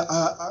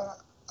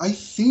 I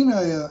think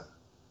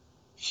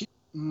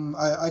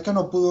I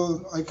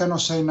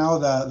cannot say now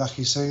that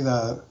he say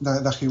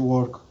that he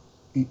worked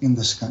in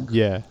the skunk.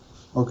 Yeah.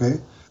 Okay,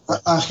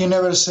 and he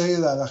never say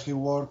that he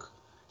worked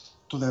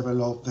to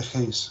develop the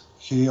haze.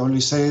 He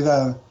only say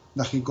that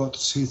he got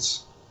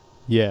seeds.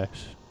 Yes.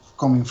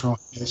 Coming from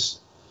haze.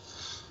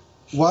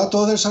 What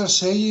others are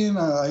saying,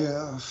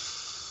 I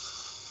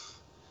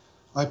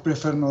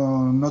prefer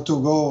not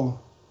to go.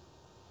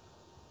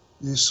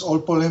 It's all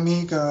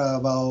polemic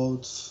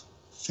about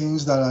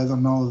things that I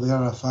don't know they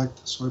are a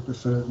fact, so I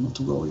prefer not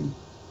to go in.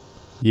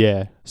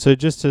 Yeah. So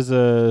just as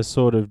a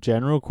sort of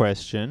general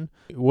question,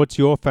 what's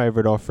your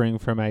favorite offering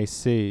from Ace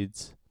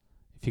Seeds?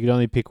 If you could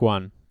only pick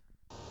one.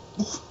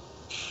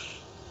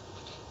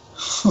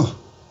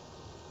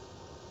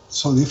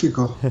 So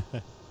difficult.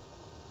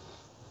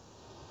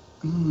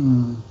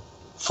 Hmm.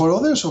 For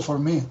others or for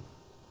me?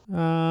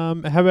 How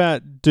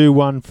about do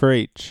one for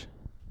each?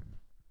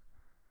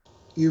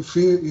 If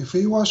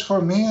it was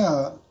for me,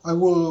 I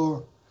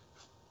will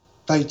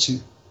Tai Chi.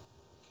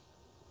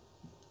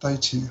 Tai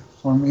Chi.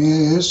 For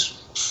me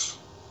is,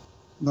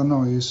 don't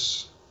know,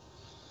 is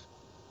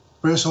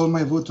press all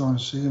my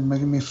buttons. It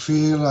make me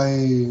feel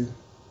like,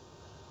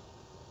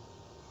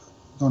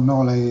 don't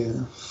know, like,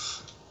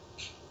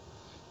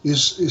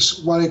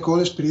 is what I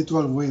call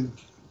spiritual weed.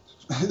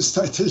 I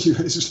tell you,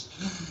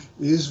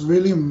 it's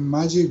really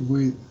magic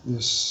weed.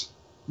 It's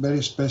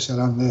very special,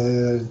 and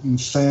the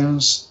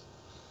incense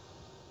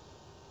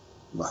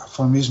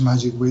for me is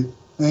magic weed.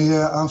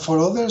 And for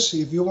others,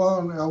 if you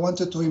want, I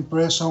wanted to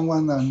impress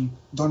someone and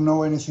don't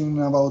know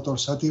anything about our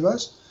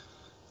sativas,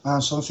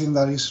 and something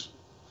that is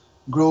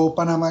grow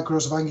Panama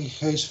cross-banking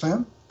haze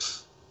fem,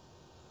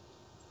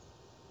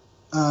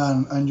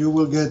 and you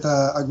will get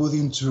a good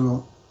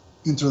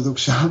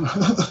introduction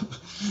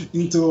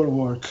into our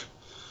work.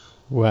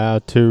 Wow,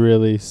 two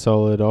really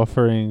solid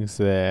offerings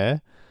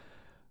there.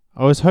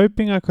 I was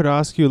hoping I could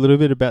ask you a little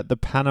bit about the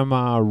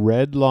Panama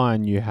red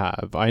line you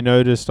have. I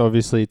noticed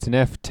obviously it's an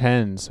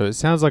F10, so it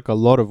sounds like a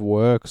lot of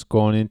work's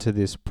gone into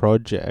this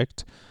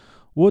project.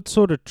 What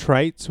sort of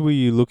traits were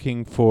you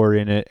looking for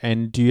in it,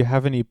 and do you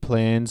have any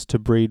plans to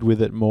breed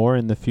with it more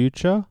in the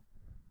future?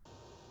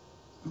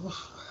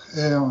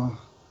 Uh,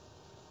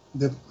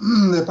 the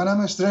the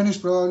Panama strain is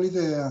probably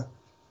the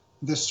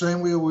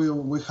strain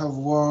we have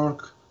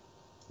worked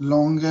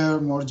longer,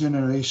 more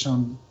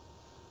generation,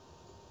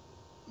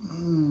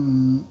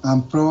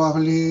 and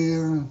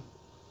probably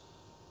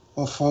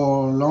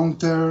for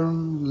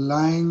long-term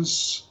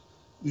lines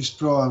is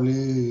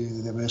probably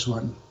the best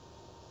one.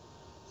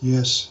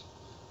 Yes.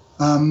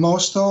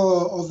 Most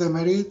of the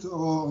merit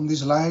on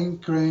this line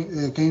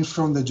came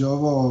from the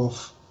job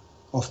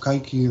of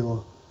Kaiki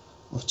or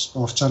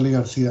of Charlie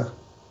Garcia.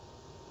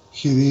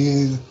 He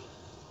did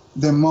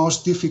the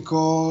most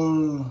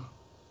difficult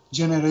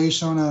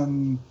generation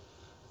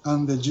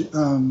and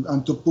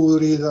to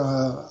put it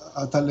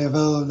at a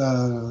level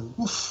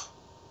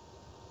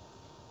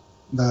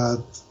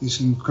that is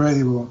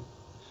incredible.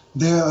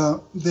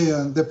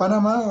 The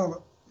Panama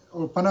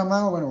or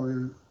Panama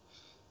well,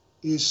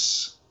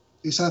 is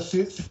a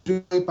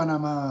three-way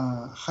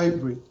Panama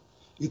hybrid.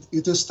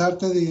 It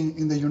started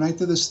in the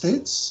United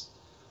States.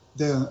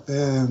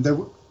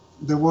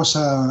 There was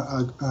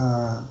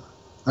a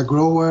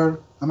grower,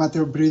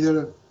 amateur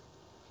breeder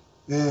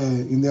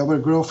in the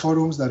overgrow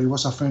forums that he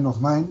was a friend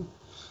of mine,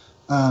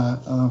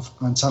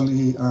 and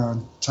Charlie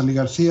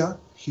Garcia.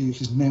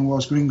 His name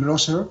was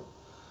Greengrocer,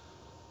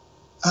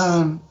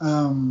 and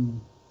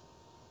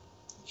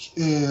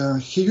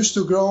he used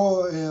to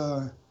grow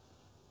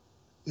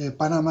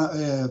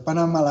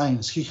Panama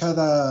lines. He had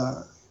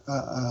a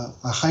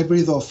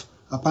hybrid of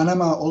a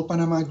Panama old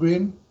Panama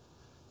green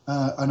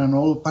and an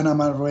old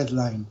Panama red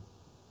line.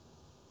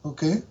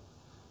 Okay,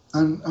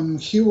 and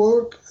he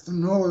worked, I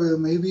don't know,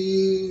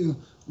 maybe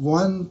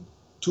 1,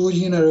 2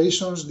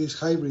 generations this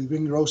hybrid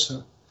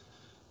greengrocer.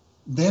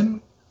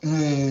 Then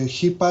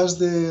he passed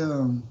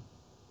the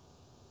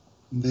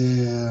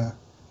the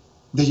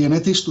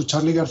genetics to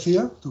Charlie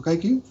Garcia, to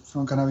Kaiki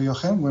from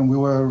Canabiogen when we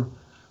were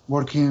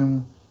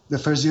working the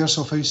first years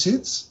of ACE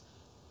seeds,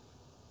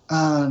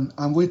 and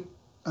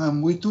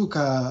we took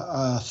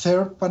a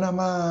third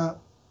Panama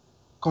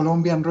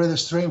Colombian red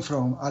strain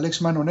from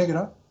Alex Mano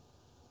Negra,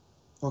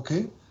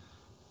 okay,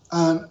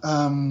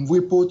 and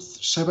we put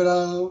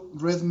several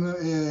red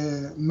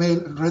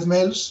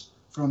males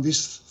from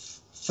this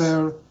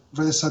third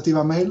red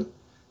sativa male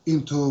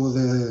into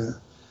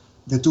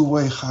the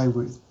two-way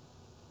hybrid,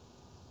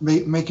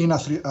 making a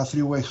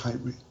three-way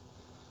hybrid,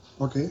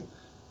 okay.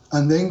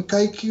 And then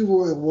Kaiki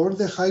worked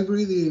the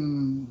hybrid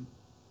in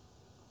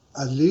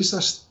at least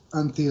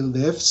until the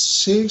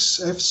F6,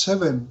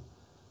 F7,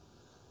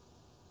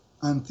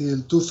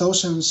 until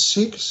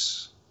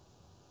 2006.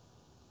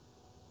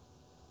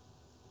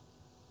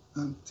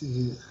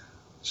 Until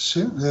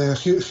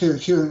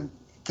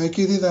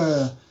Kaiki did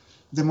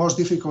the most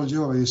difficult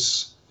job.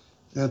 Is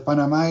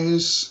Panama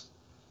is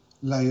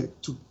like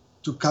to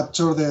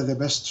capture the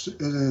best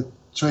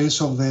traits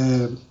of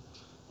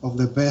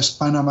the best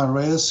Panama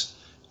reds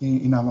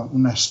in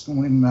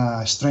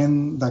a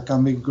strain that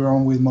can be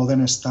grown with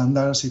modern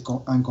standards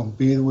and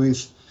compete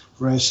with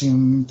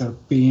resin,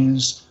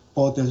 terpenes,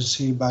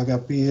 potency, bag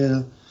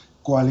appeal,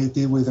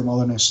 quality with the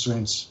modern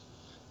strains.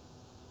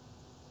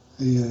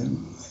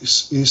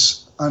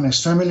 Is an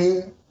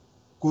extremely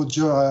good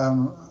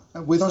job.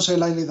 We don't say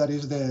lightly that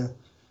is the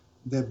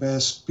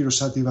best pure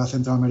sativa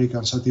Central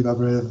American sativa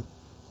bred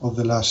of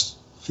the last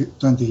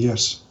 20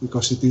 years,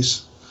 because it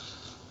is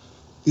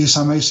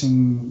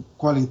amazing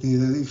quality.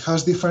 It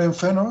has different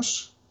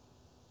phenos.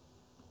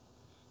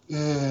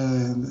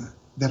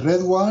 The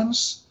red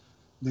ones,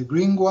 the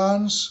green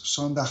ones,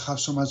 some that have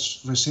so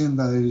much resin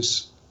that it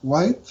is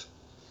white,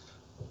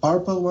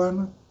 purple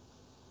one,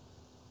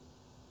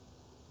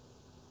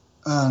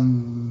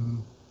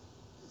 and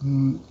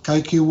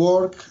Kaiki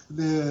work,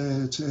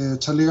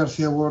 Charlie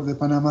Garcia worked the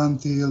Panama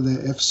until the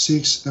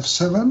F6,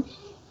 F7.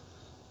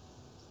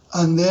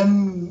 And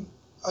then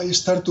I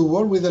started to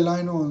work with the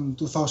line on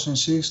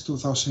 2006,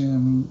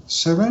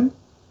 2007.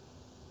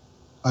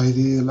 I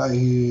did like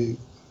 2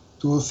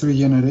 or 3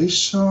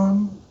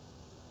 generations.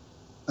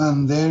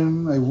 And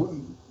then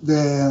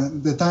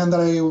the time that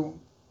I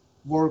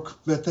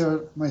worked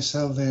better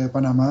myself, the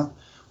Panama,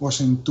 was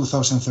in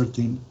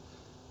 2013,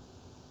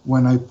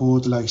 when I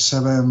put like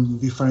 7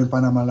 different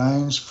Panama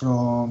lines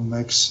from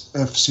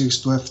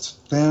F6 to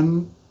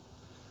F10,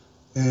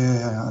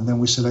 and then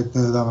we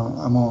selected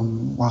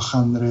among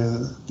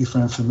 100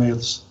 different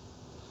females.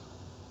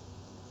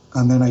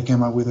 And then I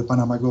came up with the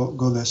Panama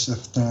Goddess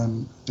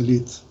F10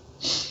 Elite,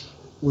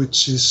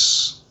 which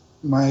is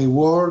my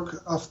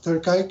work after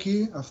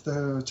Kaiki,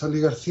 after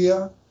Charlie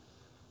Garcia,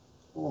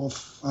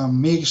 of a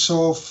mix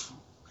of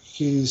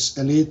his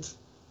Elite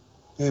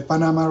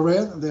Panama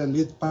Red, the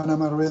Elite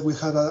Panama Red we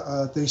had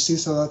at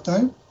ACE at that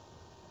time,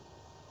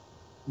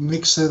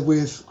 mixed it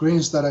with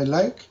greens that I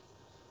like,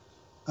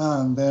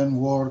 and then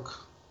work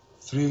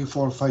 3,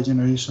 4, 5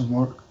 generation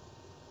work.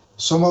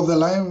 Some of the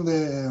line,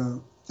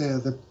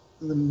 the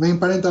main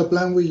parental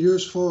plant we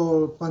use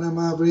for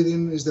Panama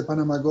breeding is the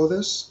Panama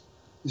Goddess.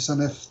 It's an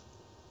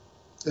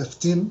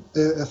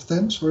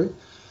F10, sorry,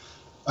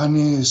 and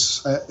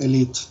is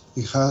elite.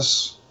 It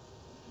has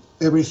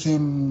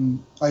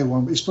everything I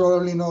want. It's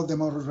probably not the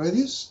more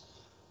readiest,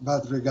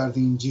 but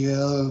regarding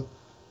GL,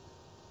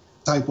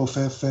 type of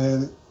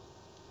effect,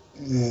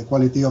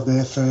 quality of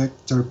the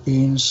effect,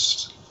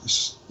 terpenes,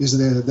 is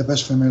the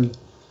best female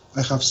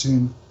I have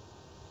seen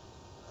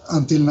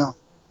until now.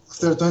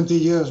 After 20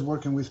 years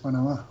working with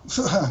Panama.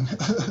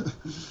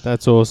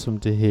 That's awesome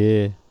to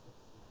hear.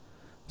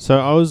 So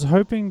I was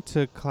hoping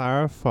to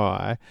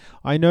clarify.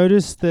 I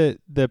noticed that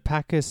the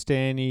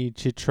Pakistani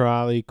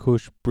Chitrali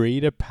Kush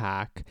breeder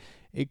pack,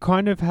 it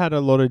kind of had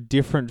a lot of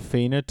different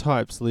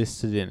phenotypes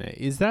listed in it.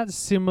 Is that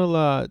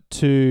similar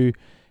to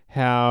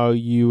how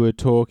you were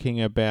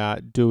talking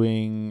about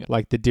doing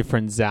like the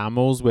different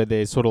Zamels where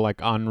they're sort of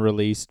like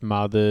unreleased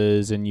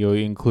mothers and you're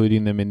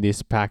including them in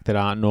this pack that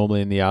aren't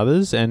normally in the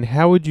others? And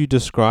how would you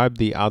describe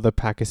the other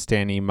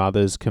Pakistani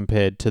mothers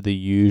compared to the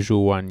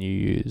usual one you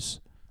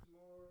use?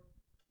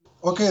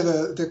 Okay,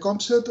 the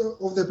concept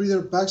of the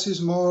breeder packs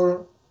is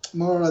more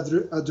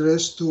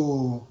addressed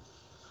to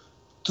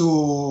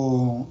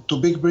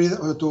big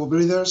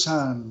breeders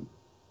and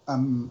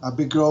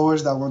big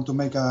growers that want to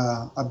make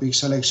a big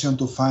selection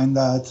to find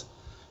that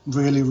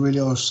really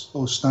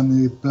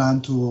outstanding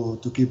plant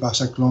to keep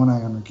as a clone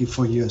and keep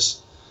for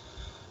years.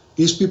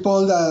 It's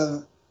people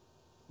that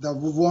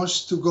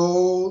wants to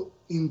go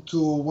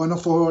into one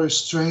of our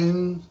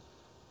strain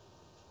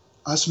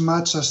as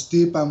much as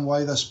deep and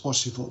wide as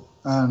possible.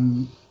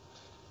 And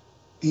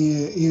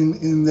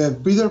in the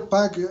breeder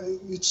pack,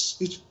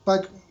 each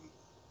pack,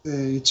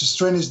 each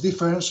strain is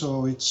different,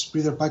 so each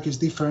breeder pack is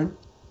different.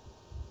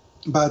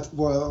 But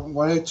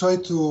what I try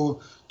to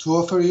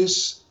offer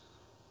is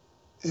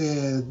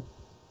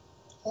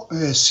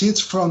seeds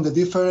from the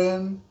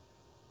different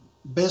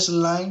best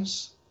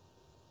lines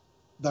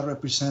that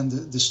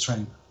represent the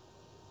strain.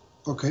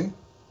 Okay.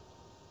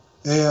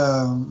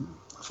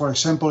 For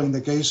example, in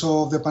the case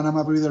of the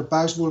Panama breeder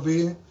packs, will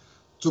be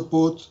to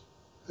put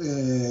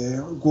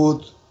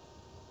good,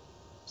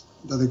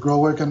 that the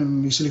grower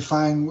can easily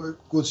find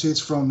good seeds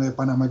from the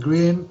Panama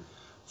green,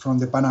 from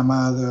the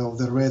Panama of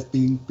the red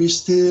pink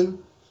pistil,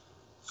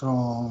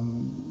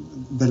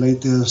 from the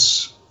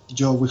latest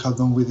job we have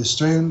done with the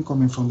strain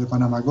coming from the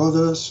Panama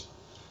Goddess,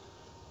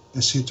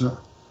 etc.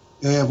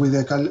 With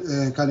the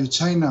Cali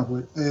China,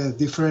 with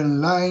different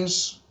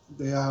lines,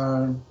 they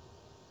are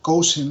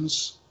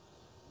cousins.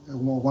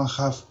 One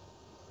have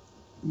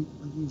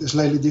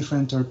slightly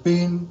different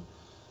terpene,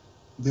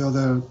 the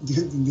other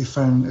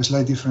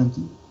slightly different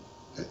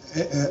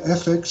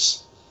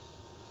effects.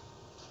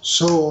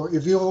 So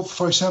if you,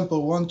 for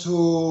example, want to,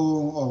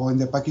 or in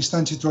the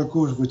Pakistan Chitral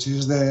Kush, which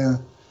is the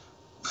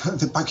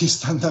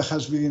Pakistan that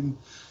has been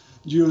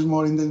used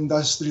more in the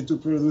industry to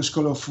produce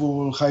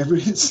colorful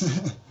hybrids,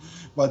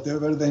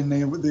 whatever they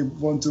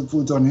want to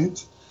put on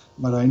it.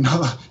 But I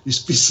know it's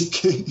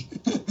PCK.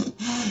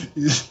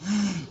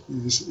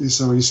 it's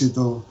so easy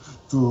to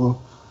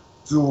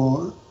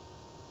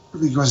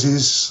because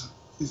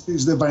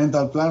it's the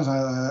parental plans.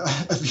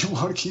 I've been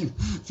working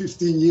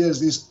 15 years.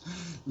 This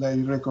like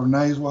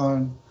recognize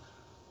one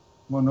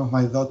of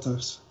my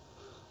daughters.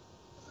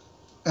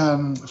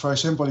 And for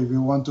example, if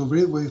you want to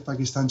breed with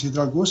Pakistan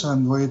Chitral Kush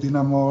and do it in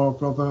a more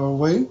proper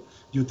way,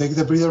 you take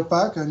the breeder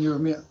pack and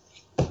you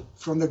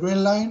from the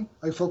green line.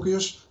 I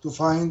focus to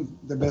find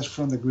the best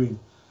from the green.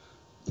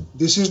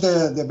 This is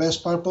the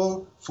best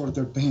purple for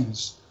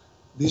terpenes.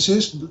 This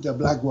is the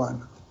black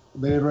one,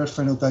 very rare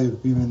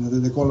phenotype, even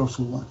the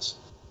colorful ones,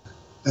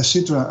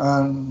 etc.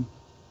 And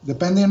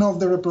depending on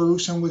the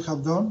reproduction we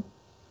have done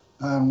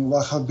and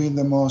what have been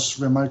the most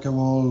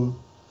remarkable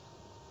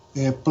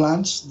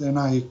plants, then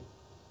I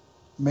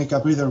make a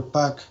breeder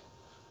pack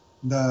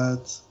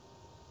that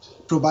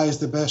provides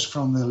the best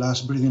from the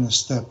last breeding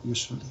step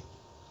usually.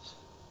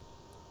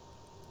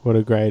 What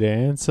a great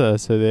answer.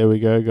 So there we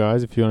go,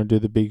 guys. If you want to do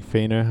the big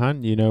pheno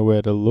hunt, you know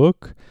where to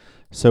look.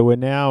 So we're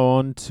now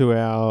on to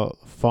our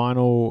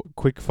final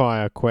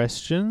quickfire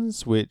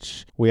questions,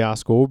 which we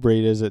ask all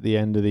breeders at the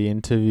end of the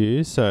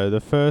interview. So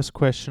the first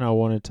question I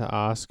wanted to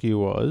ask you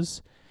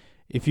was,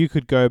 if you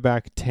could go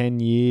back 10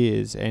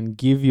 years and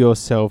give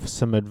yourself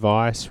some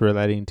advice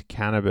relating to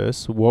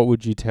cannabis, what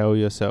would you tell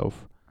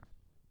yourself?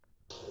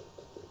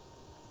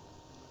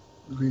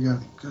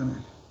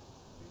 Regarding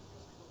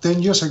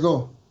 10 years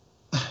ago.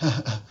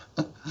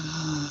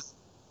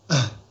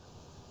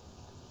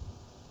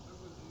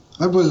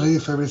 I will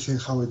leave everything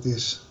how it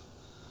is.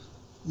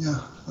 Yeah,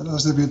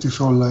 that's the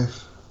beautiful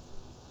life.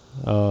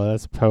 Oh,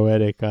 that's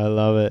poetic. I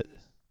love it.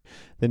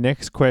 The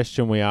next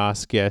question we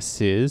ask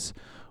guests is,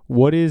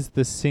 what is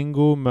the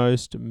single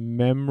most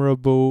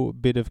memorable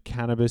bit of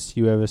cannabis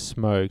you ever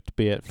smoked?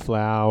 Be it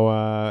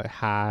flower,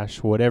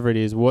 hash, whatever it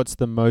is. What's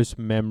the most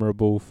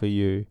memorable for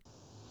you?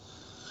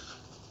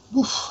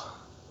 Oof,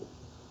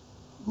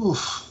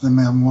 the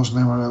most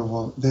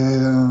memorable.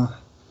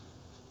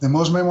 The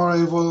most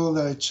memorable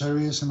that I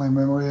cherish in my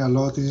memory a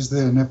lot is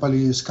the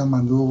Nepalese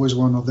Kathmandu, was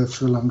one of the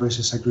few land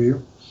races I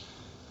grew.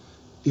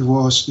 It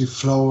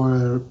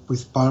flowered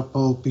with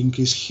purple,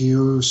 pinkish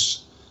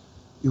hues.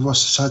 It was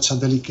such a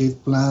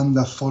delicate plant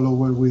that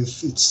followed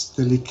with its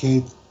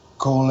delicate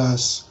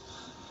colas,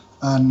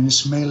 and it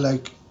smelled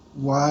like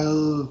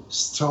wild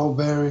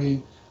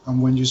strawberry.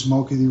 And when you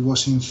smoke it, it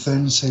was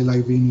intense,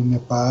 like being in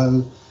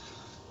Nepal.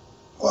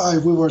 Why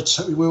we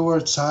were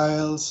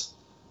childs,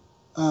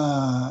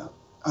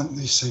 and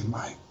they say,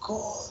 "My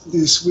God,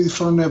 this weed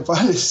from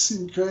Nepal is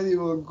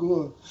incredible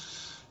good."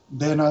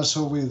 Then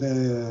also with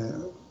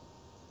the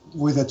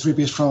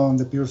trippies from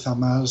the pure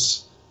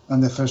thamals,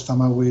 and the first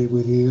thamal we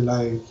did,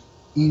 like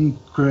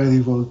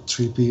incredible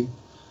trippy.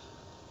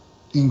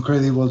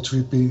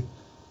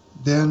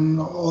 Then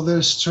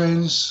other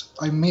strains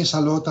I miss a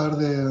lot are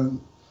the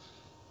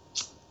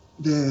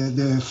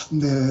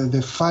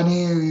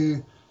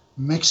funny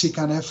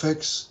Mexican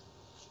effects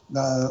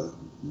that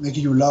make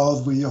you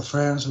loud with your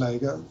friends,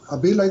 like a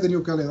bit like the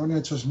New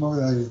Caledonia to smoke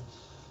that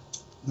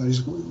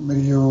is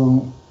make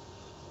you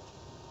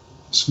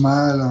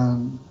smile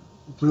and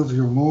improve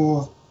your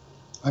mood.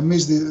 I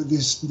miss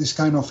this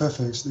kind of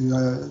effects.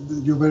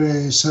 You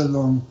very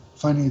seldom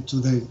find it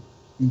today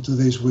in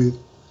today's weed.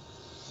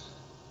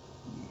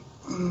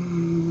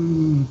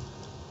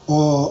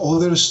 Or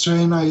other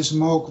strain I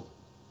smoke,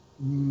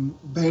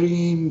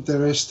 very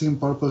interesting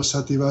purple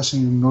sativas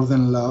in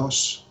northern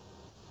Laos,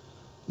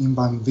 in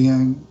Ban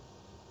Vieng.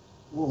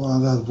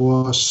 That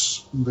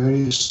was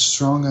very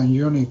strong and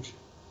unique.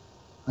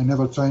 I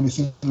never tried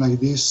anything like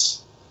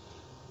this.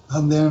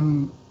 And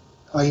then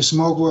I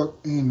smoked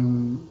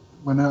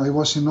when I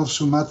was in North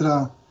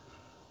Sumatra,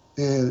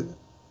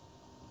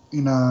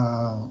 in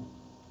a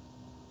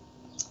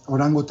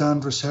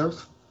orangutan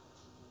reserve.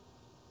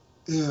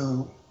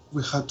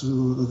 We had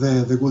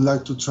the good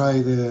luck to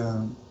try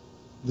the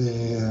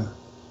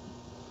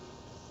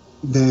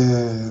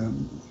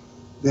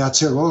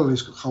HL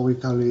is how we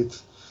call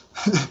it.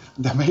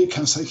 The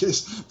Americans, I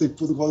guess, they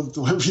put gold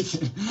to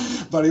everything,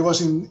 but it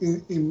was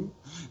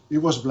it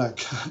was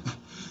black,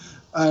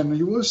 and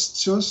it was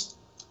just,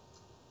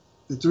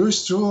 the truth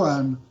is true.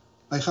 And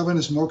I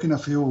haven't smoked in a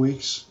few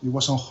weeks. It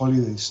was on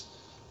holidays,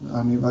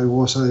 and I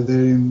was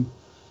there in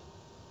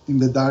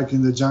the dark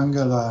in the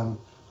jungle,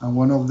 and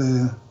one of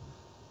the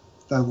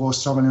that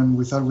was traveling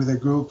with us with a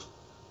group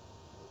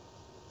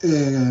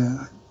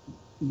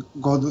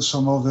got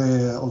some of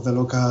the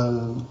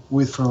local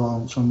weed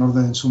from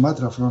northern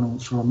Sumatra, from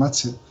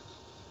Aceh,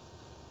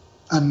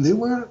 and they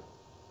were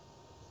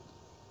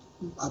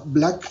a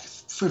black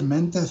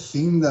fermented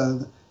thing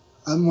that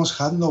almost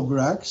had no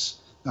bracts,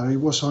 that it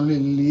was only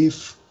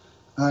leaf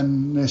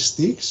and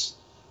sticks.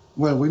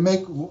 Well, we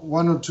make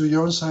 1 or 2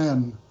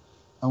 Yonsei,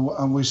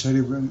 and we said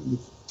it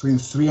between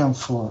 3 and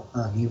 4,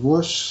 and it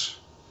was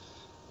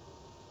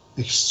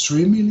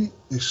extremely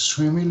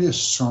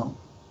strong.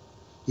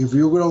 If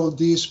you grow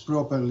this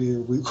properly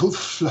with good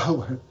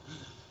flower,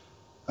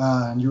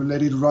 and you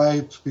let it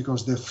ripe,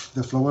 because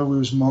the flower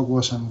we smoked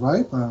wasn't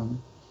ripe,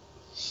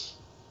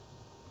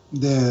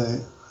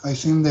 I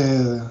think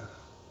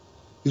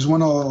is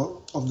one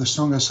of the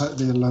strongest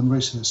the land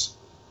races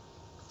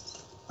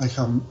I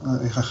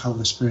have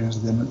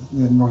experienced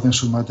in northern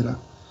Sumatra.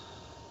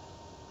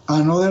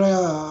 Another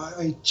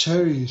I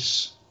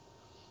cherish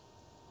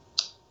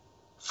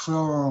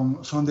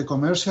from the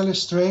commercial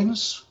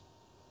strains,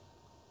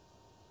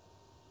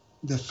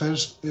 the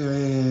first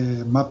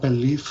maple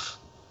leaf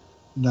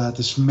that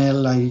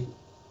smell like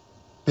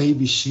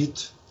baby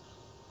shit.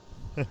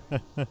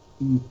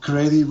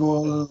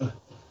 Incredible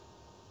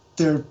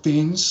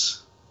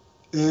terpenes.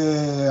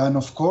 And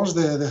of course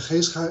the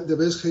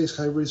best haze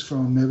hybrids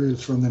from Neville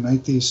from the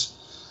 90s.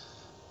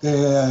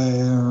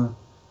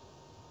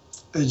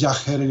 Jack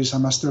Herer is a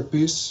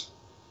masterpiece.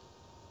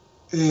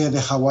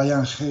 The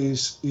Hawaiian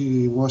haze,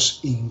 it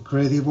was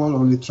incredible.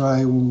 Only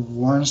tried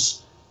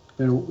once,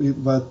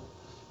 but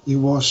It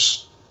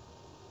was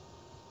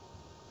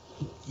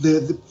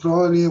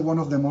probably one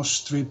of the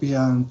most trippy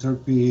and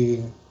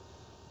terpy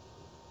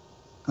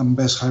and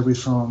best hybrid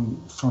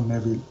from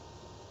Neville.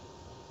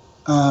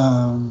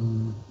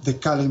 The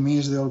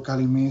Calimis, the old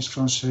Calimis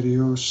from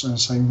Sirius and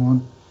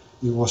Simon,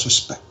 it was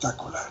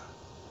spectacular.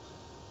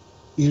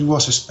 It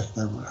was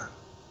spectacular.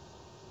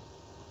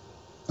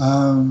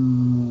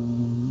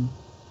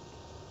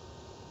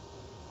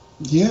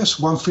 Yes,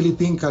 one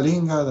Philippine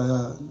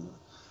Kalinga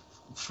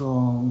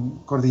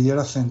from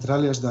Cordillera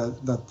Centrales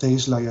that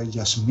tastes like a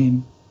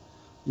jasmine.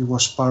 It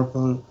was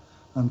purple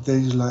and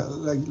tastes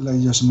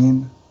like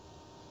jasmine.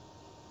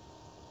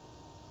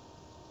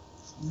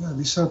 Yeah,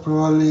 these are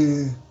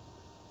probably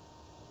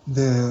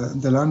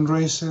the land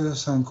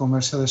races and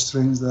commercial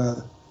strains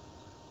that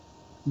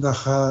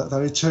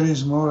I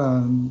cherish more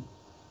and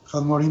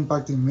had more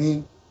impact in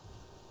me.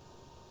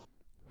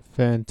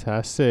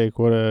 Fantastic.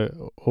 What a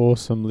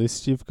awesome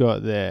list you've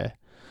got there.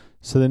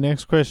 So the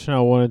next question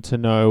I wanted to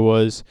know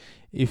was,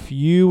 if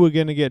you were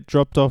going to get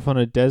dropped off on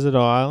a desert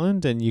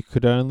island and you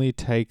could only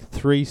take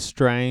 3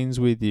 strains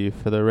with you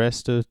for the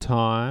rest of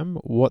time,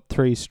 what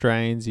 3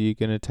 strains are you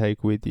going to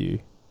take with you?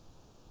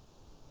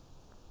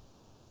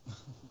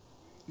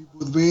 It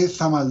would be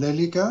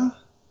Thamaldelica,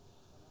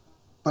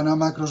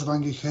 Panama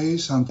Crossbanky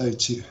Haze, and Tai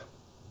Chi.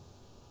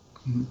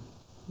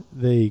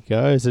 There you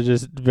go. So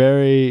just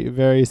very,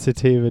 very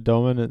sativa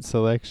dominant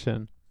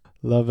selection.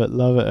 Love it,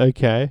 love it.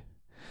 Okay.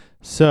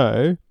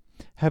 So,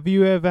 have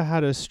you ever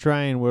had a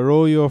strain where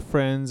all your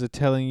friends are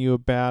telling you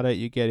about it,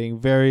 you're getting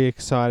very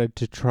excited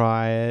to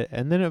try it,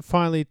 and then it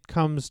finally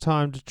comes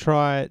time to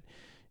try it,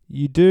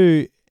 you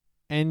do,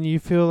 and you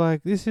feel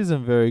like this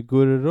isn't very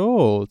good at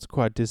all? It's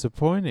quite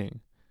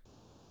disappointing.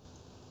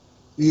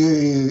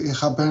 It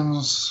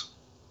happens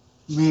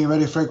me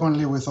very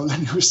frequently with all the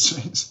new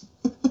strains.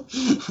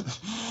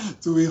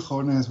 To be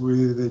honest,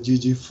 with the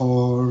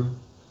GG4,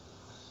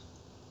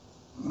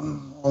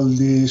 all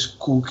these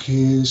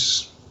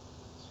cookies,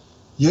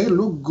 yeah, it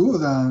look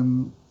good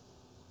and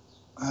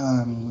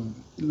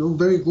it look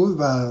very good,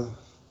 but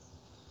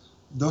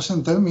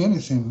doesn't tell me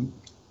anything.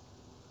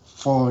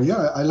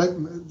 I like,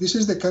 this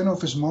is the kind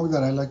of smoke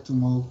that I like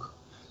to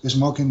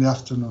smoke in the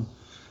afternoon.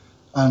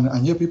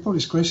 And yeah, people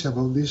is crazy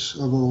about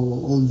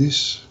all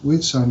these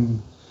weeds.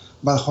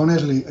 But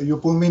honestly, you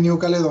put me in New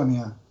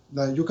Caledonia,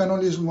 that you can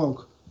only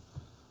smoke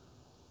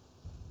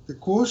the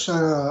Kush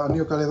and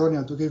New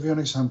Caledonia. To give you an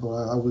example,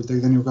 I will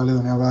take the New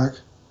Caledonia back.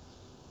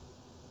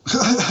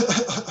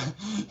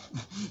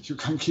 You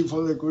can keep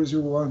all the Kush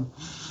you want.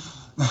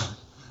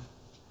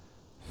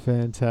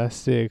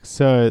 Fantastic.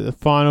 So, the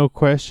final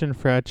question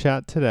for our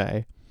chat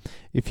today.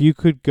 If you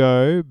could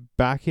go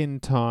back in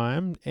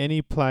time,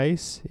 any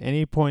place,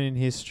 any point in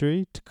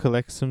history, to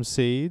collect some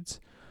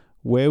seeds,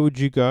 where would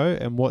you go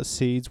and what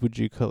seeds would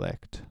you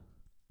collect?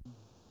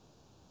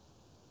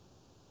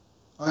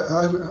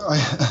 I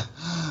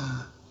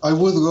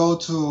would go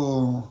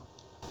to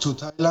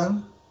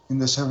Thailand in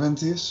the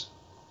 70s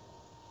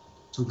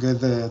to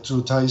get the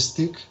true Thai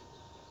stick.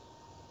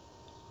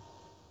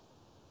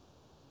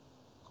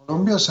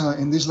 Colombia,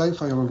 in this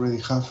life, I already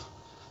have.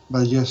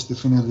 But yes,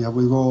 definitely, I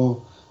will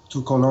go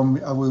to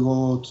Colombia. I will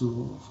go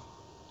to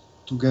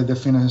get the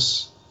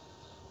finest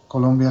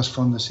Colombias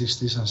from the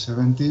 60s and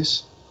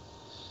 70s.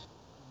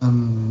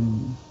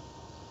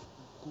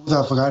 Good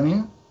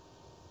Afghani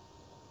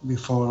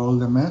before all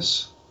the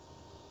mess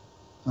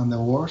and the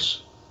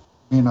wars.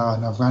 An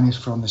Afghanis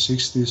from the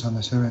 60s and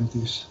the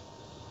 70s.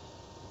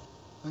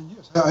 And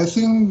yes, I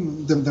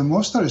think the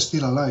most are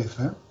still alive.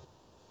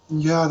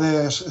 Yeah,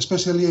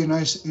 especially in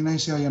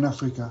Asia and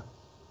Africa,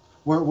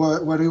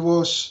 where it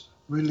was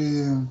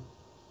really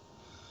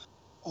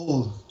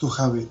old to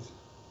have it.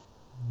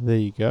 There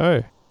you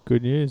go.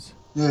 Good news.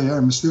 Yeah,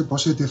 I'm still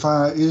positive.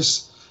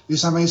 It's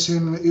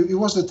amazing. It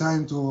was the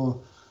time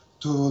to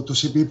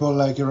see people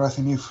like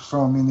Irathini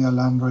from Indian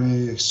Land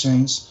Ray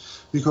Exchange,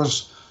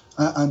 because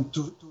and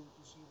to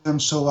see them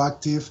so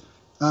active,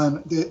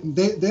 and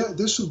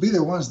they should be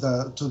the ones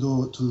that to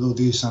do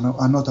this, and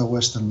not a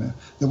Westerner.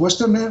 The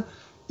Westerner,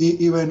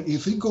 even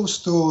if it goes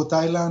to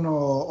Thailand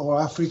or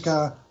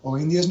Africa or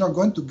India, is not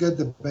going to get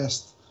the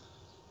best.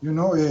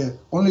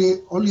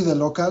 Only the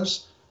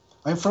locals.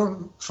 I'm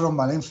from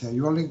Valencia.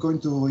 You're only going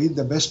to eat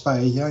the best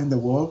paella in the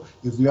world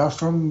if you are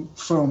from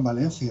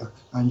Valencia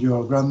and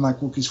your grandma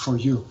cookies for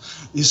you.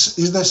 It's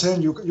the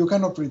same. You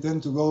cannot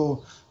pretend to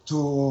go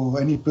to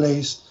any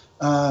place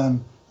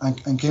and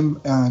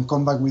come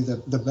back with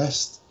the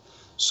best.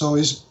 So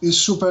it's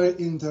super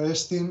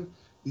interesting.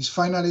 It's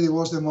finally it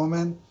was the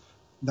moment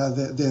that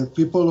the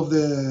people of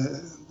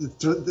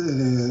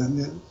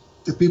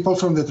the people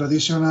from the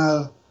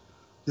traditional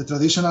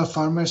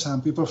farmers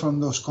and people from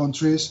those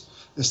countries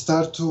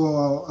start to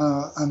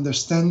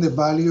understand the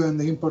value and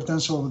the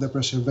importance of the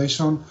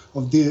preservation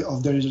of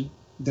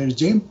their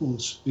gene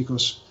pools,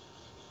 because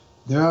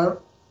they are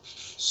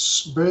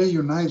very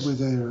united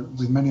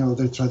with many of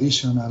their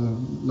traditional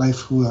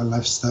livelihood and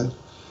lifestyle.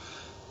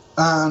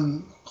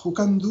 And who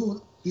can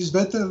do this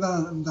better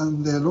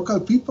than the local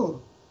people?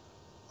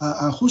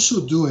 And who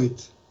should do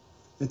it?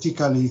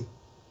 ethically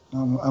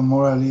and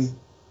morally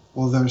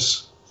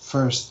others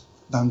first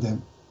than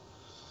them.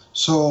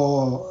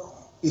 So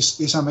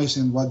it's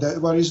amazing what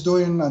it's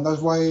doing, and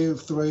that's why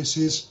through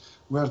ACES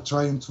we are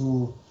trying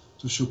to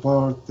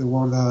support the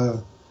work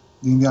that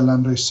the Indian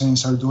land race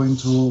saints are doing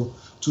to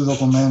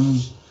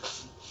document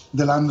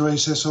the land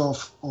races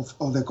of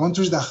the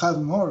countries that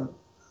have more,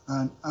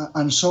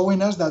 and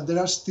showing us that there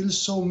are still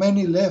so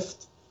many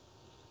left,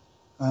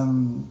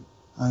 and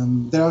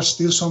there are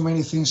still so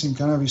many things in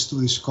cannabis to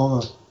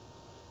discover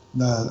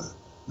that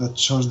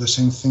shows the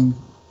same thing.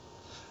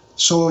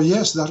 So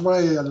yes, that's why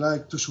I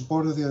like to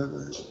support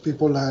the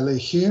people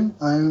like him.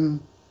 I'm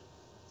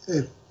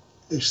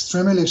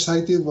extremely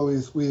excited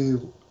with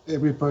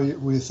every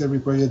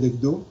project they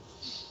do.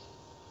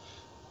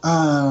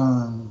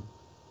 And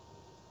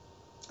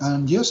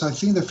yes, I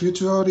think the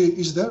future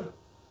is there.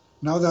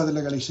 Now that the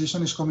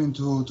legalization is coming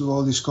to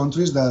all these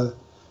countries, that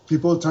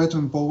people try to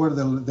empower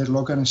their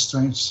local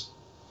strains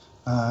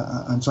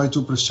and try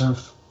to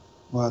preserve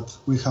what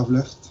we have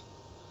left,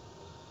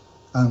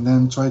 and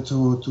then try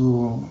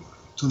to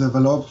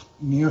develop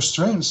new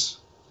strains,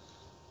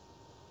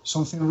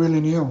 something really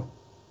new.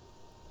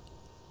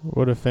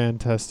 What a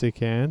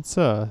fantastic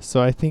answer.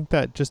 So I think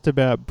that just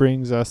about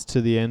brings us to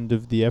the end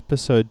of the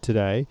episode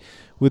today.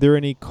 Were there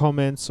any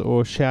comments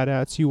or shout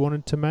outs you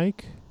wanted to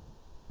make?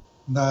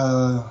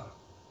 That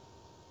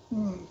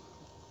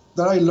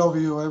I love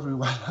you,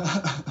 everyone.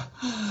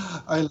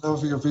 I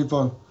love you,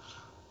 people.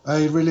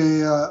 I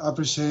really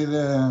appreciate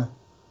the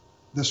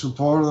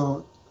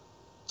support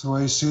to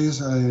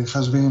ACES. It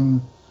has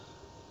been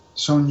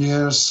some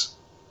years.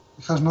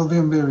 It has not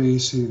been very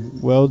easy.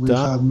 Well We've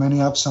done. had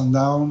many ups and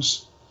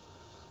downs.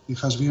 It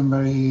has been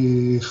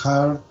very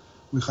hard.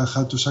 We have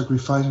had to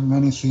sacrifice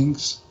many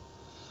things.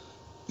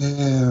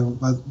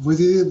 But we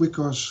did it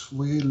because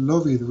we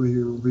love it,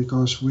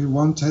 because we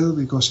wanted,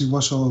 because it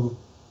was our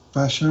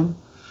passion,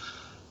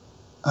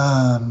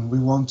 and we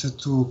wanted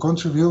to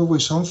contribute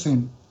with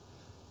something.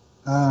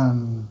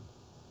 And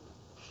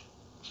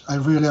I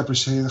really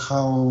appreciate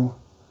how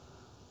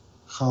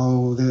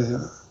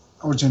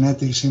our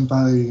genetics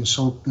impact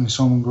in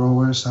some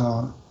growers,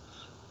 and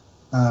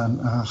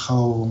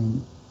how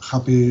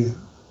happy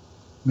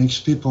makes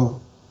people,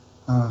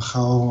 and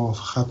how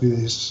happy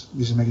this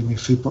makes me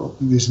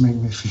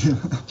feel.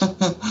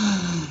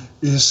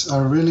 It's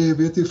a really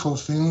beautiful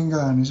thing,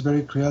 and it's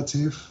very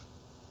creative,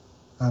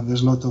 and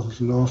there's a lot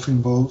of love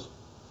involved.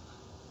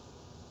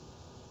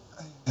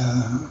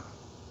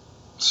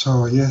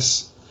 So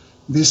yes,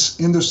 this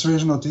industry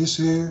is not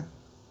easy.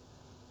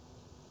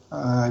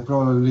 I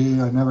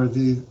never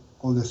did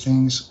all the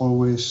things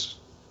always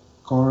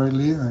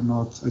correctly.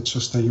 I'm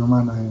just a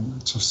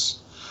human.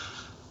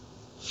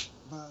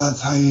 But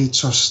I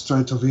just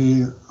try to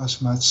be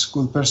as much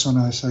good person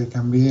as I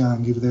can be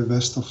and give the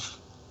best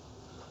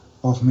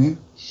of me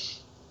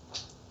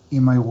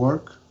in my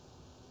work.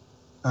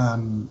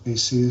 And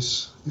is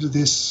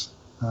this.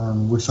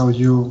 Without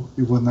you,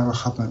 it would never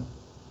happen.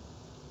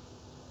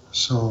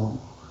 So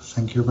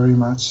thank you very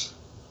much.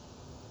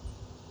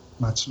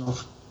 Much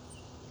love.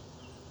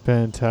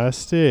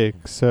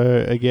 Fantastic.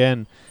 So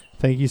again,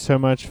 thank you so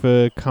much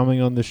for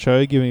coming on the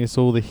show, giving us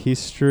all the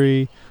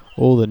history,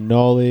 all the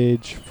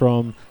knowledge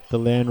from the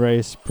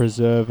landrace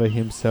preserver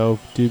himself,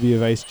 DUBI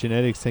of ACE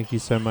Genetics. Thank you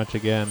so much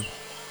again.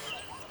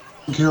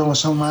 Thank you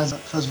so much. It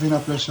has been a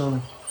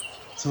pleasure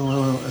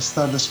to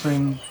start the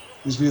spring,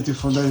 this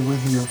beautiful day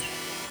with you.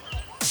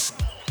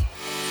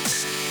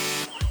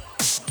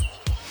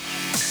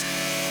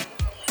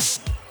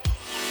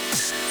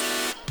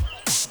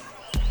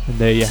 And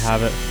there you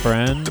have it,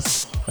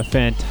 friends. A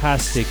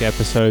fantastic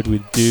episode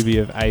with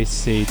DUBI of ACE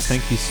Seeds.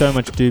 Thank you so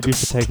much, DUBI,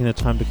 for taking the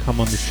time to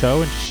come on the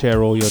show and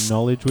share all your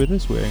knowledge with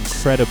us. We're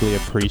incredibly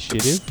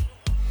appreciative.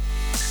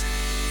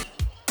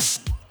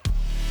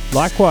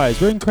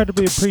 Likewise, we're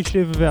incredibly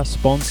appreciative of our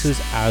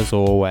sponsors as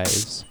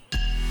always.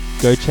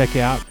 Go check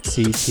out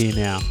Seeds Here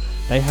Now.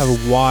 They have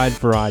a wide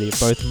variety of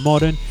both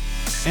modern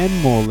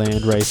and more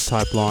landrace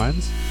type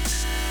lines.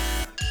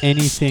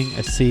 Anything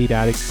a seed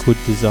addict could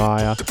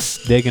desire,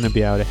 they're going to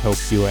be able to help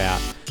you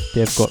out.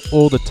 They've got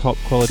all the top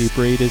quality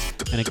breeders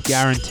and a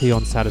guarantee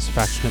on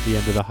satisfaction at the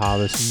end of the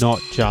harvest,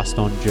 not just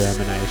on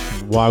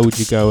germination. Why would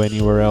you go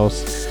anywhere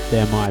else?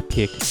 They're my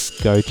pick.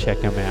 Go check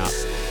them out.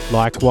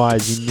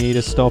 Likewise, you need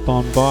to stop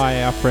on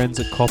by our friends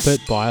at Coppet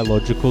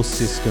Biological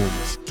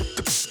Systems.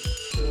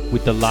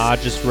 With the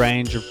largest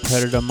range of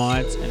predator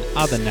mites and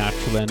other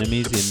natural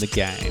enemies in the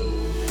game.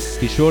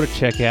 Be sure to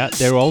check out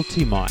their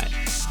Ultimite,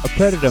 a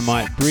predator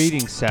mite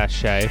breeding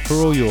sachet for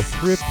all your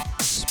thrip,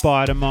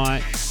 spider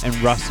mite and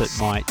russet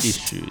mite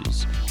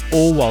issues,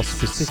 all while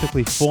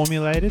specifically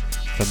formulated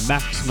for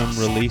maximum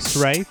release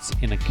rates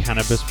in a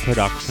cannabis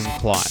production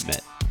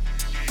climate.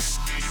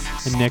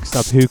 And next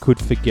up, who could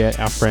forget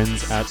our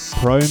friends at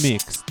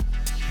ProMix?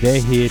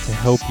 They're here to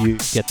help you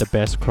get the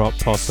best crop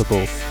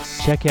possible.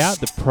 Check out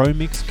the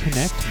ProMix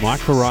Connect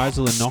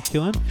mycorrhizal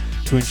inoculant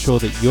to ensure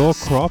that your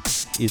crop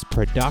is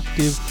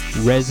productive,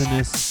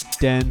 resinous,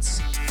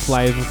 dense,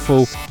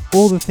 flavorful,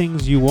 all the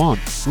things you want.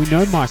 We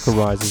know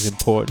mycorrhiza is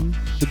important.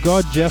 The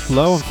god Jeff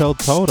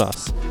Lowenfeld told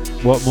us.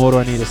 What more do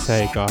I need to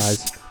say,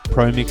 guys?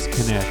 ProMix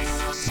Connect.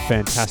 It's a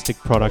fantastic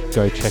product.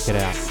 Go check it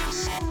out.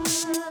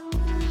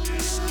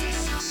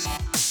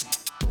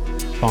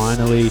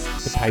 Finally,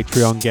 the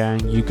Patreon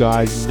gang. You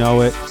guys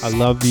know it. I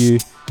love you.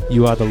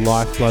 You are the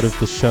lifeblood of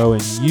the show,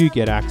 and you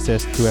get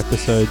access to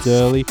episodes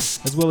early,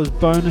 as well as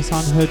bonus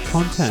unheard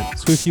content.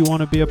 So if you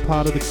want to be a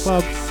part of the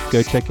club,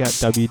 go check out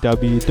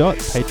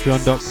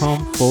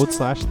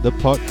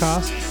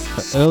www.patreon.com/thepodcast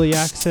for early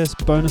access,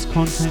 bonus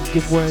content,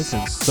 giveaways,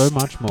 and so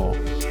much more.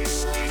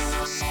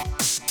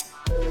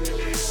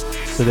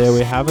 So there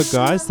we have it,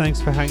 guys. Thanks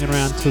for hanging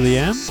around till the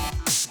end.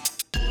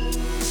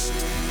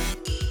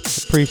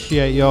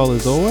 Appreciate y'all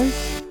as always.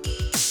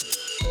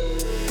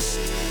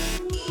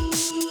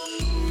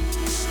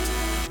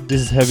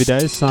 This is Heavy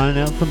Days signing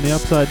out from the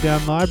Upside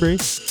Down Library.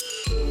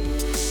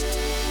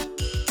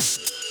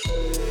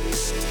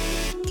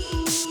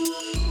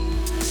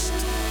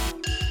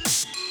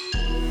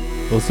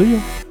 We'll see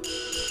you.